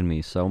distracted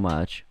me so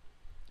much.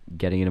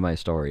 Getting into my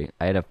story,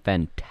 I had a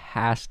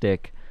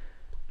fantastic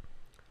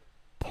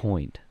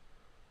point,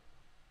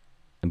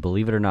 and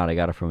believe it or not, I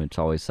got it from It's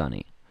Always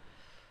Sunny.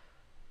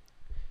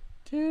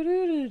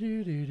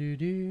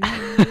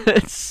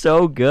 It's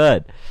so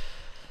good.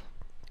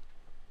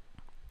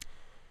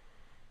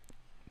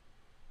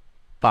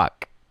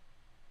 Fuck.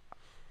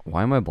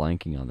 Why am I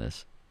blanking on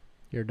this?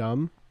 You're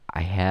dumb.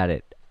 I had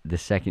it the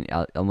second.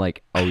 I'm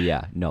like, oh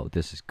yeah, no,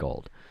 this is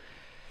gold.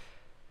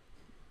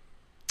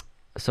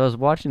 So I was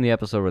watching the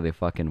episode where they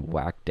fucking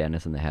whacked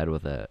Dennis in the head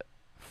with a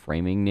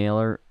framing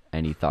nailer,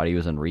 and he thought he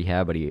was in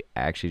rehab, but he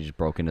actually just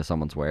broke into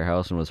someone's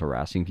warehouse and was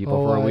harassing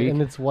people for a week. And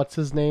it's what's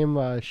his name,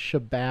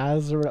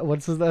 Shabazz, or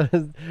what's his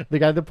the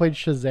guy that played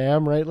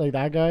Shazam, right? Like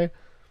that guy.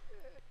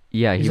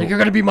 Yeah, He's like, you're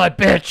gonna be my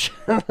bitch,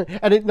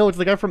 and it's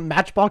the guy from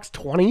Matchbox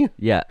 20.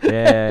 yeah.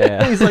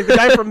 He's like, the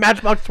guy from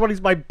Matchbox 20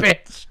 is my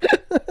bitch.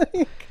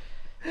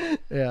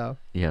 Yeah.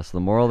 Yeah, so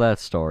the moral of that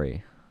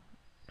story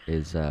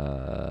is,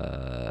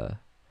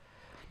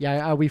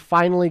 Yeah, we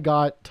finally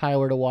got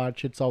Tyler to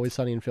watch It's Always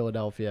Sunny in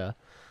Philadelphia.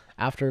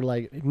 After,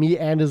 like, me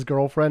and his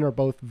girlfriend are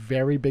both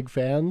very big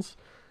fans.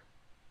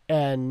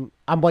 And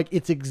I'm like,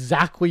 it's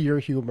exactly your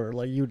humor.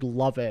 Like, you'd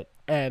love it.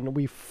 And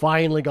we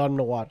finally got him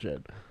to watch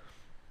it.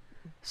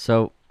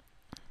 so,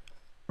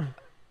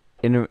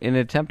 in an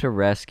attempt to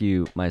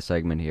rescue my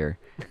segment here,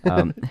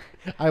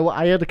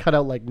 I had to cut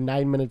out, like,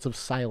 9 minutes of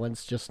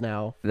silence just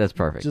now. that's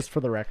perfect. Just for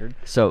the record.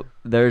 So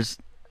there's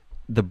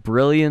the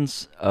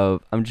brilliance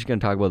of, I'm just going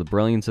to talk about the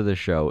brilliance of the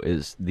show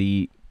is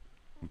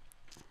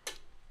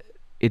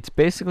it's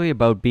basically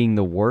about being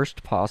the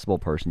worst possible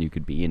person you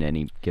could be in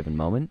any given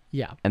moment,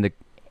 Yeah. and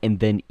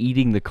then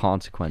eating the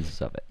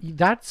consequences of it.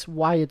 That's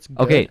why it's good.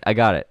 Okay, I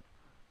got it.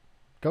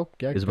 Go.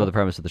 Yeah, Is go. about the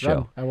premise of the Run.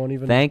 show. I won't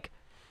even... Thank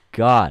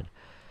God.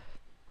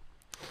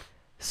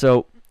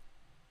 So,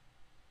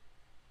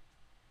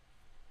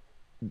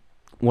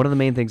 one of the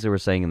main things they were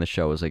saying in the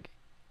show is like,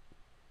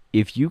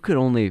 if you could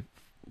only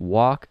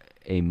walk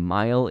a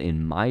mile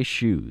in my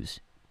shoes,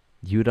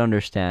 you'd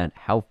understand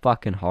how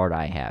fucking hard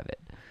I have it.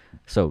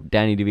 So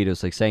Danny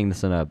DeVito's like saying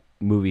this in a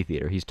movie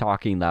theater. He's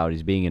talking loud.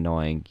 He's being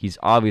annoying. He's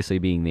obviously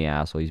being the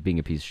asshole. He's being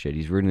a piece of shit.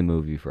 He's ruining the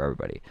movie for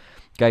everybody.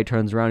 Guy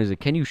turns around. He's like,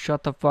 "Can you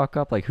shut the fuck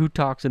up? Like, who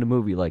talks in a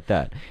movie like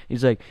that?"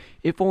 He's like,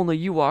 "If only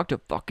you walked a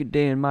fucking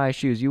day in my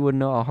shoes, you wouldn't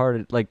know how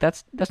hard it." Like,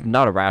 that's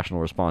not a rational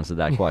response to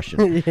that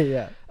question.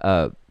 Yeah.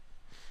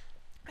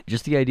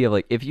 Just the idea of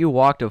like, if you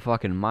walked a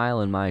fucking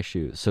mile in my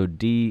shoes. So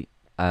D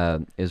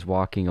is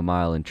walking a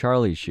mile in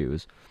Charlie's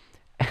shoes,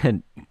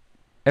 and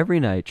every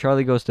night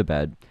Charlie goes to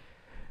bed.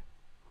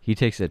 He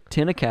takes a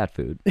tin of cat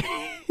food,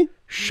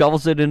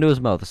 shovels it into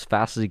his mouth as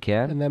fast as he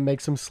can, And then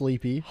makes him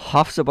sleepy.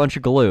 huffs a bunch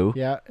of glue,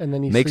 Yeah. And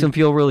then he makes him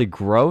feel really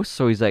gross.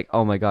 So he's like,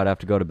 "Oh my god, I have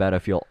to go to bed. I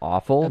feel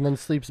awful." And then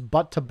sleeps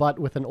butt to butt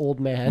with an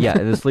old man. Yeah,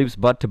 and then sleeps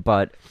butt to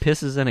butt,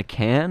 pisses in a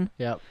can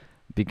Yeah.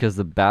 because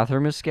the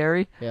bathroom is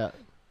scary. Yeah.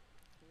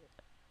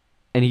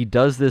 And he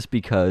does this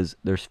because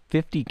there's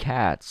 50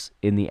 cats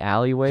in the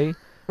alleyway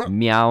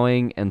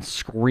meowing and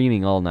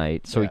screaming all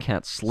night, so Yeah. he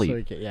can't sleep. So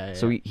he can, yeah.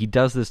 So he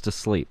does this to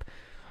sleep.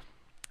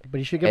 But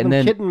you should give and him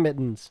then- kitten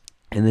mittens.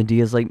 And then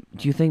Dia's like,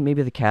 "Do you think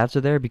maybe the cats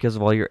are there because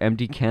of all your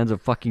empty cans of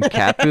fucking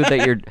cat food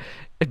that you're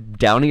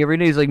downing every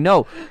day?" He's like,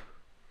 "No,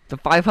 the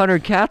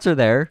 500 cats are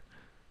there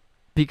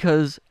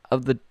because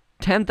of the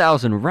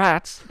 10,000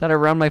 rats that are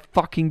around my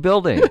fucking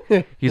building."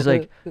 He's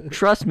like,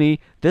 "Trust me,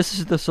 this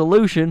is the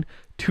solution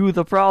to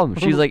the problem."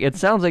 She's like, "It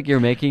sounds like you're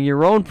making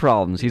your own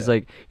problems." He's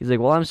like,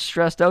 "Well, I'm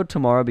stressed out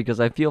tomorrow because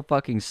I feel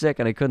fucking sick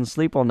and I couldn't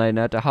sleep all night and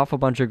I had to huff a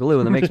bunch of glue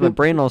and it makes my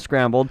brain all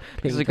scrambled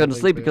because I couldn't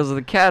sleep because of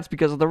the cats,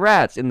 because of the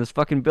rats in this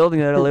fucking building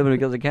that I live in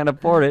because I can't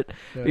afford it."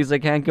 Because I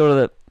can't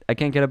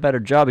get a better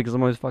job because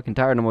I'm always fucking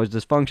tired and I'm always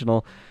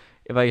dysfunctional.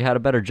 If I had a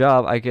better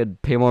job, I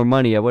could pay more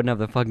money. I wouldn't have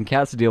the fucking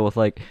cats to deal with.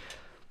 Like,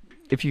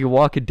 if you could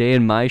walk a day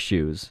in my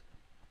shoes,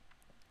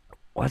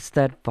 what's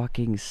that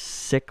fucking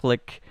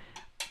cyclic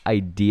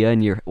idea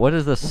in your, what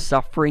is the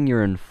suffering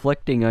you're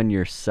inflicting on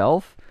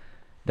yourself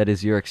that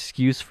is your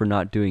excuse for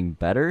not doing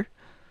better?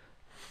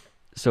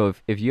 So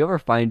if you ever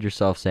find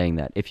yourself saying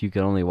that, if you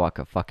could only walk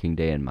a fucking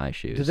day in my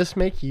shoes, Did this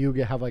make you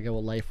have like a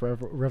life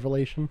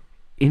revelation?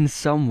 in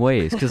some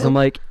ways, because I'm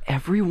like,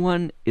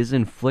 everyone is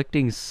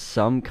inflicting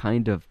some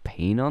kind of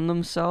pain on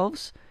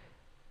themselves.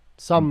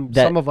 Some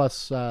of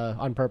us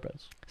on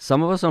purpose.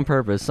 Some of us on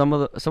purpose. Some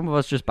of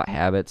us just by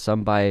habit.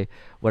 Some by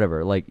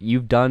whatever. Like,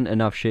 you've done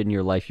enough shit in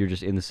your life. You're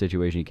just in the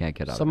situation you can't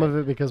get out. Some of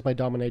it because my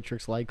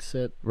dominatrix likes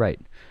it.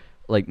 Right.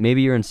 Like,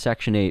 maybe you're in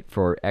Section 8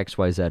 for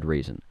XYZ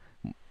reason.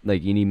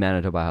 Like, you need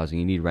Manitoba housing.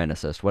 You need rent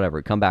assist.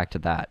 Whatever. Come back to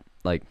that.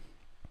 Like,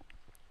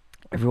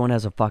 everyone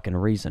has a fucking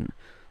reason.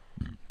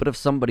 But if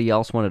somebody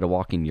else wanted to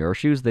walk in your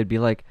shoes, they'd be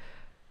like,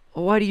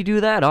 well, why do you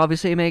do that?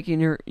 Obviously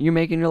you're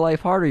making your life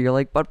harder. You're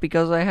like, but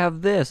because I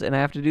have this and I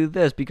have to do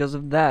this because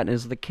of that. And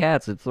it's the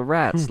cats, it's the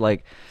rats.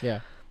 Like,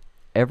 yeah,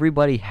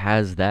 everybody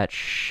has that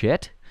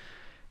shit.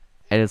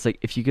 And it's like,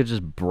 if you could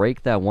just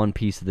break that one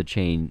piece of the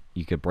chain,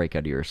 you could break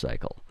out of your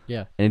cycle.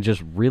 yeah. And it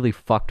just really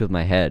fucked with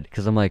my head,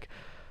 because I'm like,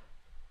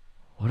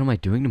 what am I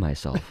doing to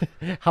myself?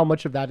 How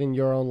much of that in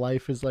your own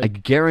life is I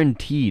like?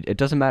 guaranteed, it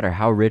doesn't matter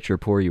how rich or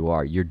poor you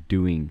are, you're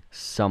doing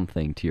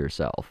something to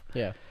yourself.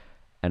 Yeah.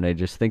 And I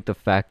just think the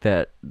fact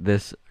that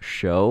this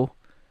show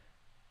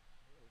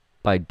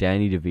by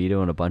Danny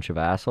DeVito and a bunch of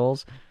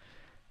assholes,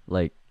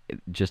 like, it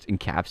just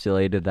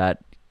encapsulated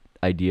that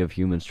idea of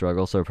human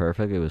struggle so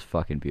perfectly. It was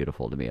fucking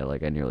beautiful to me.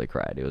 I nearly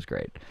cried. It was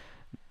great.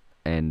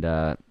 And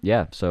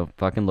yeah, so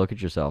fucking look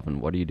at yourself, and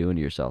what are you doing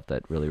to yourself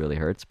that really, really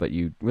hurts, but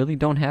you really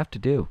don't have to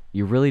do.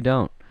 You really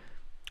don't.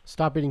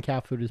 Stop eating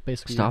cat food is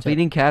basically. Stop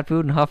eating cat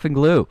food and huffing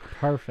glue.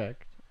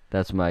 Perfect.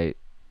 That's my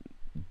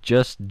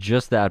just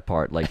that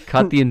part. Like,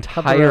 cut the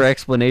entire rest.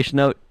 explanation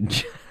out.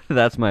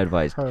 That's my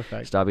advice.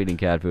 Perfect. Stop eating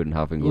cat food and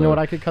huffing glue. You know what?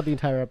 I could cut the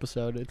entire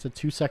episode. It's a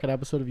 2-second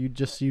episode of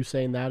you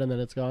saying that, and then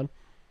it's gone.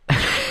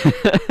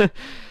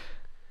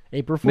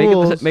 April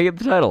Fools. Make it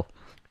the title.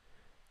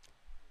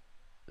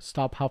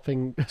 Stop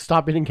eating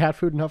cat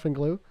food and huffing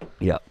glue.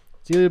 Yeah.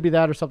 It's either be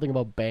that or something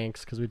about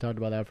banks, because we talked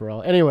about that for a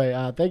while. Anyway,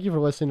 thank you for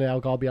listening to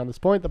Alcohol Beyond This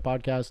Point, the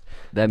podcast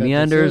That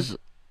meanders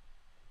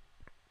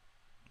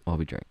while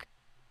we drink.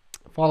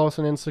 Follow us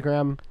on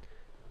Instagram,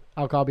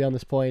 Alcohol Beyond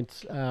This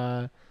Point.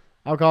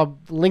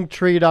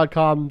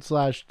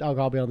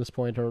 Linktree.com/Alcohol Beyond This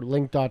Point, or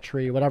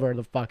link.tree, whatever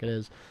the fuck it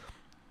is.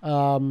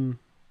 My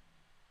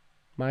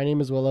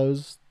name is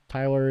Willows.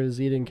 Tyler is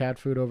eating cat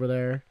food over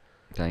there.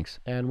 Thanks.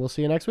 And we'll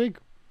see you next week.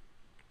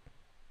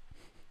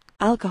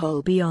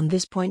 Alcohol Beyond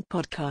This Point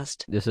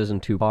podcast. This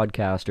isn't two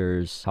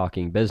podcasters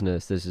talking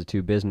business. This is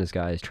two business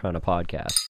guys trying to podcast.